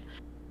 all right,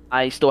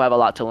 I still have a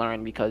lot to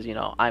learn because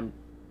I'm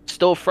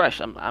still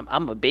fresh.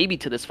 I'm a baby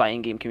to this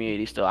fighting game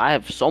community still. I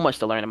have so much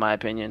to learn in my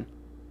opinion.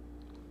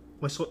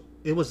 Wait, so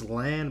it was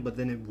land, but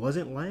then it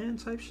wasn't land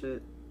type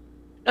shit.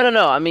 No, no,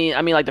 no. I mean,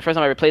 like the first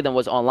time I ever played them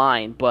was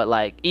online, but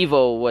like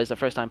Evo was the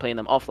first time playing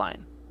them offline.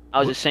 I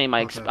was What? just saying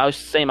Okay. I was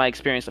saying my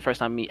experience the first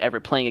time me ever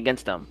playing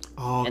against them,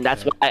 and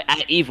that's Okay. why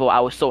at Evo I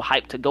was so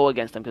hyped to go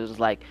against them because it was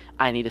like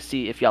I need to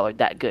see if y'all are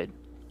that good.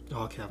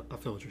 Okay. I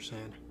feel what you're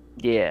saying,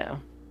 Yeah.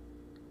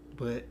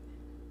 but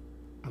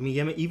I mean,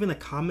 yeah, even the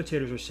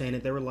commentators were saying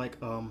it. They were like,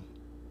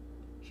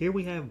 here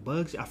we have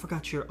Bugs. I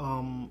forgot your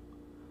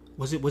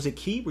was it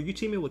Key? Were you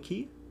teaming with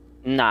Key?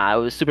 Nah, it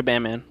was Super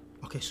Bandman.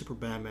 Okay, Super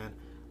bad man.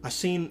 I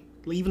seen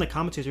even the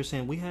commentators were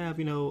saying we have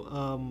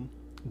Bugzvii,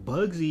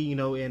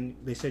 and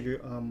they said your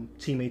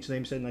teammates'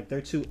 name said like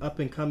they're two up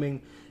and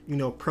coming,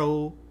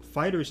 pro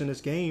fighters in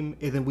this game,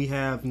 and then we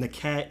have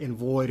Nakat and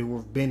Void who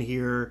have been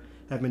here,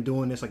 have been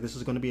doing this. Like this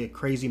is going to be a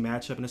crazy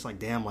matchup, and it's like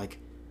damn, like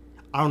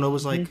I don't know, it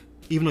was Hmm. like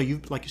even though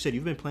you like you said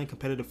you've been playing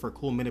competitive for a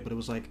cool minute, but it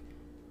was like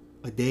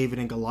a David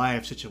and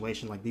Goliath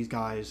situation. Like these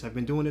guys have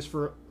been doing this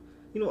for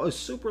a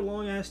super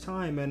long ass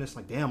time, man. It's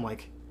like damn,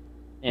 like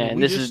Yeah, and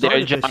we this just is their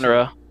started this shit.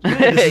 genre.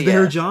 Yeah, this is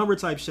their Yeah. genre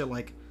type shit.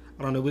 Like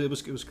I don't know, it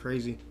was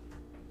crazy.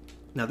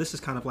 Now this is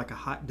kind of like a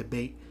hot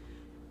debate.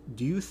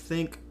 Do you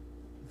think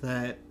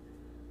that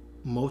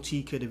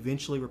Multi could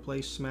eventually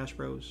replace Smash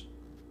Bros?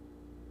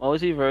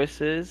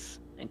 Multiversus,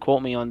 and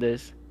quote me on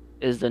this,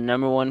 is the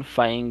number one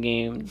fighting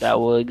game that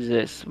will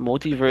exist.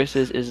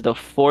 Multiversus is the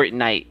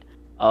Fortnite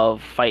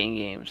of fighting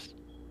games.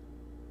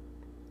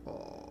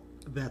 Oh,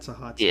 that's a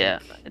hot Yeah,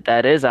 take.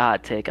 that is a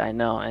hot take, I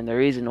know. And the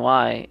reason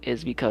why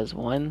is because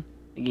one,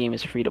 the game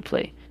is free to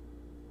play.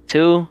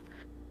 Two,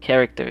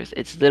 characters.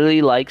 It's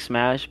literally like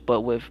Smash,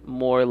 but with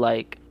more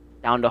like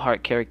down to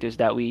heart characters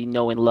that we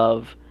know and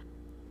love.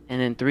 And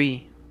then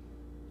three,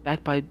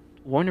 backed by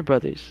Warner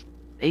Brothers.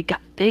 They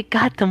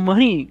got the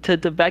money to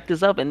back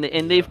this up, and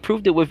Yeah. they've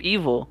proved it with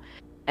Evil.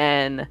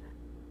 And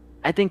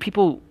I think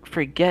people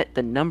forget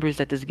the numbers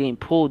that this game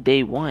pulled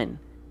day one.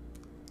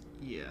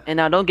 Yeah. And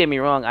now, don't get me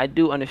wrong, I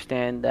do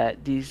understand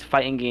that these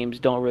fighting games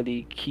don't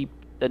really keep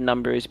the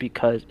numbers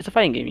because it's a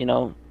fighting game, you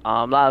know.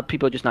 A lot of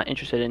people are just not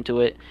interested into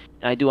it,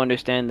 and I do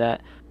understand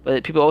that.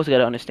 But people also got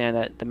to understand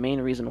that the main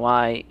reason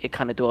why it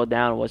kind of dwindled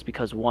down was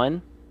because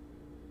one,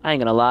 I ain't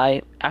gonna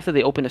lie, after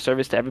they opened the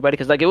service to everybody,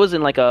 because like it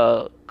wasn't like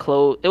a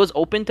close, it was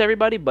open to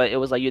everybody, but it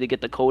was like you had to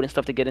get the code and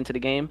stuff to get into the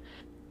game.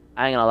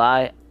 I ain't gonna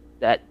lie,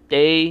 that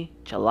day,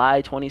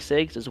 July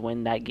 26th, is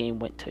when that game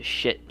went to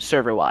shit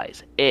server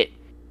wise.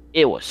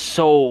 It was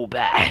so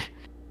bad.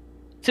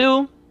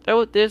 Two,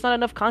 there's not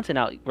enough content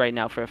out right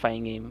now for a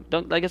fighting game.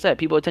 Don't Like I said,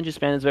 people attention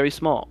span is very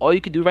small. All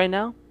you could do right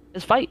now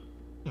is fight,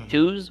 Hmm.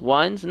 twos,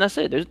 ones, and that's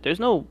it. There's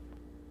no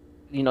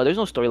there's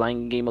no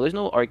storyline game. There's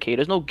no arcade.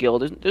 There's no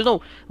guild. There's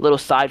no little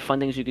side fun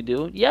things you could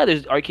do. Yeah,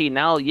 there's arcade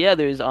now. Yeah,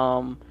 there's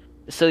the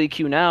silly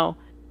queue now.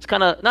 It's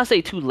kind of not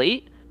say too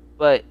late,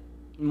 but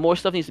more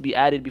stuff needs to be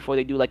added before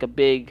they do like a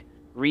big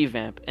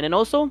revamp. And then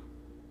also,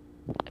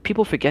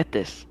 people forget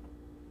this.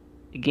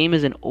 The game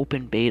is an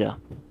open beta.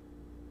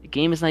 The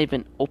game is not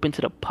even open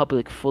to the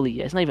public fully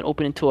yet. It's not even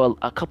open into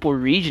a couple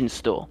regions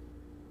still.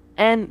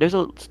 And there's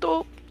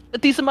still a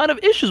decent amount of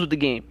issues with the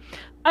game.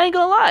 I ain't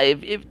gonna lie,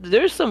 if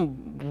there's some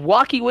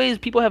wacky ways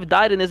people have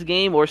died in this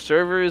game or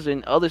servers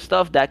and other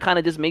stuff that kind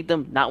of just make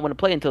them not want to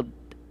play until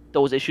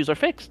those issues are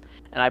fixed.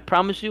 And I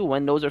promise you,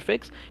 when those are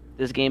fixed,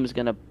 this game is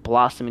gonna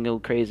blossom and go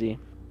crazy.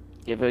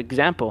 Give an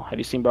example. Have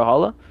you seen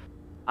Brawlhalla?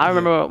 I Yeah.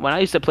 remember when I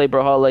used to play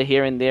Brawlhalla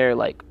here and there,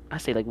 like I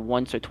say like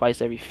once or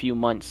twice every few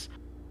months.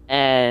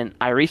 And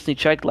I recently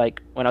checked,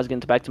 like when I was getting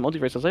back to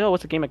Multiverse, I was like, oh,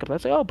 what's the game I could play? I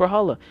was like, oh,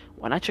 Brawlhalla.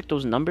 When I checked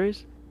those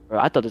numbers, bro,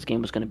 I thought this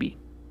game was gonna be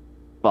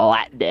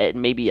flat dead,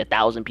 maybe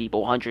 1,000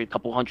 people,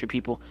 couple hundred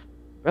people.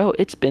 Bro,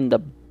 it's been the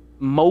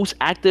most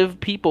active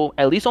people,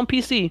 at least on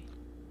PC,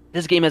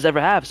 this game has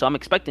ever had. So I'm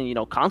expecting,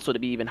 console to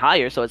be even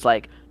higher. So it's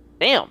like,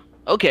 damn,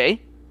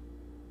 okay.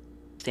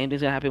 Same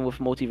thing's gonna happen with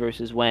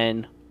Multiverses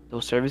when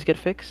those servers get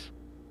fixed,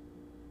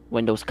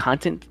 when those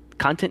content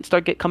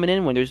start get coming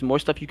in, when there's more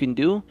stuff you can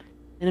do,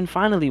 and then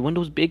finally when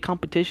those big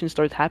competitions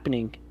starts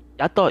happening.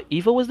 I thought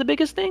Evo was the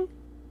biggest thing.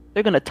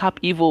 They're gonna top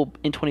Evo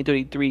in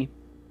 2033,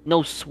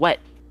 no sweat.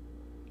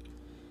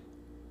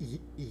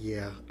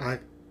 Yeah. I.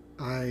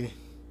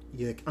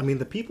 Yeah. I mean,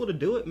 the people to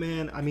do it,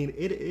 man. I mean,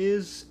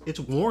 it's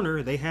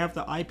Warner. They have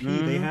the IP.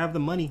 They Hmm. have the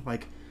money.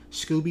 Like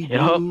Scooby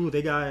Yup. Doo.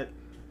 They got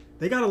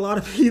a lot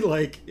of people.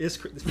 Like it's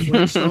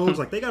Flintstones.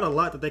 Like they got a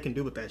lot that they can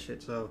do with that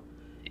shit. So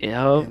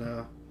Yup. and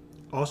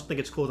I also think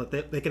it's cool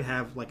that they can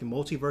have like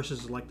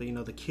multiverses, like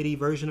the kitty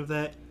version of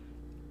that.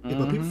 Yeah,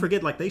 but people Hmm.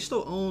 forget, like, they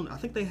still own. I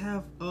think they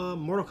have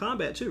Mortal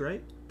Kombat too,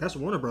 right? That's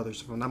Warner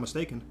Brothers, if I'm not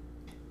mistaken.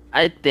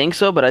 I think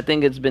so, but I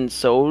think it's been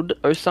sold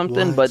or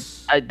something. But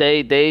What?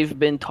 they've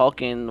been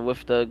talking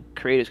with the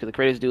creators because the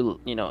creators do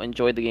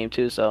enjoy the game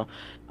too. So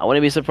I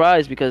wouldn't be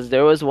surprised because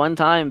there was one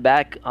time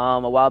back a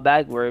while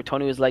back where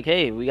Tony was like,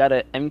 "Hey, we got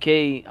a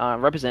MK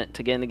represent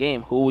to get in the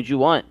game. Who would you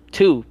want?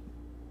 Two,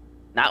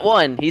 not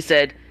one." He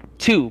said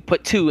two.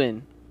 Put two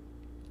in.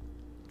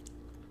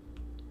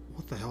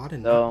 What the hell? I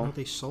did not know So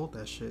they sold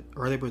that shit.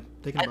 Or they were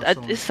thinking about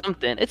selling it's it.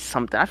 something. It's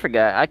something. I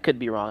forgot. I could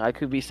be wrong. I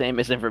could be saying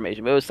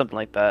misinformation, but it was something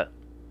like that.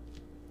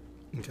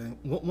 Okay.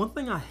 One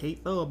thing I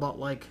hate though about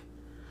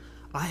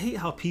I hate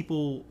how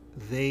people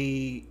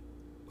they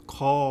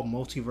call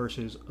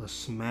multiverses a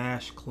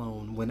Smash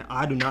clone when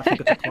I do not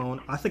think it's a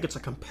clone. I think it's a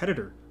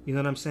competitor. You know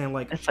what I'm saying?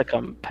 Like It's a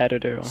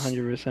competitor,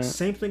 100%.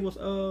 same thing with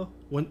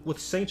when with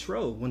Saints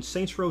Row. When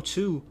Saints Row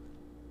 2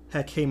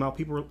 had came out,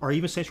 or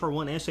even Saints Row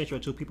 1 and Saints Row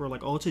 2, people were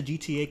like, "Oh, it's a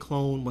GTA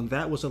clone." When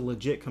that was a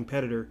legit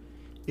competitor,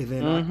 and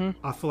then Hmm.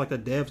 I feel like the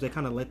devs they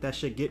kind of let that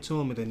shit get to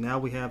them, and then now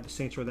we have the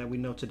Saints Row that we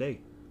know today,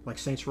 like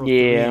Saints Row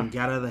 3 Yeah. and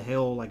Gat Out of the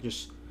Hell. Like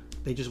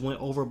they just went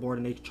overboard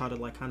and they tried to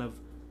like kind of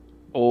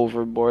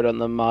Overboard on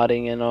the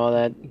modding and all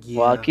that yeah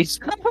wacky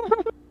stuff.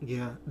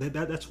 yeah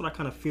that's what I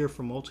kind of fear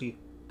for multi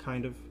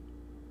kind of.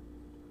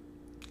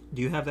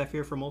 Do you have that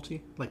fear for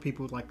multi? Like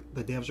people like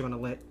the devs are gonna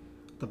let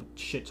the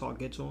shit talk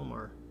get to them,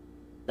 or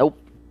Nope.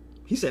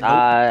 he said nope.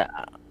 I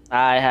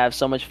I have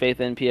so much faith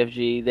in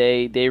PFG.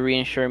 They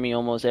reinsure me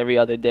almost every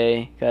other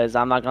day because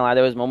I'm not gonna lie,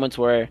 there was moments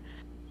where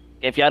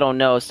if y'all don't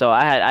know, so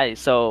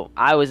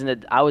I was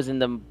in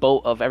the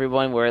boat of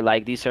everyone where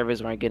like these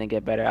servers weren't gonna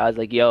get better. I was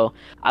like, yo,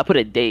 I put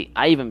a date.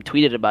 I even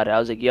tweeted about it. I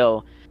was like,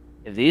 yo,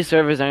 if these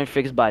servers aren't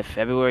fixed by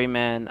February,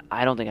 man,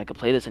 I don't think I could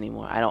play this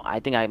anymore. I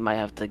think I might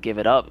have to give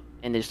it up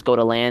and just go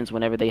to lands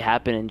whenever they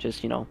happen and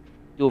just, do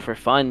it for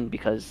fun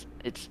because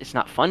it's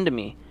not fun to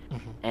me. Hmm.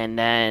 And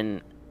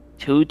then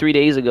 2, 3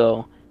 days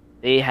ago,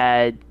 they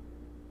had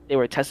they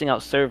were testing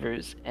out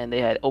servers and they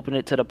had opened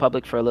it to the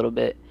public for a little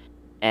bit.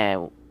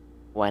 And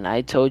when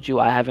I told you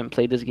I haven't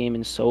played this game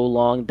in so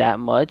long that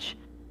much,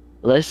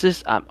 all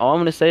I'm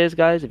gonna say is,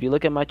 guys, if you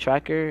look at my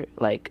tracker,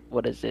 like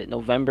what is it,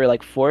 November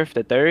like 4th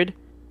to 3rd,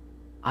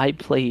 I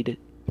played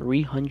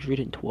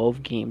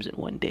 312 games in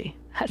one day.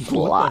 That's a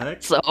What the lot.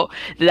 heck? So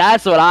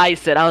that's what I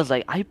said. I was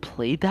like, I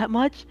played that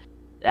much?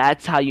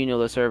 That's how you know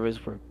the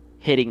servers were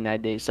hitting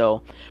that day.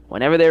 So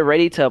whenever they're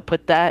ready to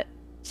put that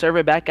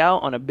server back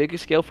out on a bigger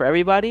scale for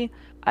everybody,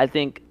 I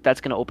think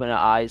that's gonna open our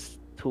eyes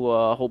to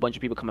a whole bunch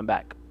of people coming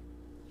back.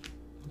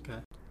 Okay.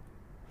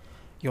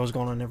 Yo, what's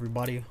going on,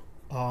 everybody?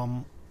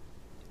 Um,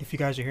 if you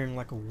guys are hearing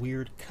like a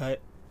weird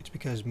cut, it's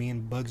because me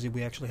and Bugzvii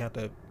we actually had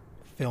to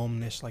film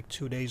this like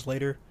 2 days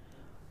later.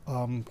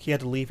 He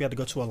had to leave. He had to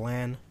go to a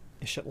LAN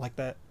and shit like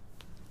that.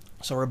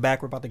 So we're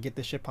back. We're about to get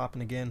this shit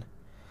popping again.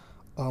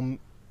 Um,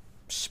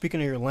 Speaking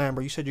of your LAN,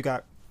 bro, you said you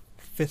got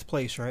fifth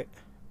place, right?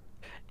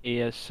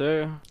 Yes,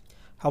 sir.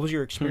 How was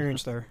your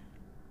experience there?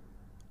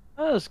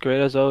 That's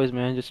great as always,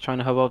 man. Just trying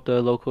to help out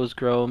the locals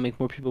grow, make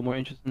more people more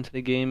interested into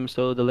the game,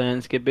 so the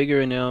lands get bigger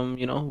and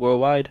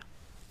worldwide.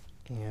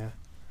 Yeah,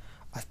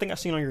 I think I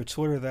seen on your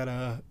Twitter that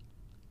I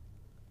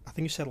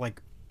think you said like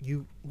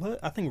you what?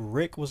 I think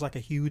Rick was like a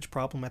huge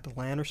problem at the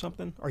LAN or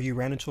something. Or you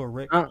ran into a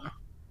Rick. Uh,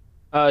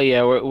 oh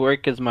yeah,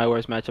 work is my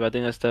worst matchup. I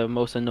think that's the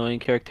most annoying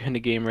character in the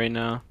game right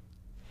now.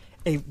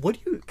 Hey, what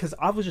do you? Because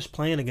I was just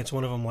playing against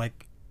one of them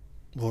like,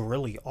 well,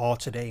 really all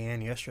today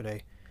and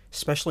yesterday,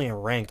 especially in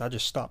ranked. I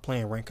just stopped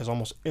playing ranked because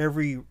almost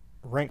every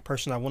ranked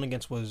person I went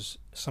against was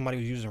somebody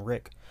who was using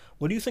Rick.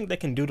 What do you think they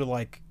can do to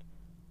like?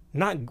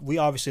 Not we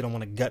obviously don't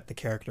want to gut the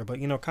character, but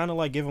kind of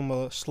like give him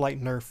a slight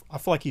nerf. I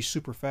feel like he's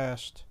super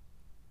fast.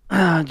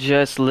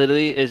 Just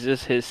literally is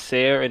just his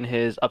Sair and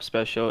his up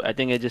special. I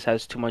think it just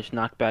has too much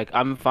knockback.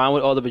 I'm fine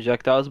with all the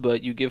projectiles,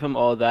 but you give him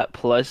all that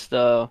plus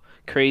the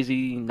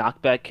crazy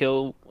knockback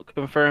kill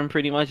confirm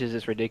pretty much is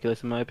just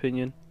ridiculous in my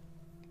opinion.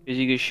 Because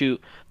you can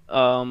shoot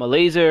a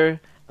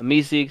laser, a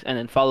Meeseeks, and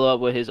then follow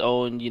up with his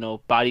own,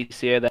 body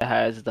Sair that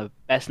has the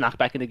best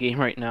knockback in the game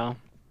right now.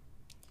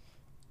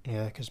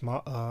 Yeah, because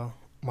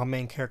my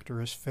main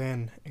character is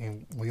Finn,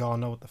 and we all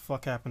know what the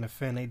fuck happened to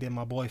Finn. They did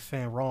my boy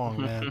Finn wrong,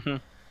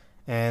 man.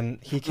 And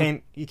he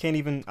can't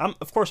even. I'm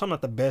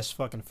not the best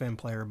fucking Finn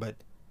player, but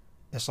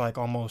it's like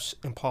almost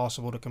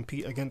impossible to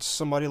compete against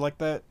somebody like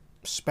that,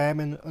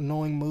 spamming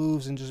annoying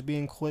moves and just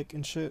being quick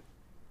and shit.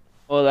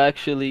 Well,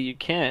 actually, you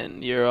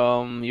can.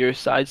 Your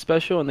side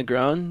special on the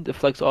ground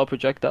deflects all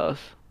projectiles.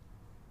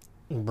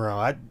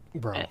 Bro,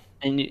 bro.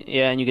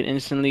 Yeah, and you can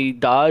instantly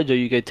dodge or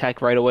you can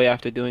attack right away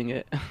after doing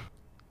it.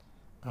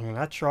 I mean,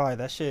 I tried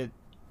that shit.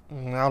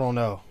 I don't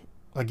know.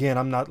 Again,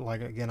 I'm not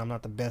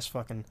the best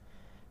fucking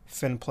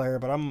Finn player,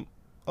 but I'm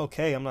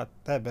okay. I'm not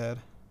that bad,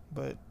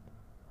 but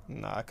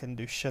nah, I couldn't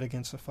do shit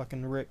against a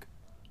fucking Rick.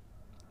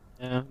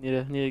 Yeah,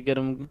 need to get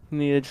him.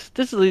 Need to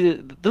just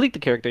delete the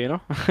character, you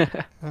know?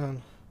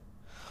 Um,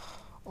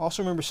 I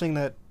also remember seeing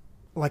that,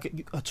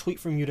 like a tweet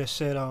from you that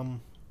said,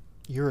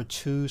 you're a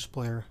twos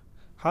player.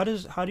 How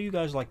do you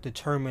guys like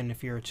determine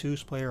if you're a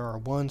twos player or a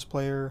ones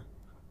player?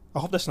 I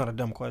hope that's not a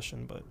dumb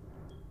question, but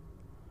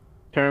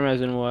Term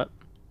as in what?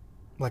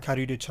 like, how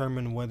do you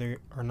determine whether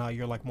or not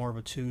you're like more of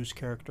a twos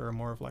character or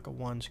more of like a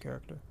ones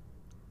character?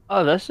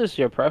 Oh, that's just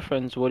your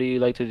preference. What do you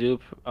like to do,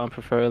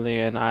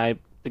 preferably? And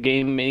the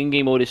game main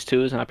game mode is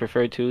twos, and I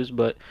prefer twos.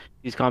 But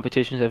these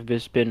competitions have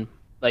just been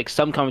like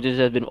some competitions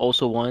have been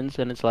also ones,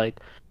 and it's like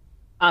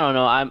I don't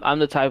know. I'm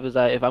the type is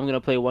that if I'm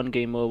gonna play one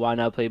game mode, why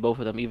not play both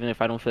of them? Even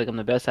if I don't feel like I'm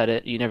the best at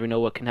it, you never know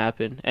what can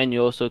happen, and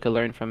you also can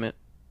learn from it.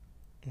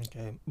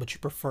 Okay, but you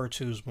prefer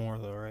twos more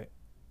though, right?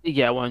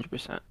 Yeah,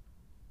 100%.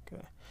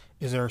 Okay.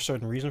 Is there a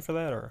certain reason for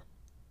that, or?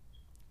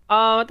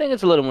 I think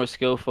it's a little more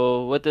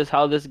skillful with this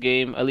how this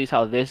game, at least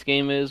how this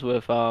game is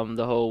with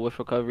the whole whiff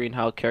recovery and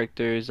how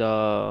characters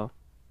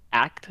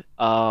act.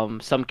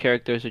 Some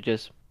characters are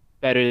just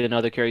better than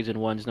other characters in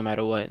ones no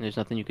matter what, and there's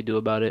nothing you could do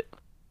about it.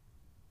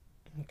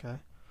 Okay.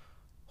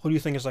 Who do you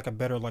think is like a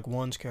better like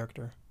ones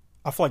character?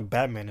 I feel like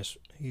Batman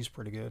he's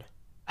pretty good.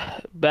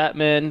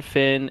 Batman,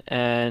 Finn,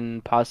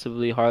 and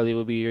possibly Harley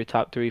will be your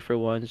top three for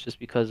ones just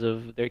because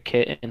of their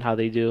kit and how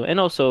they do, and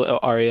also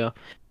Arya.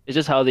 It's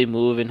just how they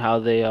move and how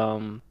they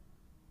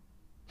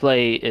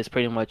play is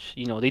pretty much,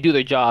 they do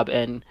their job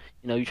and,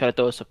 you try to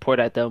throw a support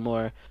at them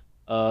or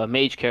a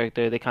mage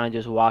character, they kind of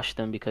just wash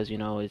them because,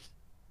 it's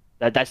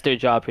that's their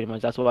job pretty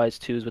much. That's why it's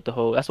twos with the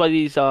whole. That's why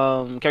these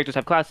characters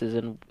have classes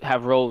and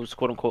have roles,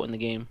 quote unquote, in the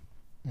game.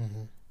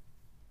 Mm-hmm.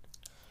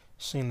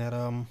 Seen that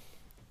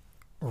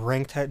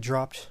ranked had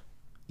dropped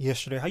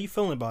yesterday. How you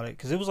feeling about it?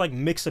 Because it was like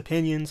mixed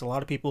opinions. A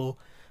lot of people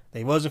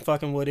they wasn't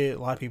fucking with it.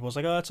 A lot of people was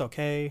like, oh, it's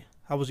okay.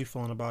 How was you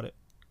feeling about it?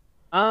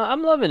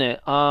 I'm loving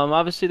it.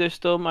 Obviously there's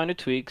still minor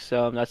tweaks.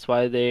 That's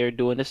why they're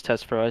doing this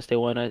test for us. They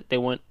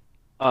want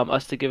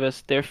us to give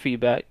us their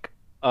feedback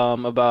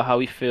about how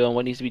we feel and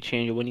what needs to be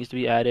changed and what needs to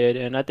be added.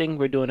 And I think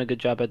we're doing a good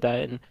job at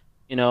that.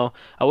 And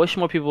I wish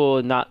more people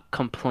would not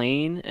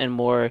complain and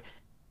more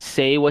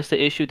say what's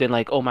the issue than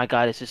like, oh my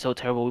God, this is so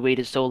terrible. We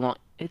waited so long.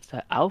 It's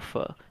the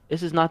alpha.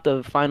 This is not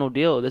the final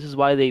deal. This is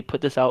why they put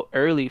this out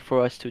early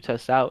for us to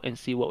test out and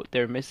see what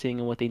they're missing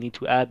and what they need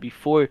to add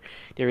before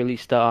they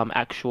release the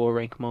actual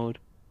rank mode.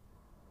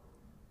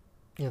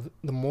 Yeah,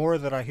 the more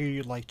that I hear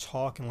you like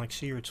talk and like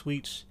see your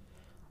tweets,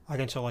 I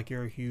can tell like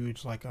you're a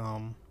huge like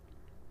not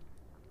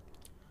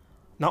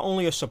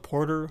only a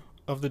supporter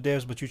of the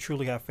devs, but you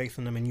truly have faith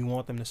in them and you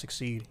want them to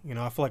succeed.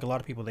 I feel like a lot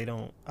of people they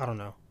don't. I don't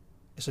know.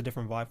 it's a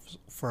different vibe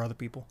for other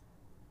people.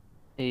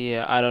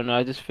 Yeah, I don't know.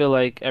 I just feel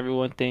like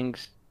everyone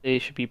thinks they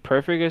should be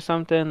perfect or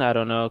something. I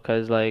don't know,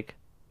 'cause like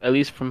at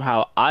least from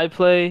how I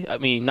play, I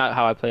mean not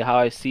how I play, how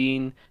I've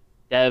seen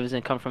devs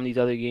and come from these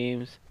other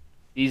games,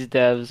 these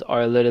devs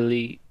are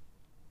literally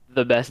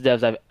the best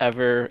devs I've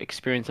ever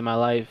experienced in my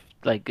life.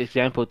 Like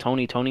example,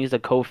 Tony. Tony is the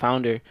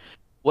co-founder.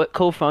 What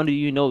co-founder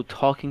you know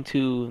talking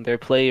to their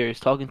players,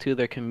 talking to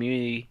their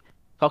community,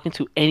 talking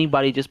to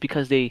anybody just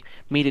because they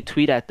made a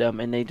tweet at them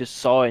and they just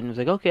saw it and was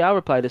like, okay, I'll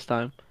reply this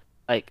time.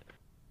 Like,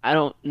 I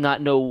don't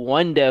not know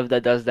one dev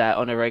that does that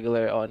on a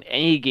regular on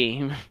any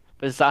game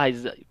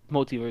besides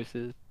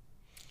Multiverses.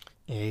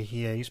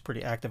 Yeah, he's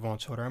pretty active on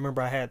Twitter. I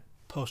remember I had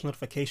post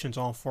notifications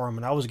on for him,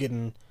 and I was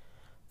getting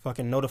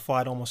fucking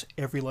notified almost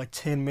every like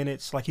 10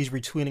 minutes. Like he's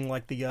retweeting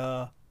like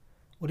the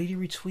what did he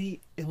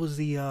retweet? It was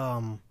the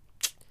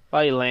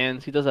Probably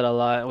lands. He does that a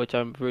lot, which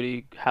I'm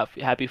pretty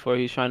happy for.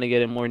 He's trying to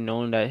get it more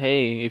known that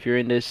hey, if you're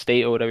in this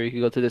state or whatever, you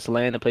can go to this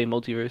land and play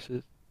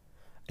Multiverses.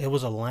 it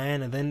was a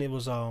LAN, and then it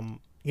was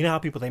you know how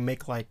people they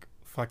make like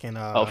fucking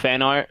Oh,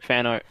 fan art,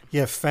 fan art.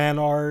 yeah, fan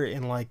art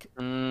and like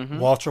Mm-hmm.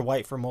 Walter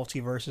White for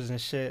multiverses and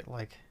shit.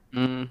 Like,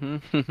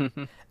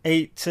 Mm-hmm.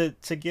 hey, to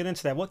get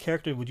into that, what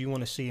character would you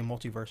want to see in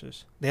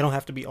multiverses? They don't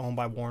have to be owned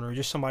by Warner,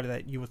 just somebody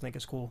that you would think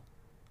is cool.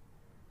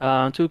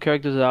 Two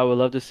characters that I would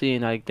love to see,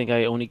 and I think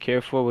I only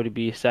care for would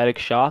be Static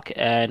Shock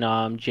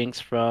and Jinx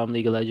from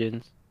League of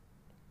Legends.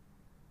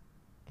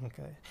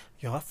 Okay,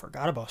 yo, I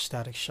forgot about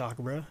Static Shock,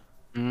 bro.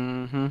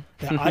 Mm-hmm.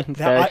 That I that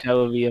Static I Shock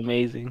would be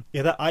amazing.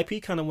 yeah, that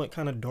IP kind of went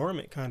kind of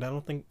dormant, kind of. I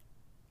don't think,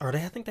 or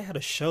they I think they had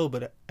a show,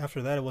 but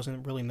after that, it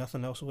wasn't really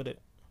nothing else with it.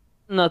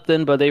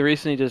 Nothing, but they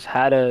recently just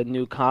had a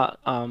new comic.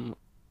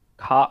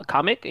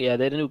 Yeah,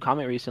 they had a new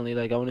comic recently.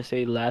 Like I want to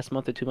say last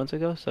month or 2 months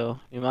ago. So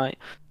you might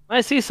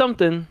see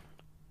something.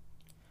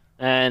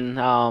 And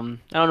I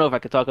don't know if I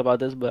could talk about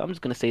this, but I'm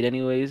just gonna say it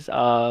anyways.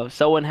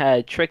 Someone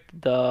had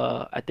tricked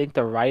I think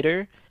the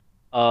writer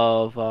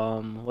of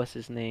what's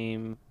his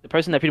name, the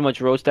person that pretty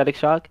much wrote Static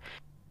Shock,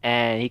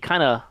 and he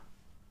kind of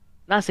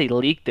not say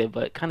leaked it,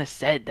 but kind of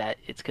said that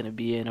it's gonna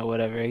be in or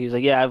whatever. He was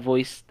like, "Yeah, I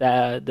voiced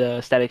the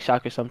Static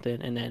Shock or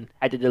something," and then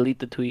I had to delete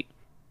the tweet.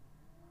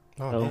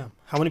 Oh So damn,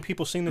 how many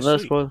people seen this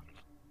let's tweet? spoil.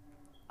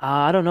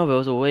 I don't know, but it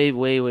was a way,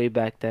 way, way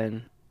back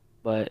then,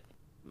 but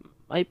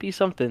might be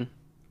something.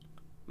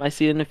 Might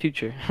see it in the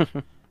future.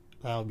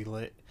 That would be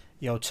lit.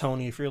 Yo,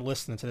 Tony, if you're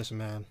listening to this,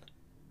 man,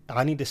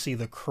 I need to see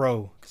the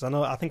Crow because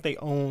I think they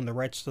own the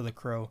rights to the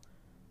Crow.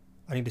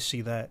 I need to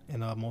see that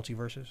in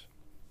multiverses.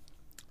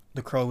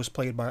 The Crow was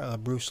played by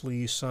Bruce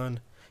Lee's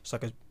son. It's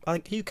like I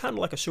think he kind of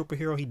like a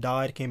superhero. He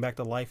died, came back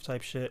to life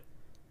type shit.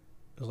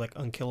 It was like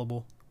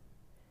unkillable.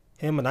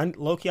 Him and I,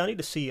 Loki. I need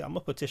to see. I'm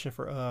a petition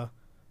for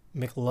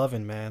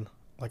McLovin, man.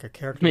 Like a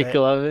character Make that,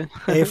 love it.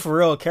 hey, for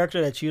real, a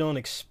character that you don't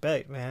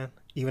expect, man.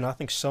 Even I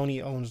think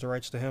Sony owns the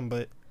rights to him,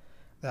 but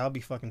that would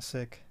be fucking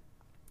sick.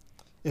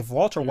 If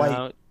Walter White,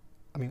 No,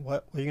 I mean,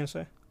 what are you gonna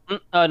say?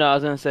 oh no, I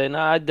was gonna say no.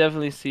 I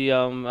definitely see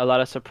a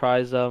lot of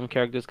surprise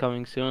characters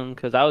coming soon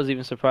because I was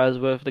even surprised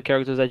with the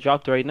characters that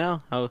dropped right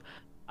now.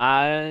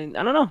 I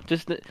don't know,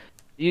 just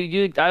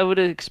you I would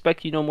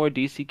expect more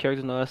DC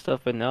characters and all that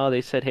stuff, but no,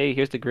 they said hey,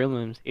 here's the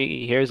Gremlins,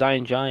 hey, here's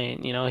Iron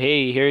Giant,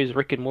 hey, here's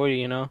Rick and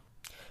Morty, and it's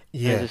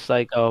Yeah, just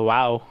like oh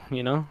wow,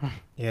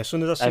 yeah. As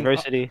soon as I seen,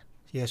 diversity.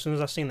 yeah, as soon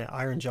as I seen that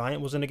Iron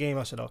Giant was in the game,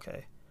 I said,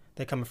 okay,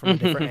 they're coming from a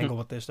different angle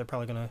with this. They're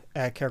probably gonna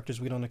add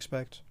characters we don't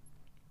expect.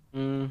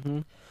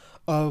 Hmm.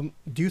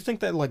 Do you think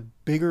that like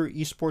bigger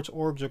esports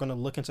orgs are gonna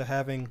look into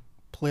having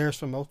players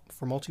for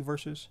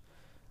multiverses?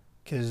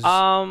 Cause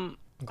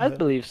go I ahead.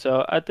 believe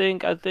so. I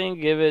think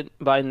give it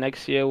by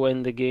next year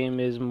when the game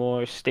is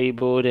more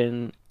stable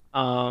and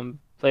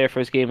player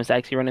first game is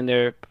actually running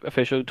their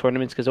official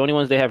tournaments because the only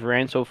ones they have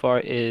ran so far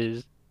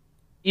is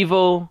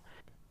Evo.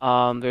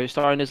 They're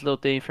starting this little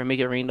thing for Make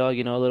It Rain Dog,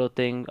 a little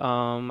thing.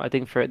 I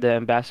think for the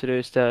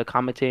ambassadors to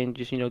commentate and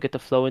just get the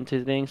flow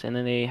into things, and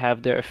then they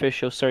have their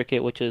official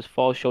circuit, which is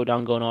Fall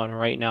Showdown going on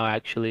right now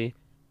actually,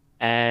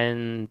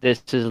 and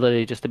this is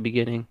literally just the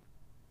beginning.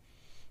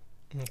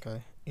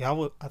 Okay. Yeah, I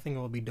would. I think it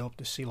would be dope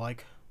to see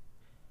like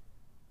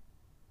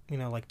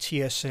like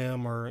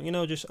TSM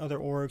or just other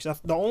orgs. I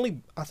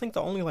think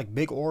the only like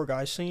big org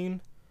I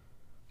seen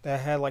that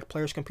had like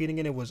players competing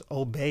in it was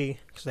Obey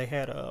because they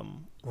had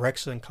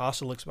Rexa and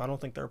Kosalix, but I don't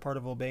think they're a part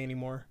of Obey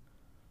anymore.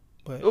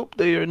 But Oh,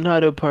 they are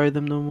not a part of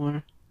them no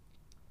more.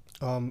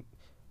 um,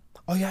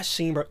 oh yeah, I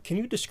seen. Bro. Can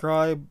you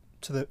describe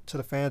to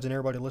the fans and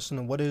everybody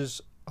listening what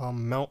is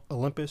Mount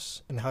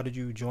Olympus and how did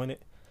you join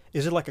it?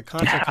 Is it like a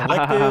content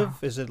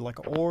collective? Is it like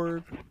an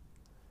org?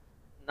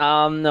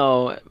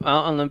 No,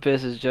 Mount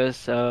Olympus is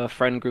just a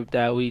friend group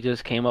that we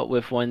just came up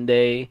with one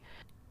day,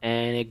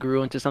 and it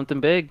grew into something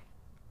big.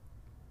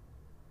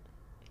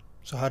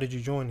 So how did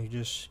you join? You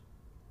just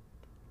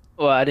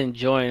Well, I didn't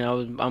join.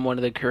 I'm one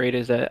of the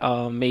creators that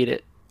made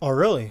it. oh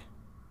really?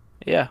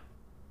 Yeah.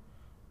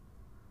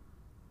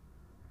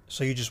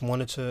 So you just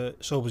wanted to?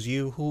 So it was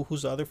you?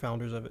 Who's the other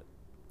founders of it?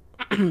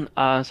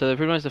 So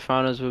pretty much the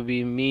founders would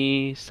be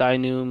me,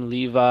 Sinum,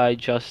 Levi,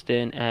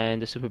 Justin,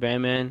 and the Super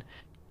Man.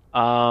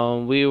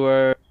 We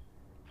were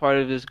part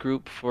of this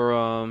group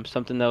for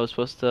something that was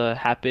supposed to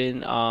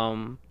happen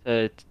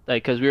like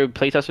because we were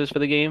playtesters for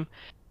the game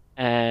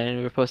and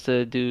we were supposed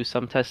to do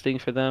some testing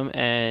for them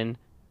and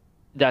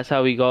that's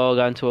how we all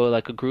got into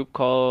like a group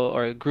call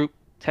or a group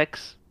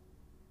text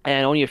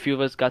and only a few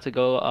of us got to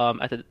go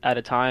at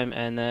a time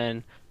and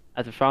then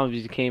at the front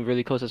we became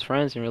really close as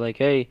friends and we're like,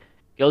 hey,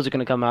 guilds are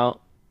gonna come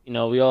out.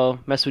 We all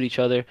mess with each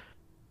other.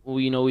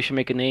 We should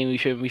make a name. We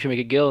should make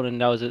a guild, and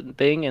that was a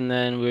thing. And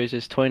then we were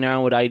just toying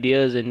around with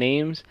ideas and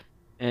names.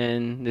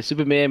 And the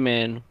Superman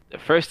man, the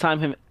first time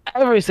him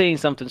ever saying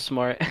something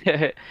smart,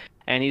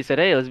 and he said,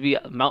 "Hey, let's be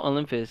Mount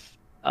Olympus."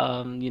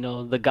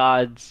 The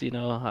gods,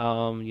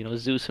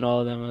 Zeus and all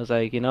of them. I was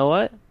like, you know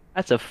what?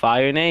 That's a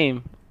fire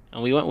name,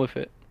 and we went with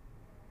it.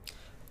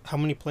 How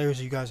many players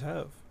do you guys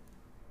have?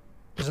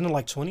 Isn't it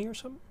like 20 or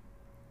something?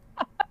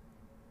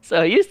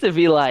 So it used to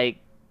be like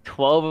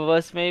 12 of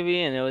us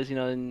maybe, and it was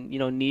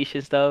niche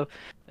and stuff.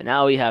 But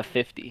now we have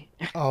 50.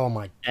 Oh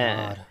my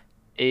And god.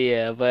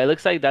 yeah, but it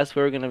looks like that's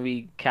where we're gonna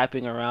be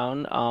capping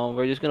around.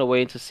 We're just gonna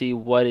wait to see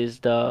what is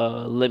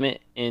the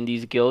limit in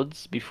these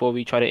guilds before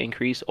we try to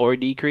increase or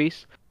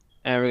decrease,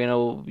 and we're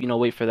gonna,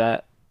 wait for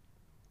that.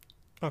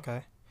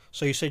 Okay.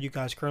 So you said you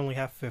guys currently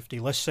have 50.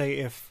 Let's say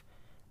if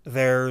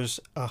there's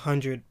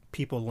 100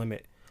 people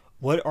limit,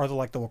 what are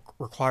the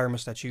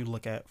requirements that you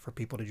look at for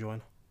people to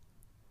join?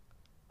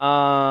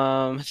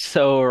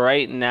 So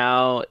right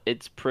now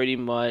it's pretty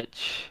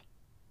much,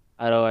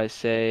 how do I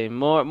say,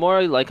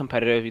 more like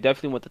competitive. You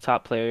definitely want the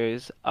top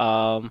players.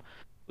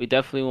 We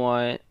definitely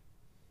want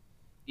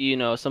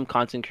some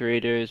content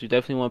creators. We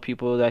definitely want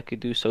people that could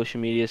do social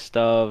media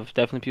stuff.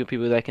 Definitely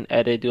people that can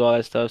edit, do all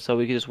that stuff. So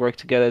we can just work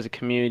together as a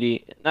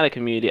community, not a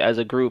community, as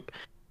a group,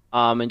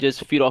 and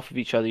just feed off of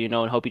each other, and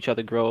help each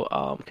other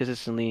grow,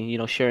 consistently,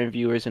 sharing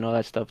viewers and all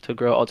that stuff to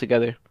grow all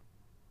together.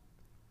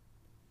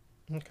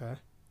 Okay.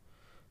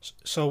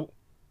 So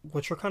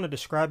what you're kind of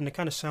describing, it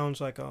kind of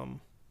sounds like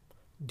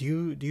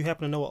do you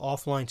happen to know what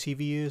offline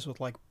TV is with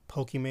like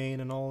Pokimane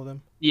and all of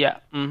them? Yeah.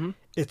 Mm-hmm.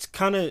 It's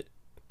kind of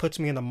puts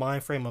me in the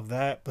mind frame of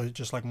that, but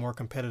just like more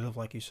competitive,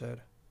 like you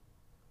said.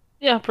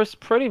 Yeah,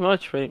 pretty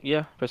much, right?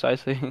 Yeah,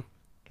 precisely.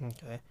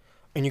 Okay.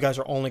 And you guys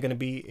are only going to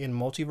be in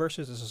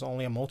multiverses? This is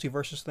only a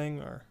multiverses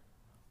thing, or?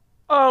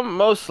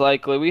 Most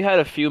likely. We had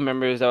a few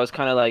members that was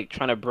kind of like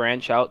trying to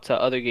branch out to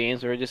other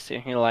games. We were just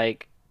sitting here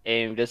like,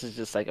 hey, this is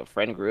just like a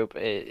friend group.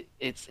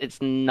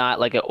 It's not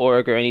like an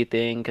org or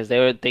anything because they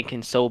were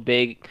thinking so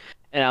big.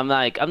 And I'm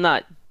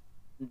not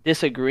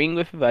disagreeing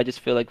with it, but I just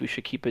feel like we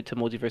should keep it to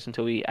multiverse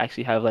until we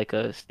actually have like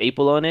a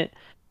staple on it.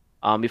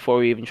 Before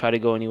we even try to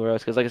go anywhere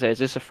else. Because like I said, it's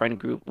just a friend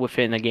group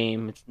within a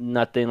game. It's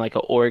nothing like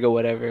an org or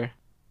whatever.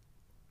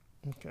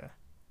 Okay.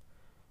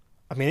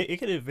 I mean, it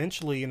could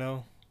eventually, you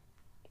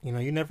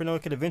never know.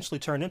 It could eventually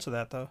turn into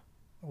that, though.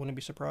 I wouldn't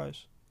be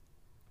surprised.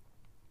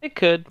 It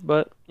could,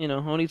 but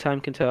only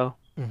time can tell.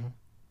 Hmm.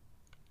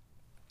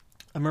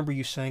 I remember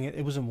you saying it.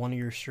 It was in one of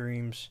your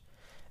streams.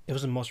 It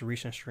was the most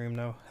recent stream,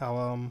 though.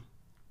 How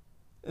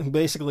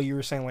basically you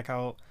were saying like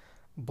how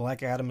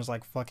Black Adam is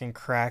like fucking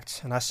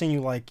cracked, and I seen you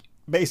like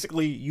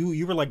basically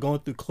you were like going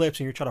through clips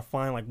and you're trying to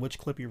find like which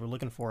clip you were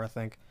looking for, I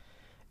think.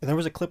 And there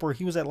was a clip where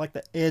he was at like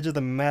the edge of the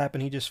map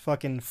and he just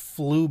fucking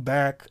flew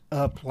back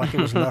up like it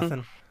was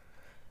nothing.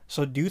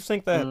 So do you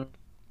think that Mm.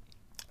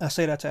 I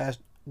say that to ask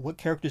what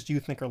characters do you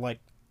think are like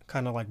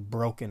kind of like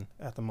broken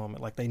at the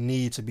moment? Like they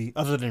need to be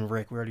other than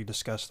Rick, we already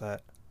discussed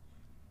that.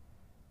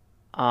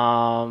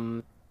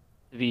 Um,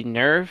 to be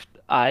nerfed,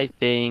 I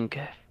think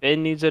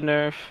Finn needs a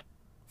nerf.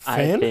 I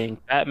Finn?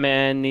 think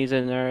Batman needs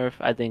a nerf.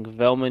 I think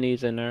Velma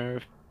needs a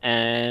nerf.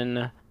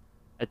 And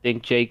I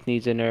think Jake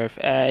needs a nerf.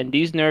 And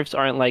these nerfs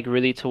aren't like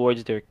really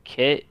towards their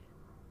kit.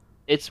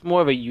 It's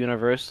more of a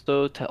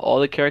universal to all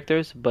the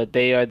characters, but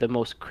they are the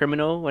most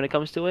criminal when it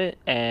comes to it.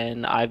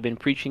 And I've been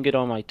preaching it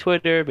on my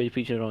Twitter, been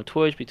preaching it on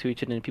Twitch, been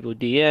preaching it in people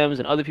DMs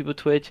and other people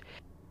Twitch,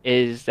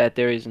 is that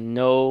there is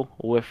no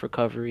whiff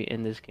recovery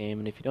in this game.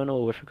 And if you don't know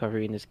what whiff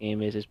recovery in this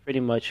game is, it's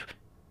pretty much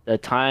the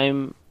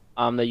time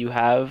that you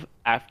have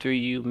after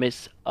you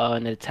miss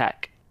an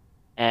attack.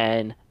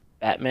 And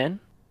Batman,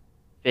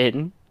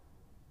 Finn,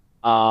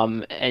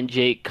 and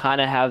Jake kind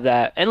of have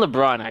that, and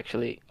LeBron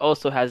actually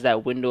also has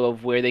that window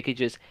of where they could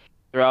just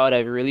throw out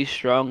a really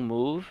strong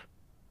move,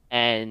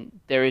 and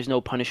there is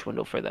no punish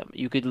window for them.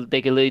 They could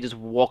literally just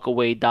walk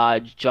away,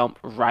 dodge, jump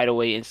right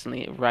away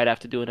instantly, right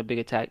after doing a big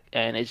attack,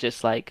 and it's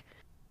just like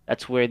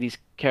that's where these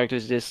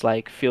characters just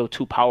like feel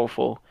too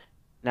powerful.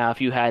 Now,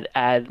 if you had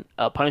add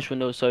a punish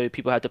window so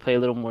people have to play a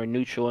little more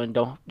neutral and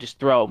don't just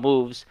throw out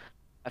moves,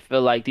 I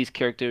feel like these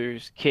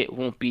characters' kit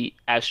won't be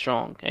as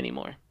strong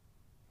anymore.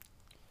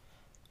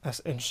 That's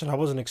interesting. I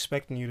wasn't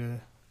expecting you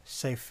to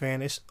say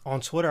Finn. It's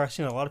on Twitter. I've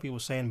seen a lot of people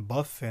saying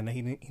buff Finn. That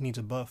he needs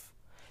a buff.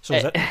 So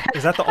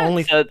is that the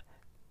only? So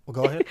Well,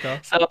 go ahead. Go.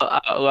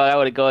 well, I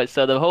would go.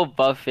 So the whole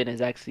buffing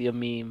is actually a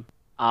meme.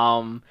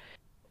 Um,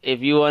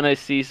 if you want to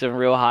see some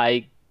real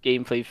high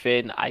gameplay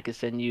Finn, I could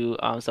send you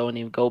someone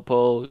named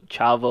Gopo,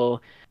 Chavo.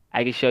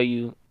 I can show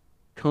you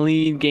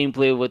clean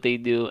gameplay of what they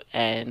do,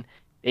 and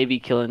they be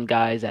killing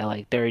guys at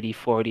like 30,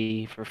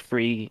 40 for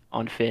free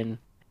on Finn.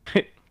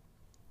 Okay,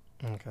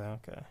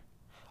 okay.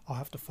 I'll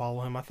have to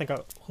follow him. I think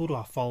who do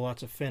I follow out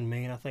to Finn,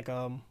 man? I think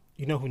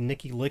you know who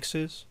Nikki Licks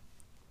is?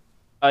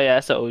 Oh yeah,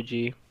 that's a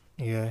OG.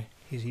 Yeah,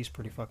 he's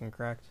pretty fucking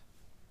cracked.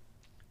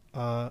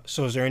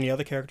 So is there any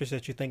other characters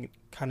that you think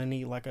kind of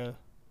need like a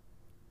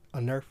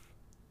nerf?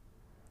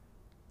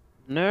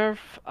 Nerf.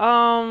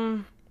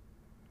 I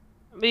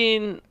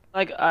mean,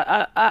 like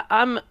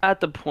I'm at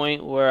the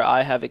point where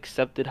I have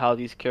accepted how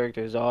these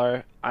characters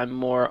are. I'm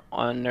more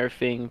on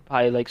nerfing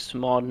probably like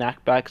small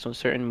knockbacks on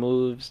certain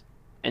moves,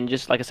 and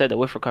just like I said, the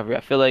whiff recovery.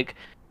 I feel like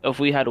if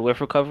we had a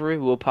whiff recovery,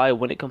 we'll probably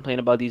wouldn't complain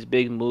about these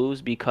big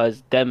moves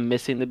because them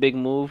missing the big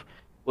move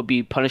would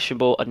be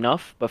punishable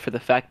enough. But for the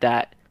fact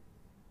that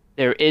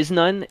there is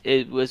none,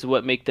 it was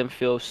what make them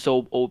feel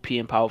so OP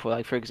and powerful.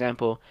 Like for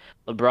example,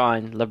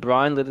 LeBron.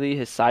 LeBron literally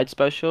his side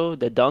special,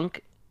 the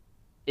dunk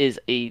is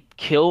a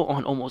kill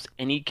on almost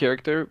any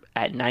character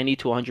at 90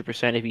 to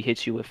 100% if he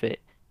hits you with it.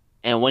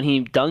 And when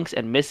he dunks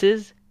and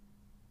misses,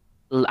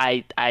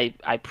 I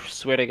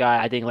swear to God,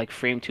 I think like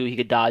frame two, he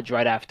could dodge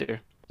right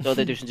after. So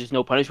that there's just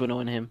no punishment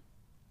on him.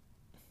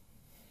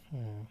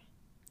 Hmm.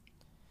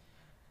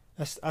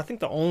 I think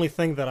the only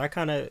thing that I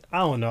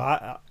don't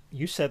know.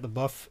 You said the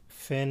buff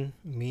Finn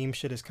meme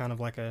shit is kind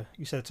of like a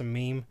you said it's a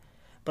meme,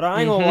 but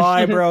I ain't gonna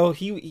lie, bro.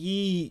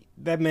 He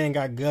that man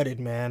got gutted,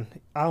 man.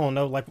 I don't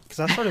know, like because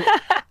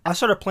I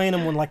started playing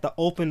him when like the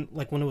open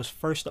like when it was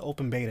first the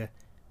open beta,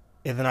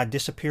 and then I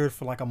disappeared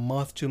for like a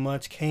month, 2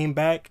 months. Came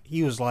back,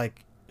 he was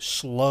like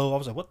slow. I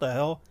was like, what the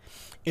hell?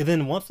 And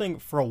then one thing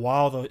for a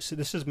while though,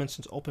 this has been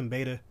since open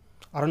beta.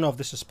 I don't know if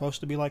this is supposed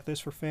to be like this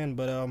for Finn,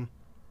 but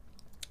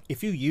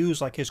if you use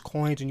like his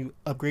coins and you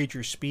upgrade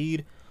your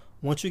speed,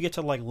 once you get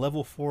to like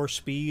level 4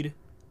 speed,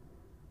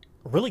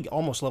 really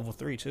almost level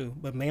 3 too,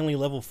 but mainly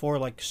level 4,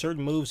 like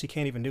certain moves he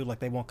can't even do, like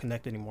they won't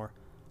connect anymore.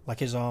 Like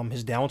his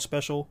down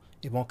special,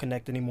 it won't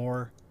connect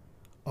anymore.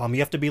 You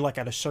have to be like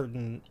at a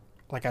certain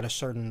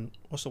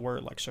what's the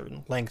word, like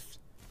certain length.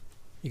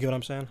 You get what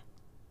I'm saying?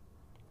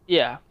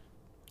 Yeah.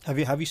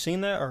 Have you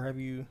seen that or have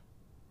you?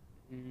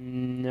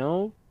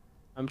 No.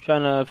 I'm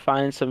trying to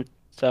find some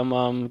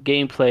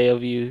gameplay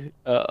of you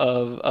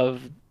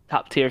of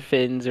top tier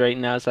Finns right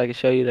now so I can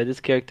show you that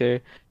this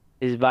character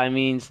is by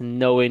means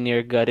nowhere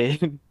near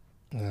gutted.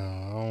 No,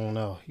 I don't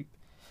know.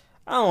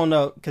 I don't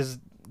know because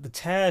the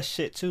Taz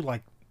shit too.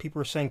 Like people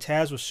were saying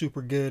Taz was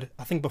super good.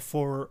 I think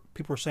before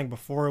people were saying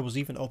before it was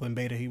even open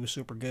beta, he was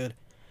super good.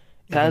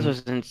 And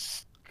Taz then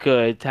wasn't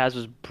good. Taz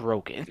was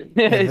broken. and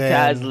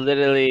Taz then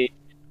literally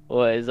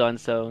was on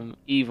some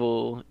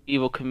evil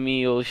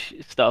Camille sh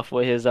stuff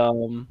with his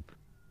what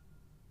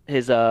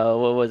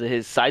was it?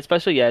 His side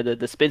special? Yeah,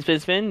 the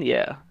spin.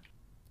 Yeah.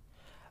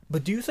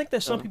 but do you think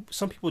that So,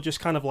 some people just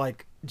kind of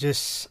like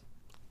just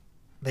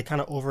they kind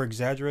of over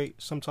exaggerate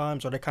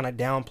sometimes, or they kind of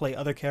downplay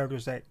other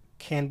characters that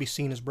can be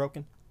seen as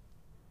broken?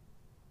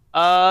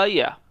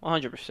 yeah,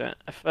 100%.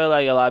 I feel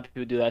like a lot of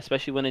people do that,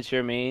 especially when it's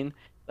your main.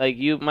 Like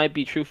you might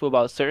be truthful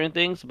about certain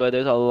things, but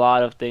there's a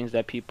lot of things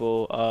that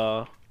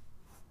people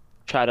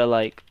try to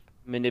like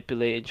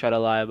manipulate and try to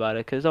lie about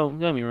it. Cause don't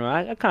get me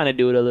wrong, I kind of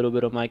do it a little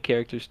bit on my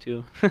characters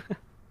too.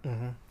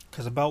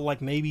 Because about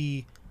like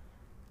maybe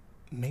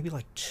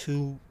like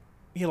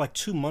yeah, like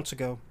 2 months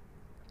ago,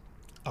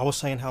 I was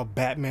saying how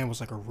Batman was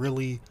like a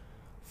really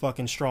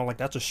fucking strong, like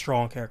that's a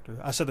strong character.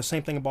 I said the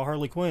same thing about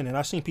Harley Quinn, and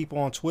I seen people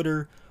on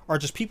Twitter or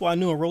just people I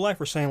knew in real life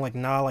were saying like,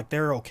 nah, like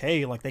they're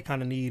okay, like they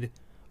kind of need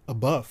a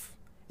buff.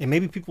 And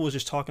maybe people was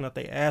just talking out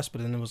their ass,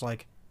 but then it was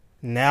like,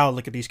 now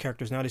look at these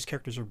characters. Now these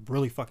characters are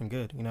really fucking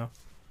good, you know.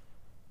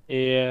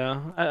 Yeah,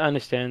 I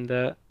understand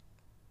that.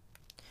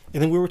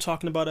 And then we were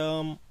talking about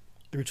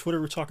through Twitter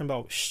we are talking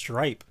about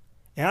Stripe,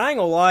 and I ain't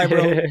gonna lie,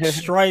 bro.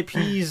 Stripe,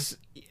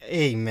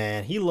 hey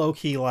man, he low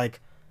key like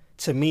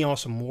to me on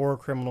some war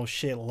criminal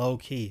shit, low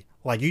key.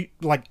 Like you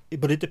like,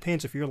 but it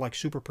depends if you're like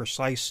super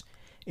precise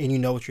and you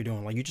know what you're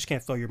doing. Like you just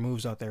can't throw your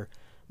moves out there.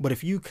 But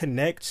if you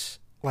connect,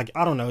 like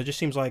I don't know, it just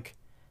seems like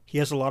he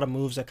has a lot of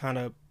moves that kind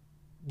of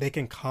they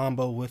can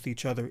combo with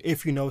each other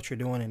if you know what you're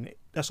doing, and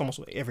that's almost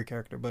with every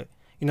character. But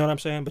you know what I'm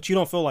saying? But you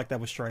don't feel like that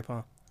with Stripe,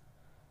 huh?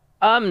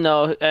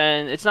 No,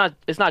 and it's not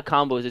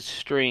combos, it's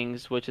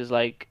strings, which is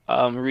like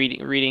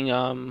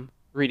reading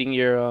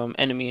your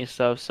enemy and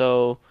stuff.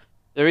 So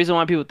the reason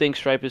why people think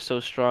Stripe is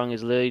so strong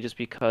is literally just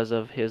because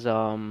of his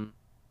offstage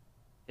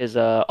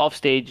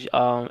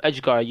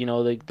edge guard,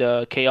 like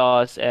the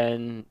chaos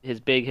and his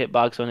big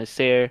hitbox on his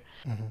Sair.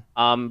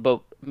 Mm-hmm.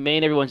 But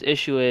main everyone's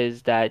issue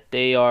is that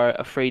they are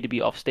afraid to be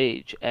off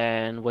stage,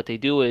 and what they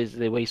do is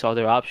they waste all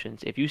their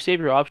options. If you save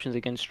your options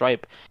against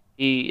Stripe,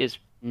 he is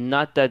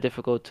not that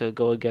difficult to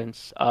go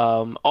against.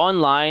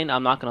 Online,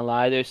 I'm not gonna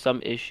lie, there's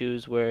some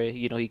issues where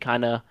he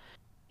kind of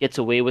gets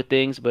away with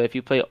things, but if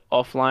you play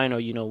offline or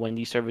when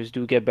these servers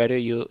do get better,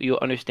 you'll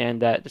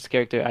understand that this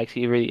character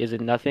actually really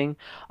isn't nothing.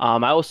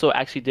 I also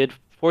actually did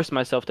force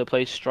myself to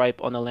play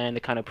Stripe on the land to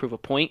kind of prove a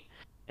point,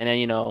 and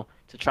then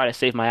to try to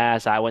save my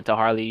ass, I went to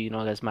Harley,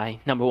 that's my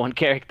number one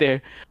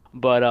character.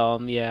 But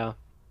yeah,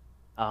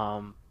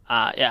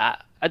 yeah.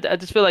 I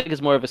just feel like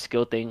it's more of a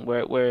skill thing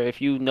where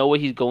if you know what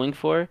he's going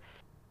for,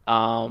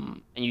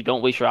 and you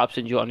don't waste your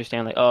options, you'll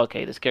understand like, oh,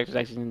 okay, this character's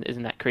actually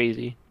isn't that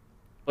crazy.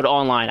 But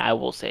online, I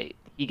will say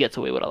he gets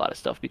away with a lot of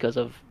stuff because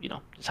of,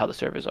 just how the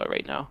servers are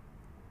right now.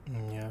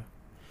 Yeah.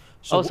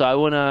 So Also,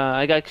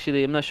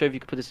 I'm not sure if you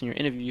could put this in your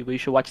interview, but you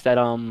should watch that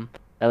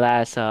the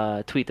last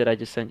tweet that I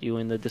just sent you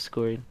in the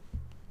Discord.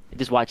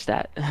 Just watch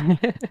that.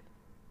 let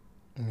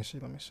me see.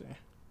 Let me see.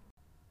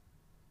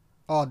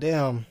 Oh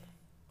damn!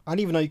 I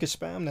didn't even know you could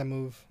spam that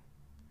move.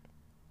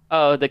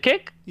 Oh, the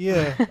kick?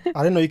 Yeah,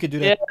 I didn't know you could do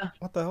Yeah. that.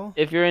 What the hell?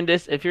 If you're in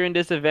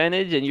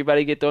disadvantage and you're about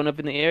to get thrown up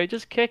in the air,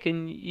 just kick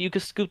and you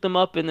can scoop them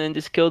up and then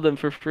just kill them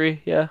for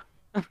free. Yeah.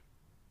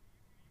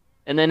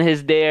 And then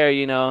his dare,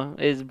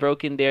 his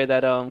broken dare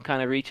that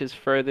kind of reaches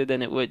further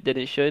than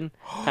it should,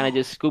 kind of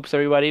just scoops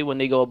everybody when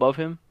they go above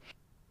him.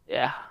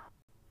 Yeah.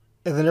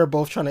 And then they're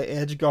both trying to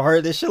edge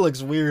guard. This shit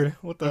looks weird.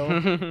 What the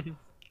hell?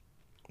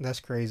 That's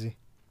crazy.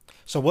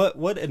 So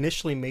what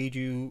initially made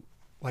you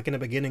like in the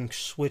beginning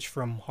switch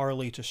from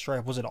Harley to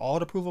Stripe? Was it all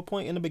to prove a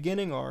point in the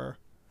beginning or?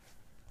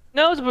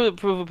 No, it's a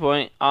proof of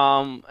point.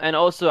 And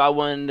also I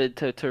wanted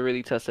to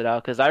really test it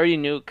out because I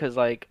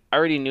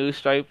already knew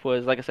Stripe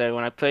was like I said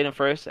when I played him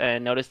first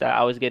and noticed that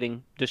I was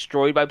getting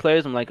destroyed by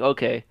players. I'm like,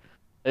 okay,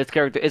 this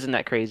character isn't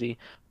that crazy.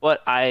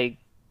 But I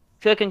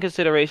took in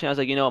consideration, I was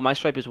like, what, my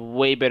Stripe is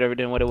way better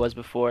than what it was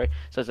before.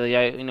 So I was like,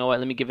 yeah, you know what,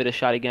 let me give it a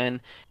shot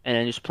again. And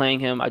then just playing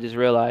him, I just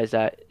realized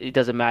that it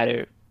doesn't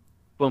matter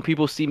when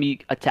people see me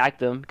attack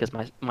them because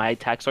my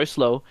attacks are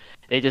slow,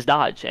 they just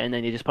dodge and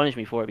then they just punish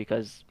me for it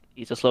because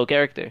he's a slow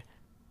character.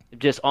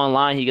 Just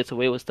online, he gets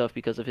away with stuff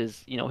because of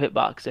his,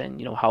 hitbox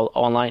and how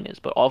online is.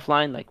 But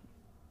offline, like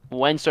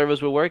when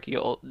servers will work,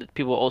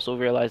 people also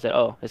realize that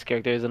oh, his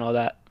character isn't all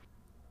that.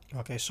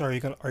 Okay, so are you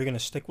gonna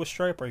stick with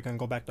Stripe or are you gonna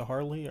go back to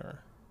Harley or?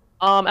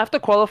 After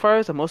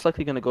qualifiers, I'm most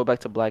likely gonna go back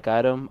to Black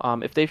Adam.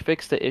 If they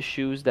fix the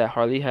issues that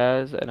Harley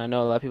has, and I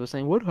know a lot of people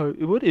saying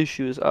what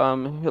issues?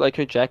 Like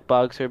her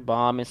Jackbox, her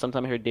bomb, and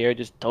sometimes her dare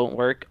just don't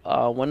work.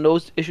 When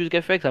those issues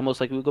get fixed, I most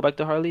likely will go back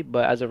to Harley.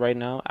 But as of right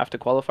now, after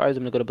qualifiers,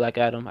 I'm gonna go to Black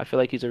Adam. I feel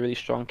like he's a really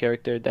strong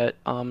character that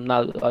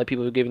not a lot of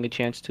people are giving a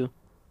chance to.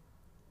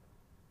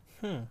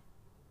 Hmm.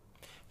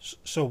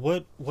 So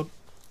what?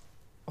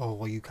 Oh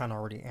well, you kind of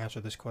already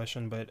answered this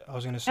question, but I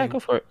was gonna Yeah, say, go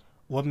for it.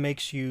 what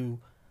makes you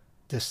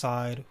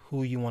decide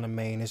who you want to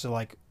main? Is it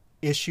like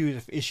issues?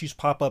 If issues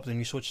pop up, then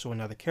you switch to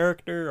another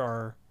character,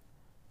 or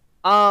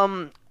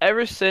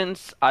Ever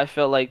since I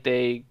felt like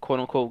they quote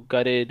unquote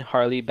gutted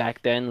Harley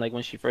back then, like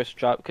when she first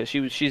dropped, because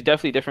she's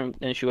definitely different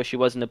than she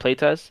was in the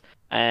playtest.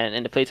 And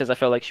in the playtest, I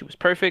felt like she was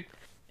perfect.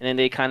 And then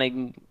they kind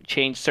of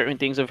changed certain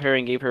things of her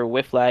and gave her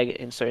whiff lag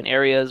in certain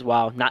areas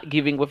while not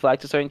giving whiff lag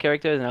to certain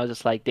characters. And I was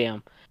just like,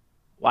 damn,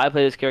 why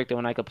play this character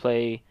when I could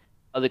play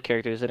other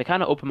characters? And it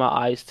kind of opened my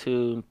eyes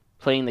to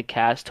playing the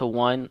cast to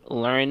one,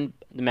 learn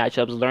the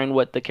matchups, learn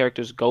what the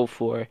characters go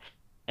for,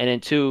 and then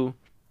two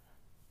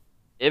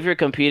if you're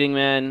competing,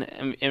 man,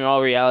 in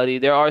all reality,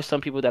 there are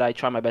some people that I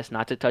try my best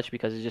not to touch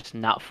because it's just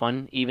not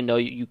fun, even though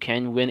you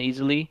can win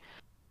easily.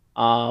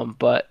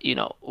 But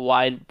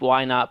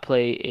why not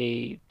play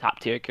a top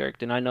tier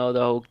character? And I know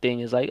the whole thing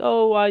is like,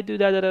 oh, why do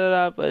that, da, da, da,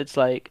 da, but it's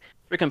like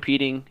if you're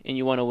competing and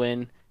you want to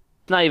win,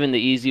 it's not even the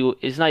easy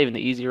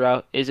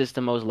route. It's just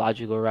the most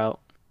logical route.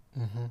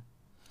 mm-hmm.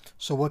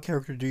 So what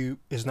character do you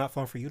is not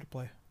fun for you to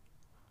play?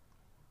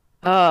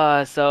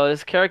 So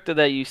this character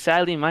that you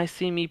sadly might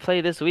see me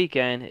play this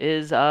weekend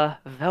is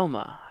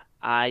Velma.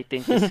 I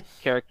think this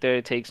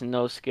character takes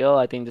no skill.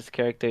 I think this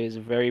character is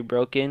very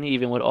broken,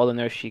 even with all the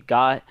nerfs she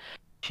got.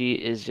 She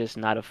is just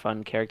not a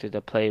fun character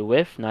to play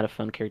with, not a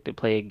fun character to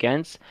play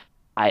against.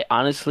 I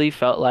honestly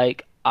felt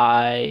like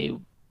I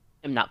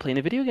am not playing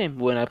a video game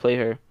when I play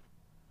her.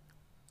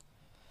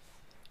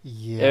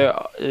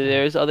 Yeah.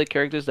 There's other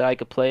characters that I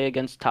could play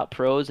against top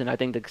pros, and I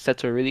think the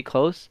sets are really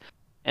close.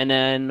 And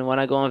then when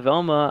I go on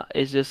Velma,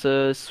 it's just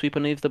a sweep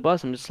underneath the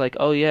bus. I'm just like,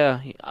 oh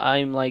yeah,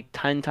 I'm like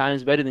 10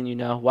 times better than you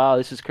now. Wow,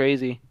 this is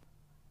crazy.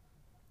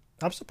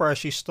 I'm surprised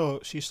she's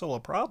still a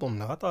problem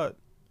though. I thought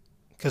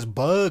because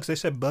bugs, they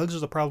said bugs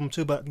was a problem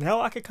too, but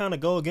now I could kind of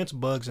go against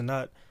bugs and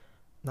not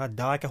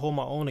die. I can hold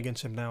my own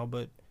against him now,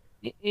 but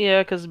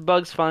Yeah, because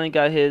Bugs finally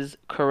got his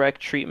correct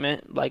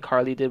treatment, like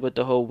Harley did with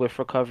the whole whiff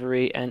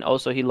recovery, and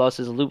also he lost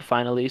his loop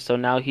finally, so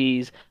now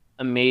he's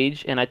a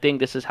mage, and I think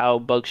this is how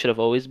Bugs should have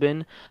always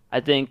been.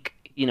 I think,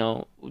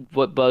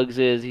 what Bugs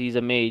is, he's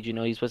a mage,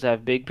 he's supposed to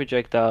have big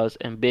projectiles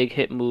and big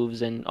hit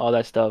moves and all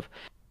that stuff.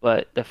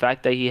 But the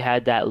fact that he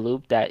had that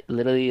loop that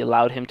literally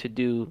allowed him to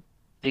do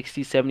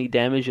 60, 70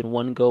 damage in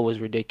one go was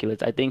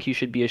ridiculous. I think he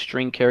should be a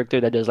string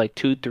character that does like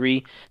 2,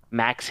 3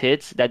 max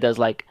hits, that does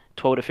like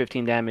 12 to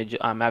 15 damage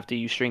after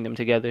you string them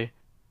together.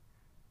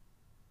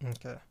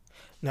 okay.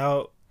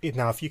 Now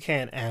if you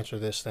can't answer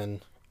this,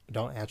 then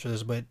don't answer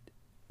this. But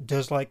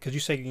does like because you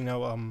say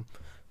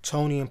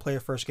Tony and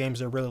Player First Games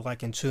they're really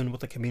like in tune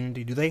with the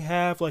community. Do they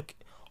have like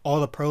all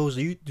the pros?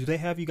 Do they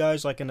have you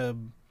guys like in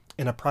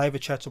a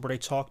private chat where they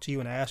talk to you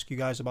and ask you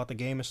guys about the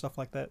game and stuff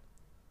like that?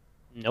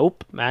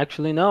 Nope,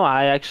 actually no.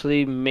 I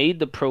actually made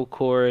the Pro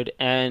Chord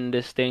and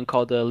this thing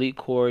called the Elite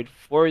Chord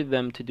for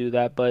them to do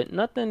that, but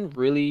nothing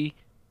really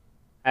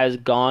has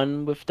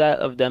gone with that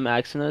of them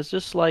asking us.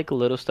 Just like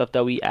little stuff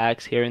that we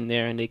ask here and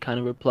there, and they kind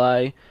of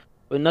reply,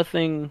 but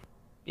nothing.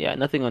 Yeah,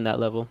 nothing on that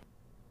level.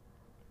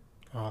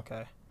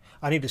 Okay.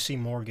 I need to see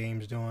more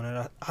games doing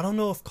it. I don't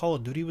know if Call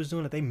of Duty was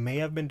doing it. They may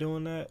have been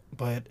doing that,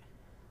 but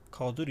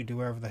Call of Duty do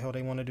whatever the hell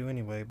they want to do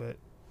anyway. But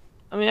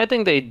I mean, I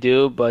think they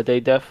do, but they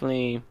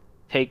definitely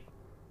take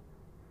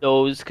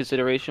those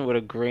consideration with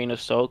a grain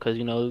of salt because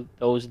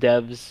those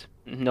devs,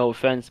 no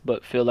offense,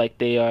 but feel like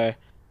they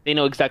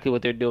know exactly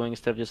what they're doing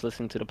instead of just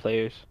listening to the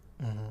players.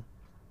 hmm.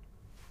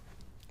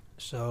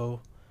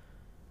 So,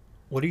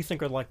 what do you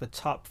think are like the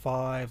top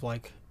five?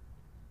 Like,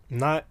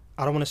 not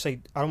I don't want to say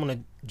I don't want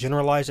to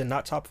generalize it.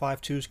 Not top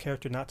five two's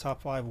character, not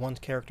top five one's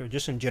character.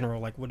 Just in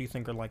general, like, what do you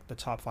think are like the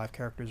top five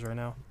characters right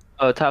now?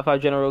 Top five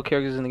general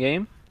characters in the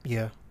game.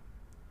 Yeah.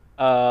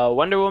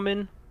 Wonder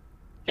Woman,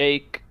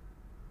 Jake,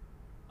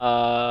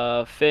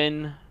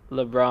 Finn,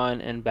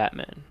 LeBron, and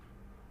Batman.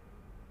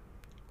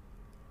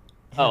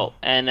 Damn. Oh,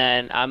 and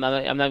then I'm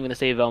not gonna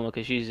say Velma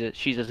because she's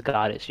just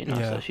goddess, so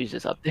Yeah. she's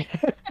just up there.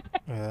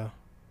 Yeah.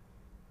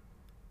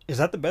 Is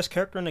that the best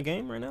character in the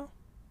game right now?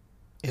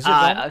 Is it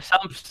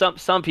Velma?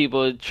 Some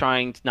people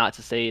trying not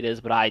to say it is,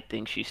 but I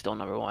think she's still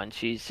number one.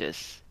 She's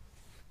just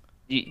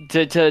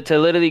to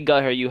literally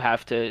gut her, you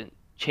have to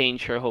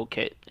change her whole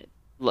kit.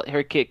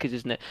 Her kit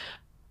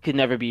could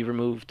never be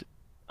removed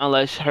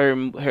unless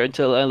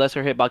unless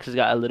her hitboxes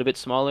got a little bit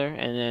smaller,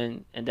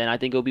 and then I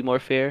think it'll be more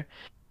fair.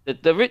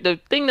 The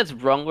thing that's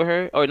wrong with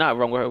her, or not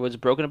wrong with her, what's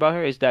broken about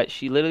her is that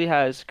she literally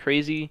has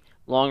crazy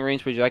long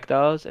range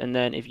projectiles, and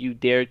then if you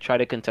dare try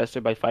to contest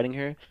her by fighting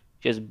her,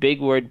 she has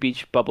big word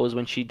beach bubbles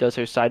when she does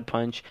her side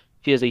punch.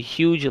 She has a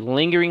huge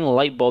lingering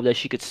light bulb that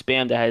she could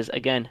spam that has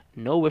again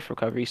no whiff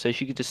recovery, so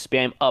she could just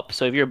spam up.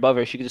 So if you're above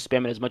her, she could just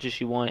spam it as much as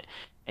she want,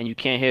 and you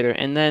can't hit her.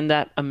 And then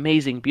that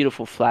amazing,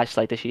 beautiful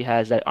flashlight that she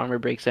has that armor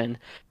breaks in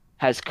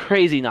has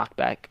crazy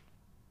knockback.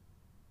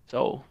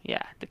 So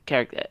yeah, the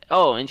character.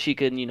 Oh, and she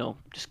could,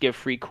 just give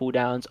free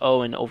cooldowns.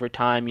 Oh, and over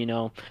time, she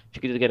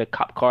could just get a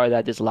cop car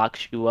that just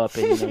locks you up,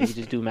 and you could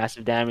just do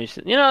massive damage.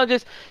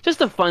 Just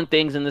the fun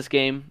things in this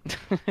game.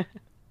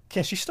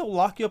 Can she still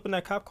lock you up in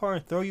that cop car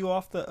and throw you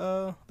off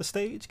the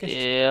stage? Can she?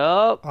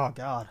 Yep. Oh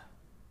God.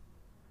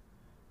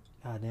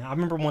 God damn. I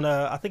remember when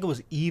I think it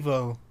was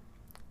Evo.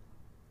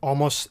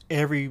 Almost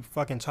every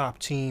fucking top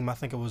team. I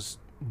think it was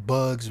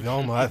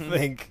Bugzvii. I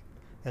think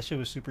that shit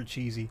was super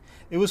cheesy.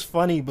 It was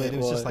funny, but It it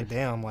was just was. like,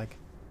 damn, like,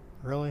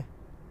 really?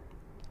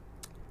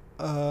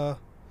 Uh,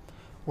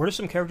 what are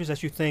some characters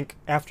that you think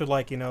after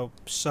like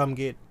some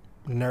get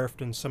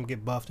nerfed and some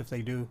get buffed if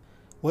they do?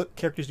 What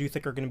characters do you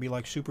think are going to be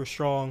like super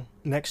strong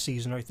next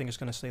season, or you think it's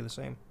going to stay the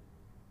same?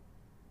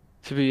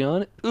 To be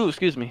honest, ooh,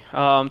 excuse me.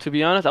 To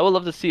be honest, I would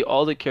love to see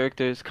all the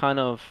characters kind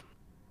of.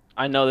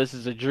 I know this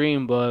is a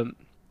dream, but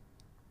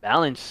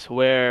balance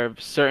where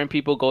certain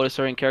people go to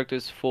certain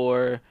characters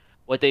for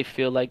what they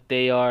feel like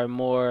they are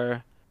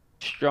more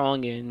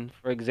strong in.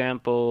 For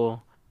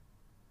example,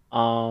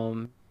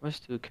 what's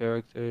two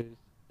characters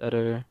that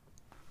are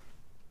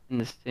in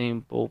the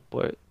same boat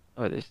but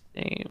are the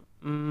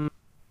same?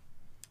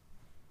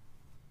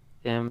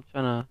 Damn, I'm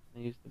trying to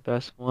use the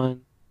best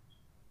one.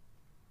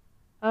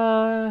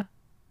 Uh,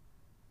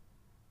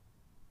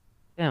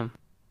 damn.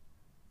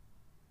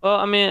 Well,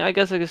 I mean, I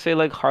guess I could say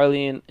like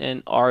Harley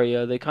and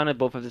Arya. They kind of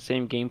both have the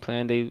same game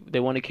plan. They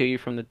want to kill you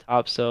from the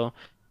top, so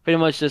pretty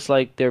much just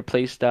like their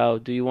play style.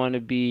 Do you want to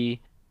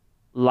be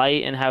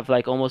light and have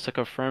like almost like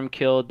a firm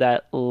kill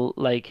that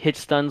like hit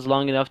stuns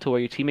long enough to where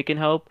your teammate can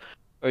help,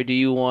 or do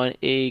you want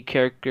a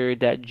character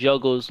that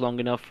juggles long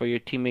enough for your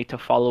teammate to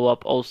follow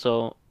up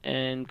also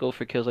and go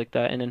for kills like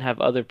that, and then have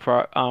other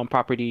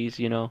properties,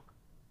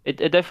 It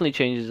definitely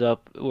changes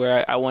up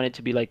where I want it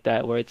to be like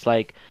that, where it's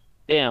like,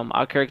 damn,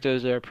 our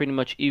characters are pretty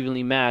much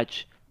evenly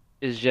matched.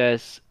 It's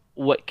just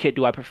what kit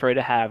do I prefer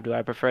to have? Do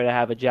I prefer to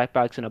have a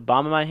jackbox and a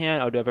bomb in my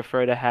hand, or do I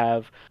prefer to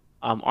have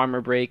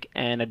armor break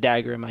and a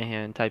dagger in my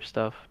hand type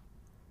stuff?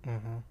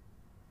 Mm-hmm.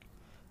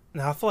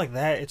 Now I feel like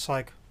that it's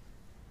like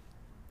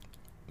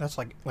that's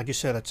like you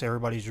said that's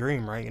everybody's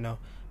dream, right?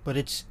 But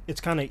it's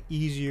kind of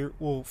easier.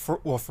 Well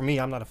for me,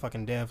 I'm not a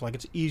fucking dev. Like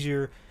it's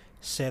easier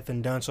said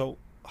than done. So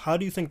how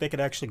do you think they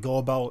could actually go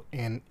about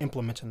and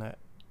implementing that?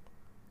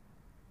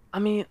 I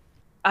mean,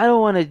 I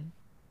don't want to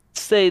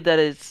say that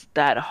it's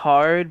that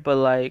hard, but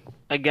like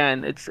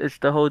again, it's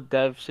the whole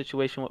dev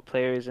situation with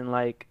players and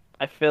like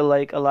I feel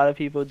like a lot of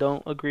people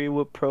don't agree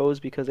with pros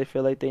because they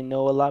feel like they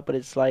know a lot, but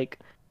it's like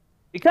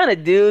we kind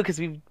of do because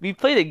we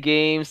play the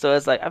game, so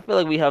it's like I feel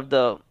like we have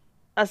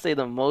I say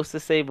the most to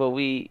say, but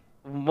we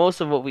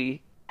most of what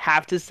we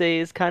have to say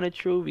is kind of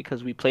true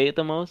because we play it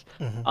the most.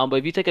 Mm-hmm. But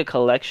if you take a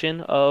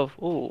collection of,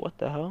 oh, what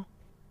the hell?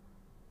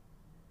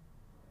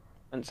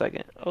 1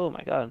 second. Oh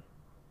my God,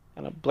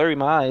 kind of blurry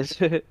my eyes.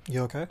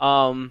 You okay?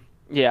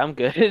 Yeah, I'm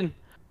good.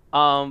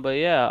 But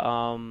yeah,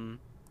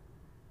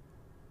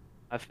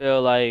 I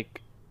feel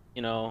like,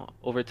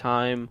 over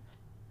time.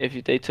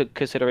 if they took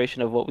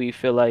consideration of what we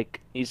feel like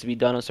needs to be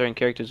done on certain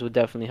characters would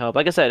definitely help.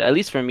 Like I said, at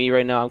least for me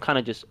right now, I'm kind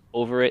of just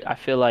over it. I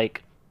feel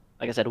like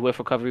I said, whiff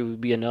recovery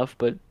would be enough,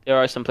 but there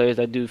are some players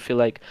that do feel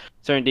like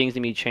certain things need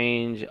to be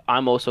changed.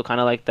 I'm also kind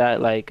of like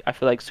that. Like I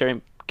feel like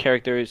certain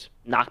characters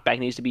knockback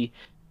needs to be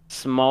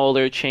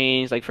smaller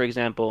changed. Like for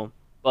example,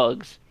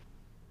 Bugs.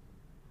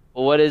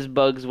 What is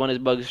Bugs? One is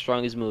Bugs'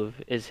 strongest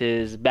move is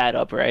his bat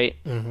up, right?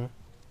 Mm-hmm.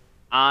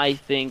 I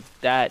think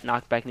that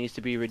knockback needs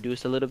to be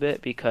reduced a little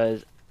bit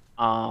because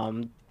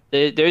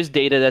there's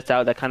data that's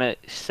out that kind of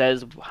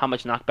says how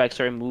much knockback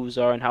certain moves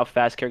are and how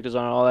fast characters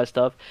are and all that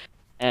stuff.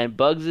 And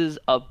Bugs's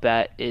up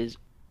bat is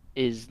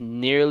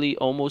nearly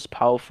almost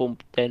powerful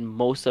than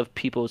most of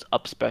people's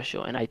up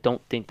special, and I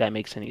don't think that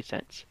makes any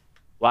sense.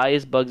 Why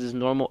is Bugs's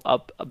normal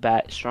up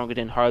bat stronger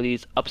than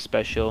Harley's up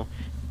special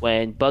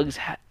when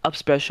up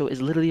special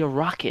is literally a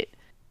rocket?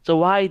 So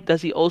why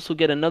does he also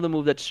get another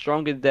move that's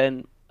stronger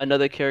than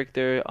another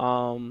character,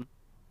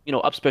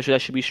 up special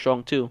that should be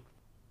strong too?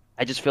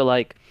 I just feel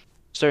like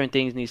certain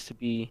things needs to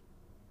be,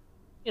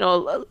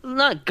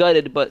 not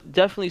gutted, but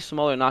definitely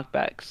smaller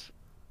knockbacks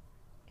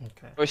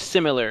Okay. or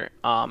similar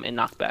in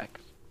knockback.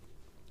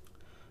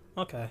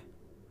 Okay.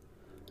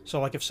 So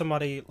like if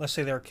somebody, let's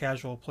say they're a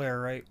casual player,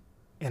 right,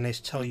 and they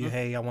tell you, hmm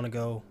hey, I want to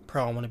go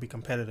pro, I want to be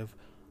competitive.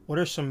 What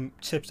are some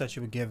tips that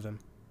you would give them?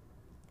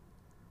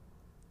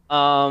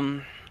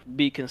 Um,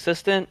 be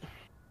consistent.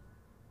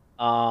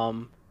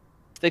 Um,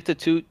 Stick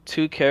to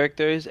two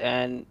characters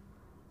and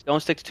don't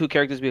stick to two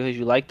characters because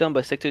you like them,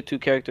 but stick to two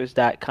characters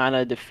that kind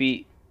of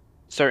defeat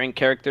certain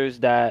characters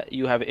that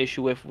you have an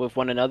issue with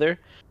one another.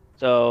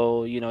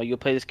 So, you'll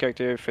play this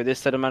character for this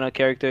set amount of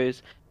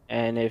characters,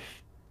 and if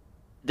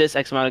this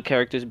X amount of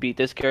characters beat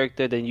this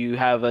character, then you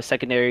have a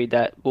secondary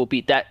that will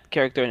beat that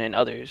character and then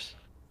others.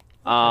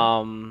 Okay.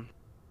 Um,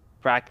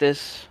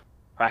 practice,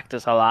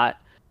 practice a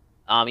lot.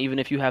 Even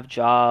if you have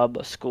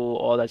job, school,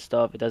 all that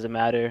stuff, it doesn't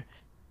matter.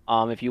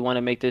 If you want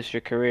to make this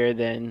your career,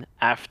 then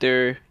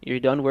after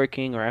you're done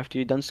working or after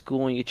you're done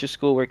school and you get your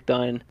schoolwork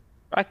done,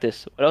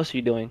 practice. What else are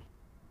you doing?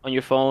 On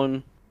your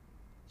phone,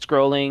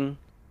 scrolling.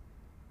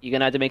 You're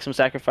gonna have to make some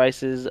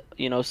sacrifices,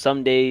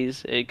 some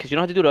days, because you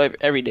don't have to do it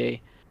every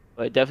day,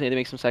 but definitely have to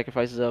make some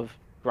sacrifices of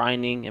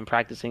grinding and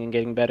practicing and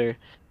getting better.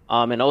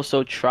 And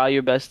also try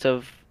your best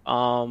to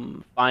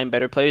find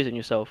better players than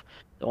yourself.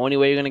 The only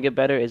way you're gonna get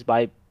better is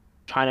by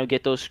trying to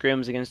get those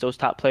scrims against those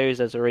top players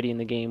that's already in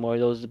the game or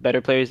those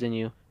better players than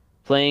you.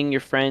 Playing your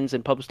friends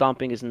and pub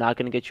stomping is not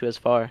gonna get you as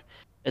far.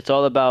 It's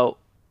all about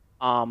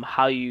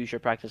how you use your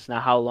practice,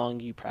 not how long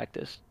you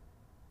practice.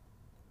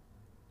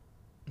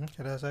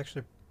 Okay, that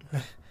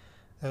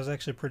was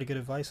actually pretty good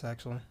advice.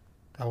 Actually,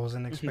 I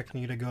wasn't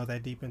expecting you to go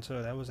that deep into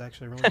it. That was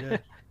actually really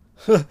good.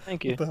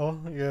 Thank What you. the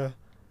hell? Yeah.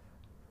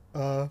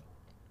 Uh,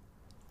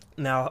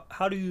 Now,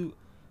 how do you,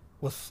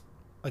 with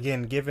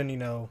again, given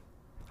how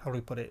do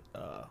we put it?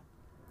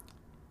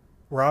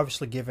 We're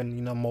obviously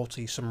giving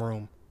multi some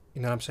room.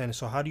 You know what I'm saying?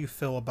 So, how do you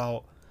feel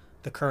about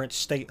the current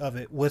state of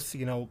it with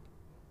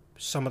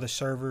some of the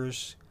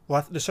servers?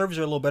 Well, the servers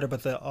are a little better,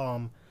 but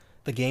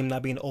the game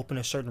not being open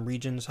in certain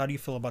regions. How do you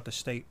feel about the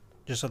state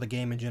just of the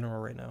game in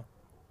general right now?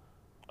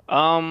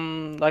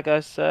 Like I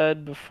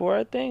said before,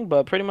 I think,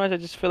 but pretty much I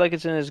just feel like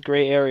it's in this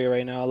gray area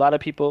right now. A lot of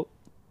people,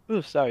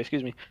 ooh, sorry,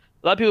 excuse me.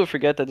 A lot of people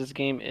forget that this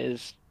game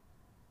is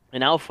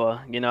in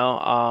alpha,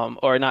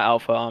 or not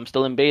alpha,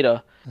 still in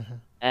beta. Hmm.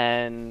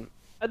 And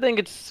I think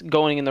it's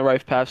going in the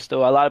right path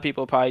still. A lot of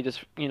people probably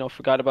just,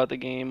 forgot about the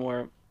game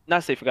or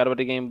not say forgot about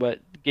the game, but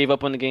gave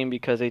up on the game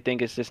because they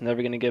think it's just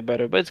never gonna get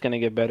better, but it's gonna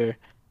get better.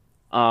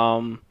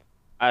 Um,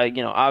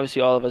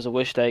 obviously all of us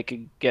wish that it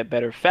could get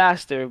better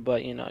faster,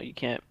 but you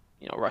can't,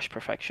 rush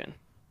perfection.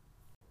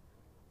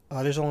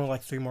 There's only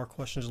like three more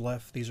questions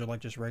left. These are like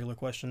just regular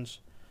questions.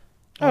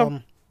 Oh.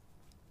 Um,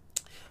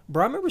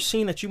 Bro, I remember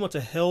seeing that you went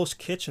to Hell's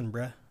Kitchen,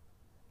 bruh.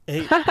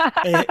 Hey,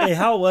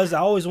 how was? I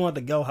always wanted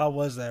to go. How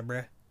was that,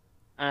 bruh?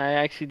 I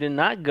actually did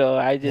not go.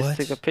 I just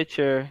took a What?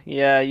 picture.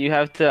 Yeah, you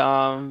have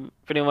to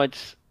pretty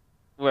much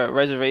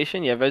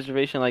reservation? Yeah,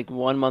 reservation like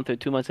 1 month or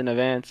 2 months in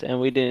advance,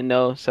 and we didn't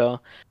know, so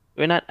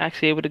we're not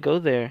actually able to go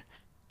there.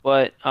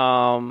 But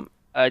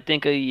I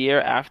think a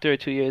year after,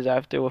 2 years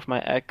after, with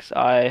my ex,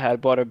 I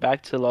had brought her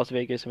back to Las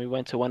Vegas, and we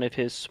went to one of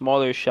his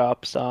smaller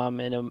shops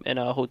in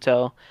a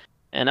hotel,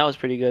 and that was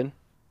pretty good.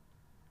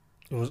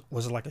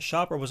 Was it like a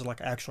shop or was it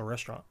like an actual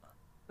restaurant?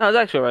 No, it was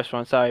actually a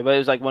restaurant, sorry, but it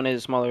was like one of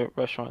his smaller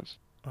restaurants.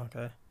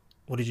 Okay.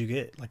 What did you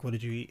get? Like, what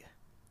did you eat?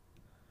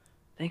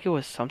 I think it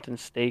was something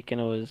steak,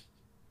 and it was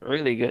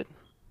really good.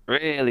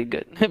 Really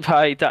good.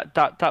 Probably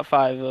top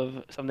five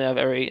of something I've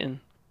ever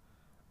eaten.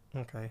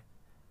 Okay.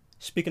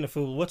 Speaking of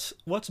food, what's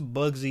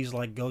Bugsy's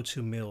like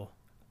go-to meal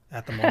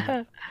at the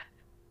moment?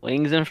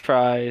 Wings and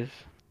fries.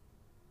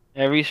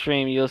 Every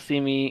stream you'll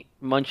see me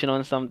munching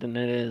on something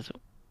that is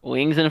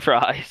wings and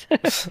fries.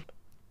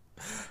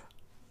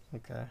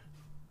 Okay.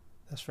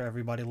 That's for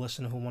everybody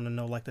listening who want to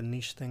know like the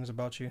niche things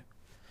about you.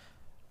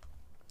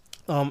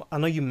 I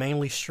know you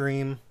mainly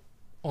stream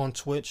on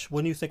Twitch.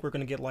 When do you think we're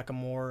gonna get like a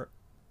more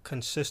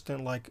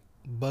consistent like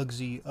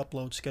Bugsy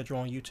upload schedule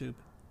on YouTube?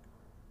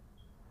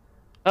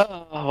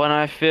 When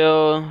I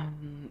feel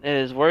it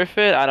is worth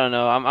it, I don't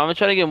know. I'm gonna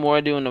try to get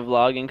more doing the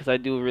vlogging because I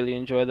do really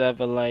enjoy that.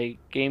 But like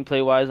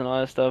gameplay wise and all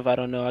that stuff, I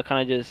don't know. I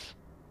kind of just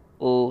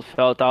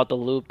felt out the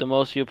loop. The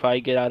most you'll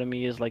probably get out of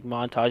me is like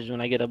montages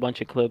when I get a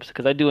bunch of clips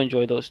because I do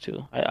enjoy those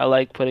too. I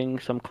like putting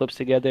some clips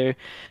together,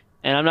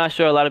 and I'm not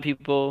sure a lot of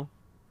people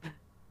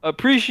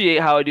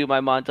appreciate how I do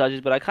my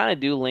montages, but I kind of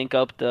do link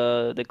up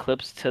the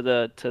clips to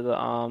the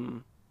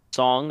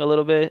song a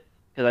little bit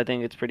because I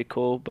think it's pretty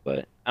cool.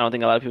 But I don't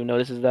think a lot of people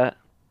notices that.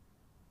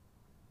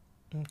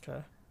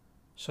 Okay.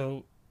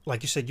 So,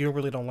 like you said, you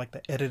really don't like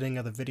the editing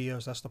of the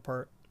videos. That's the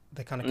part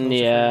that kind of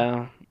kills it for you.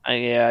 Yeah,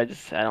 I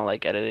don't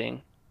like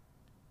editing.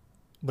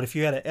 But if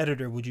you had an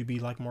editor, would you be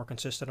like more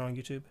consistent on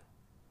YouTube?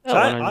 Yeah, So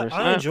I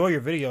 100%. enjoy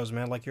your videos,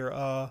 man. Like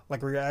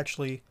where you're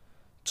actually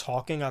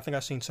talking. I think I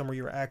seen some where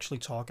you were actually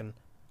talking.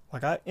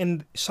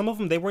 And some of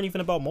them they weren't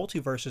even about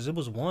multiverses. It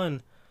was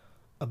one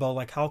about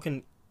like how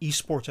can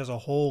esports as a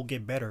whole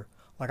get better.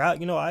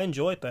 I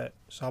enjoyed that.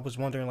 So I was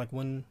wondering like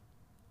when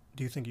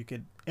do you think you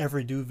could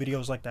ever do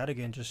videos like that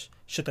again? Just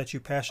shit that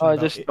you're passionate about.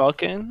 Just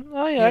talking.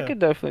 Oh yeah, I Yeah, could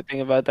definitely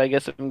think about that. I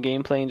guess some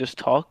gameplay and just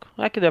talk.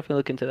 I could definitely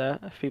look into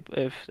that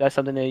if that's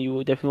something that you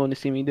would definitely want to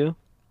see me do.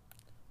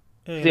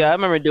 yeah, 'Cause, yeah, I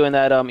remember doing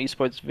that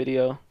esports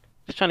video.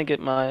 Just trying to get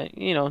my,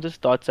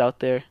 just thoughts out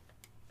there.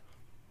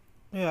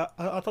 yeah.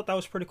 I thought that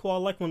was pretty cool. I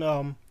like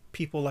when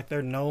people like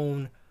they're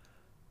known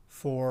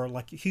for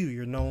like Hugh,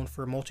 you're known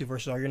for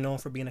multiverses, or you're known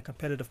for being a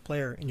competitive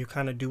player, and you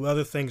kind of do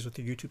other things with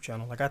your YouTube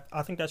channel.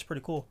 I think that's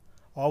pretty cool.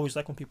 I always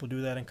like when people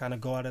do that and kind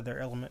of go out of their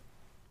element.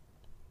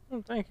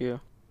 Thank you.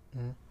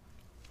 Mm.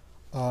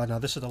 Now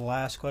this is the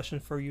last question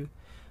for you.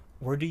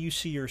 Where do you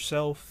see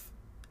yourself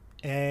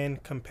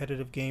and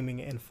competitive gaming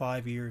in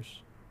 5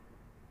 years?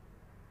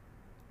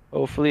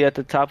 Hopefully at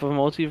the top of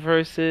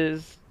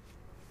multiverses.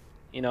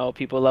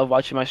 People love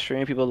watching my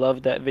stream. People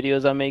love that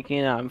videos I'm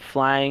making. I'm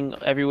flying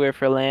everywhere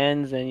for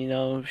lands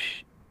and,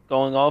 sh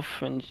going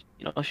off and,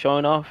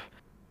 showing off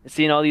and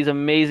seeing all these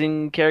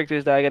amazing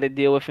characters that I got to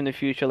deal with in the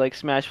future, like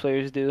Smash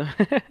players do.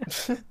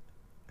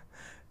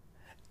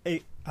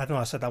 Hey, I know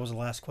I said that was the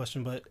last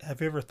question, but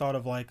have you ever thought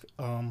of like,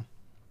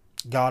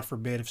 God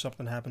forbid, if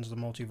something happens to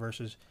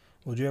multiverses,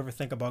 would you ever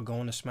think about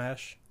going to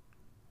Smash?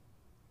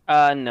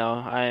 No,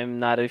 I'm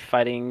not a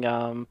fighting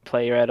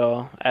player at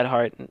all, at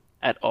heart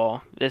at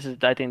all. This is,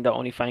 I think, the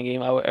only fighting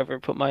game I would ever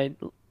put my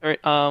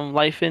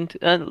life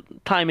into,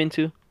 time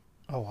into.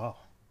 Oh wow.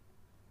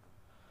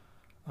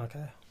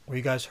 Okay. Well,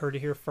 you guys heard it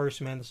here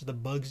first, man. This is the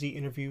Bugzvii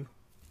interview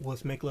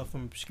with Make Love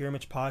from Obscure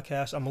Image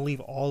Podcast. I'm gonna leave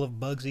all of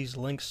Bugzvii's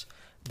links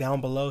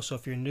down below. So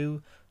if you're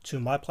new to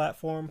my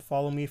platform,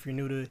 follow me. If you're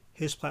new to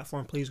his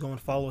platform, please go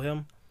and follow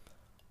him.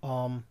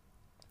 Um,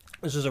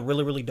 this is a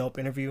really really dope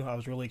interview. I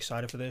was really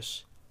excited for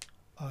this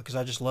because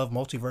I just love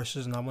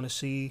multiverses and I want to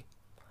see.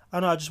 I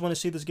don't know. I just want to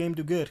see this game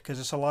do good because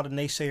it's a lot of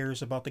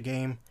naysayers about the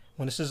game.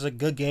 When this is a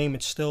good game,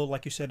 it's still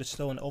like you said, it's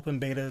still an open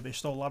beta. There's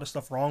still a lot of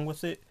stuff wrong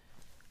with it,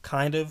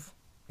 kind of,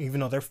 even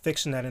though they're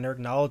fixing that and they're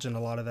acknowledging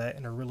a lot of that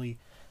and are really,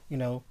 you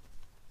know,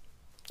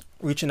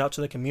 reaching out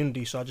to the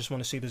community. So I just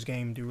want to see this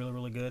game do really,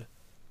 really good.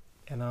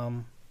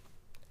 And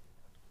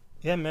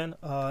yeah, man.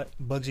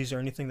 Bugsy, is there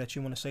anything that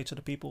you want to say to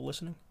the people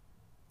listening?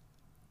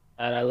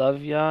 And I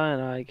love y'all,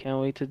 and I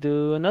can't wait to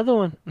do another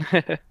one.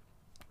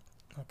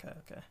 Okay,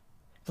 okay.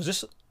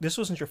 Was this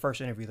wasn't your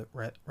first interview,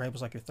 right? Right? It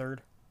was like your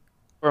third,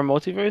 For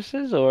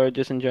multiverses or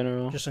just in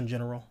general? just in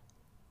general.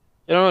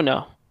 I don't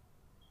know.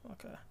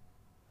 Okay.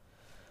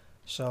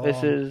 So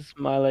This is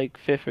my like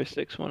fifth or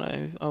sixth one,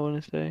 I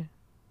want to say.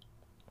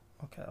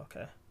 okay,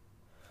 okay,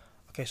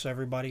 okay. So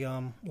everybody,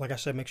 like I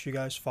said, make sure you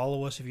guys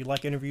follow us. If you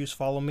like interviews,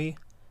 follow me.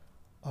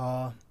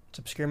 It's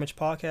Obscure Image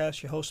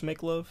Podcast. Your host,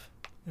 Make Love,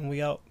 and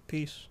we out.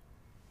 Peace.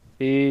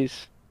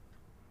 Peace.